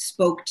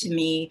spoke to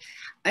me.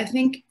 I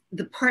think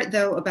the part,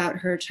 though, about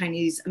her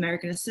Chinese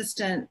American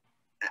assistant,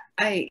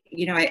 I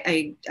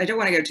don't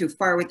want to go too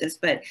far with this,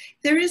 but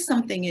there is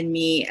something in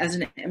me as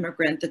an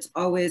immigrant that's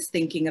always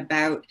thinking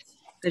about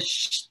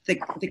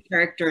the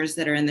characters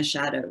that are in the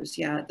shadows.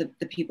 Yeah,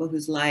 the people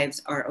whose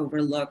lives are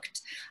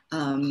overlooked,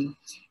 and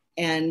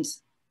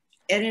it's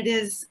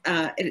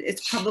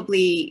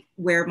probably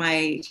where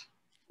my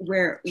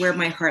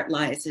heart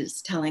lies,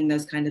 is telling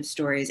those kind of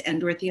stories.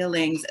 And Dorothea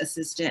Lange's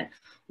assistant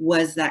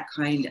was that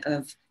kind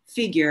of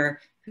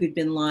figure who'd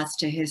been lost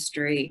to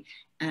history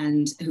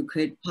and who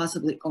could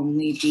possibly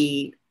only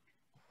be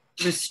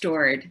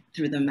restored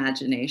through the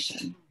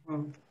imagination.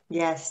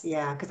 Yes,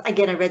 yeah. Because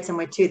again, I read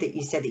somewhere too that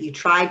you said that you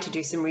tried to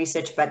do some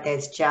research, but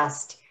there's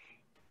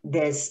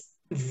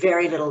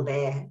very little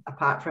there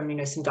apart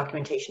from, some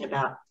documentation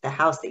about the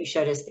house that you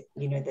showed us,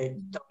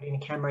 the Dolly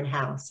Cameron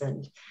house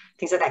and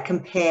things like that,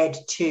 compared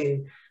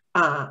to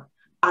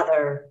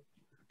other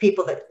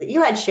people that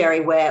you had,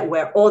 Sherry,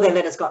 where all their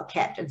letters got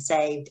kept and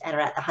saved and are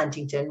at the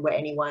Huntington, where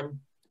anyone,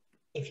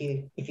 if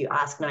you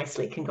ask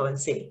nicely, can go and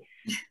see.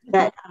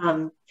 But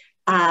you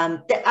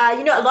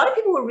know, a lot of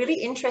people were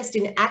really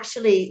interested in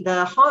actually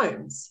the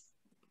homes,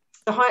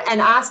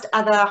 and asked,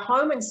 are the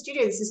home and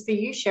studio, this is for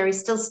you, Sherry,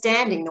 still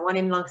standing, the one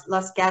in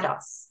Los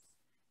Gatos?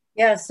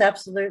 Yes,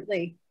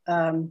 absolutely.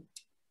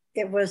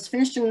 It was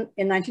finished in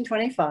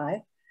 1925,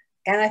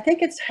 and I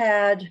think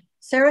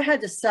Sarah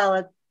had to sell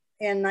it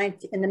in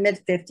the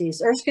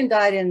mid-50s. Erskine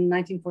died in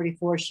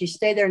 1944. She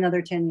stayed there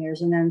another 10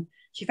 years, and then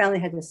she finally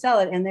had to sell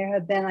it. And there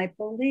have been, I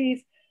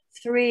believe,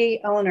 3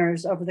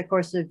 owners over the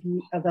course of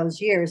those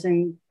years,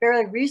 and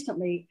fairly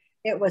recently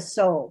it was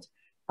sold.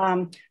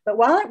 But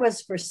while it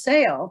was for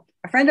sale,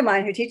 a friend of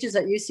mine who teaches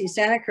at UC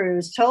Santa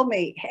Cruz told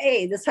me,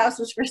 hey, this house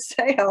was for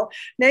sale.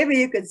 Maybe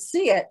you could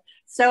see it.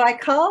 So I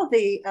called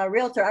the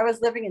realtor. I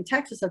was living in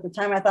Texas at the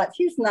time. I thought,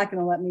 he's not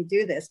going to let me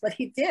do this, but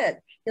he did.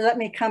 He let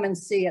me come and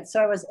see it. So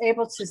I was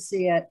able to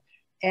see it,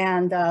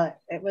 and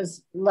it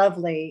was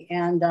lovely.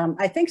 And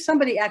I think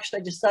somebody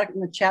actually just stuck in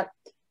the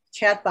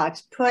chat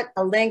box, put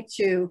a link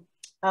to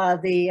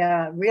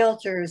the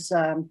realtor's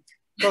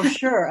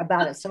brochure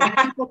about it, so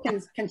people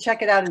can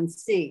check it out and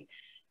see.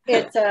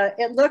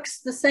 It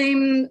looks the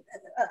same.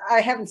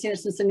 I haven't seen it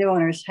since the new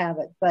owners have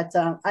it, but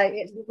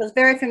it was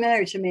very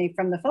familiar to me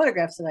from the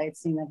photographs that I had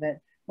seen of it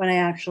when I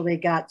actually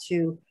got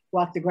to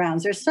walk the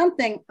grounds. There's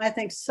something I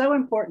think so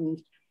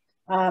important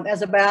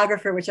as a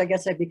biographer, which I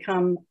guess I've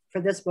become for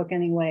this book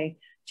anyway,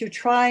 to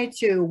try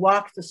to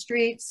walk the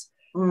streets,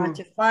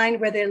 to find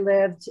where they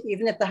lived,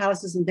 even if the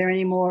house isn't there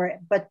anymore.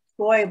 But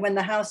boy, when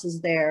the house is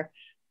there,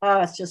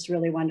 oh, it's just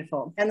really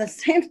wonderful. And the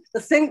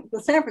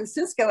San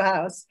Francisco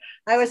house,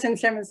 I was in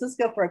San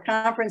Francisco for a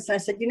conference, and I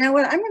said, you know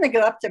what, I'm going to go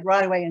up to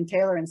Broadway and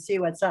Taylor and see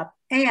what's up.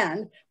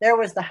 And there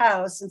was the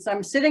house. And so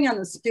I'm sitting on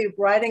the stoop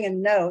writing a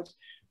note.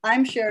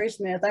 I'm Sherry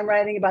Smith. I'm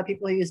writing about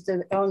people who used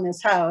to own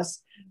this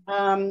house.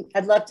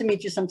 I'd love to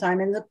meet you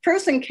sometime. And the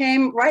person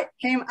came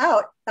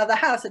out of the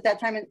house at that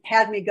time and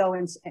had me go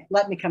and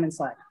let me come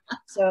inside.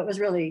 So it was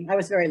really, I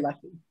was very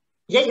lucky.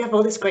 Yeah, you have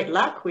all this great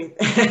luck with.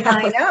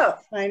 I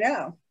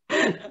know.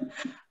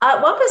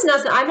 One person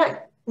asked, I'm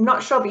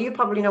not sure, but you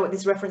probably know what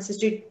this references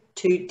to.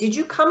 Did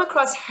you come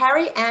across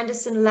Harry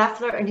Anderson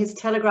Lafler and his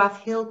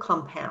Telegraph Hill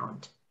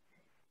compound?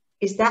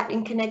 Is that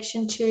in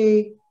connection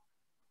to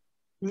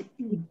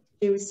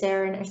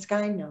Sarah and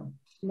Erskine?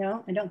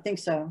 No, I don't think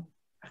so.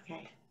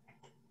 Okay.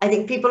 I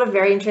think people are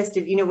very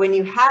interested, you know, when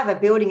you have a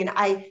building,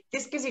 and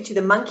this gives you to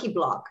the monkey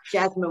block,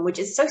 Jasmin, which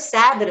is so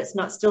sad that it's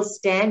not still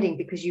standing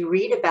because you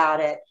read about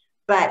it.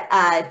 But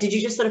did you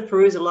just sort of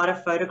peruse a lot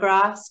of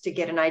photographs to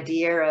get an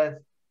idea of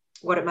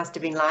what it must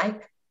have been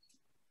like?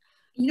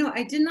 You know,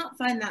 I did not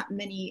find that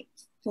many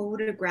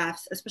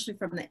photographs, especially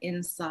from the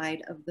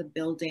inside of the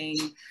building,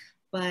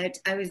 but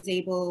I was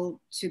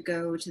able to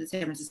go to the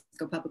San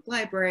Francisco Public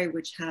Library,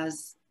 which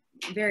has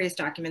various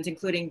documents,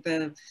 including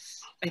the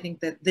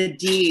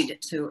deed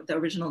to the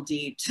original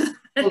deed to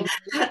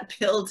that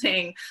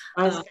building.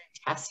 That's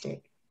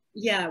fantastic.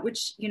 Yeah,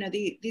 which, you know,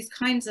 these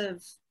kinds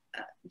of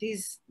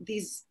these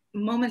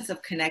moments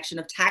of connection,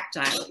 of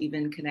tactile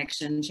even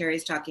connection.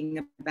 Sherry's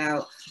talking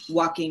about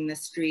walking the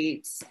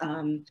streets,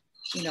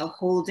 you know,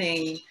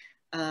 holding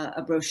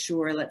a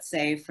brochure, let's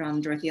say, from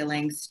Dorothea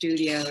Lange's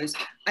studios.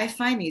 I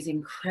find these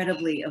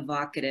incredibly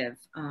evocative.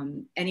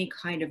 Any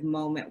kind of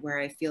moment where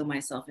I feel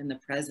myself in the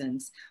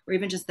presence, or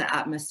even just the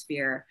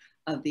atmosphere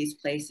of these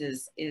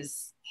places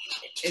is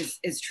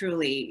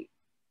truly,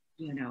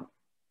 you know,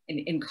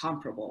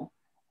 incomparable.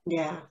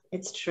 Yeah,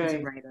 it's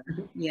true.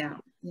 Yeah.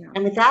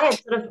 And with that,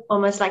 I'd sort of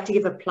almost like to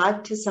give a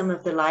plug to some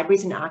of the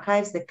libraries and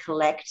archives that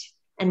collect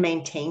and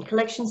maintain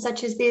collections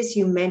such as this.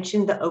 You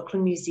mentioned the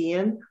Oakland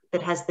Museum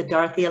that has the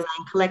Dorothea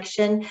Lange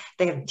collection.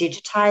 They have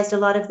digitized a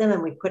lot of them,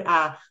 and we put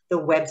the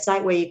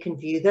website where you can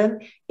view them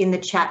in the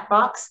chat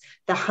box.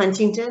 The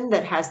Huntington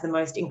that has the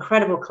most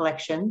incredible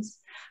collections.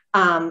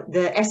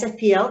 The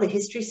SFPL, the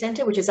History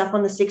Center, which is up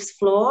on the 6th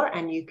floor,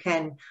 and you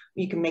can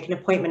make an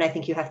appointment. I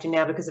think you have to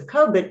now because of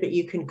COVID, but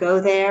you can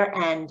go there.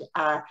 And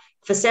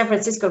for San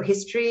Francisco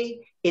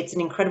history, it's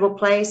an incredible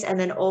place. And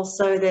then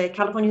also the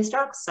California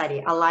Historical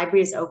Society. Our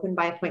library is open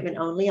by appointment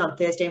only on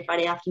Thursday and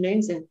Friday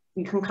afternoons, and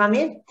you can come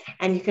in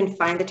and you can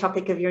find the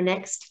topic of your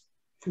next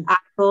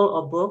article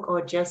or book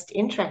or just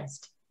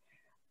interest.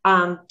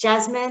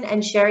 Jasmin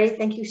and Sherry,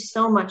 thank you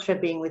so much for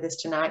being with us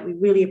tonight. We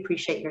really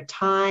appreciate your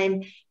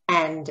time.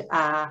 And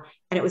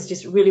it was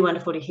just really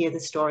wonderful to hear the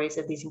stories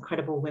of these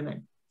incredible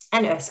women,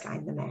 and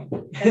Erskine, the man.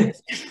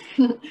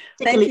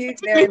 Thank you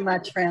very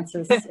much,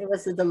 Frances. It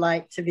was a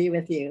delight to be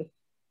with you.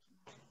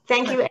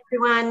 Thank you,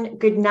 everyone.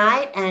 Good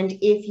night. And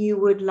if you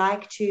would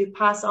like to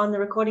pass on the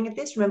recording of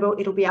this, remember,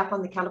 it'll be up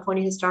on the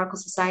California Historical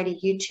Society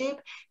YouTube,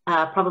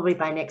 probably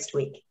by next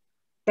week.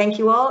 Thank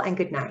you all, and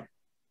good night.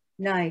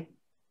 Night.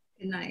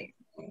 Good night.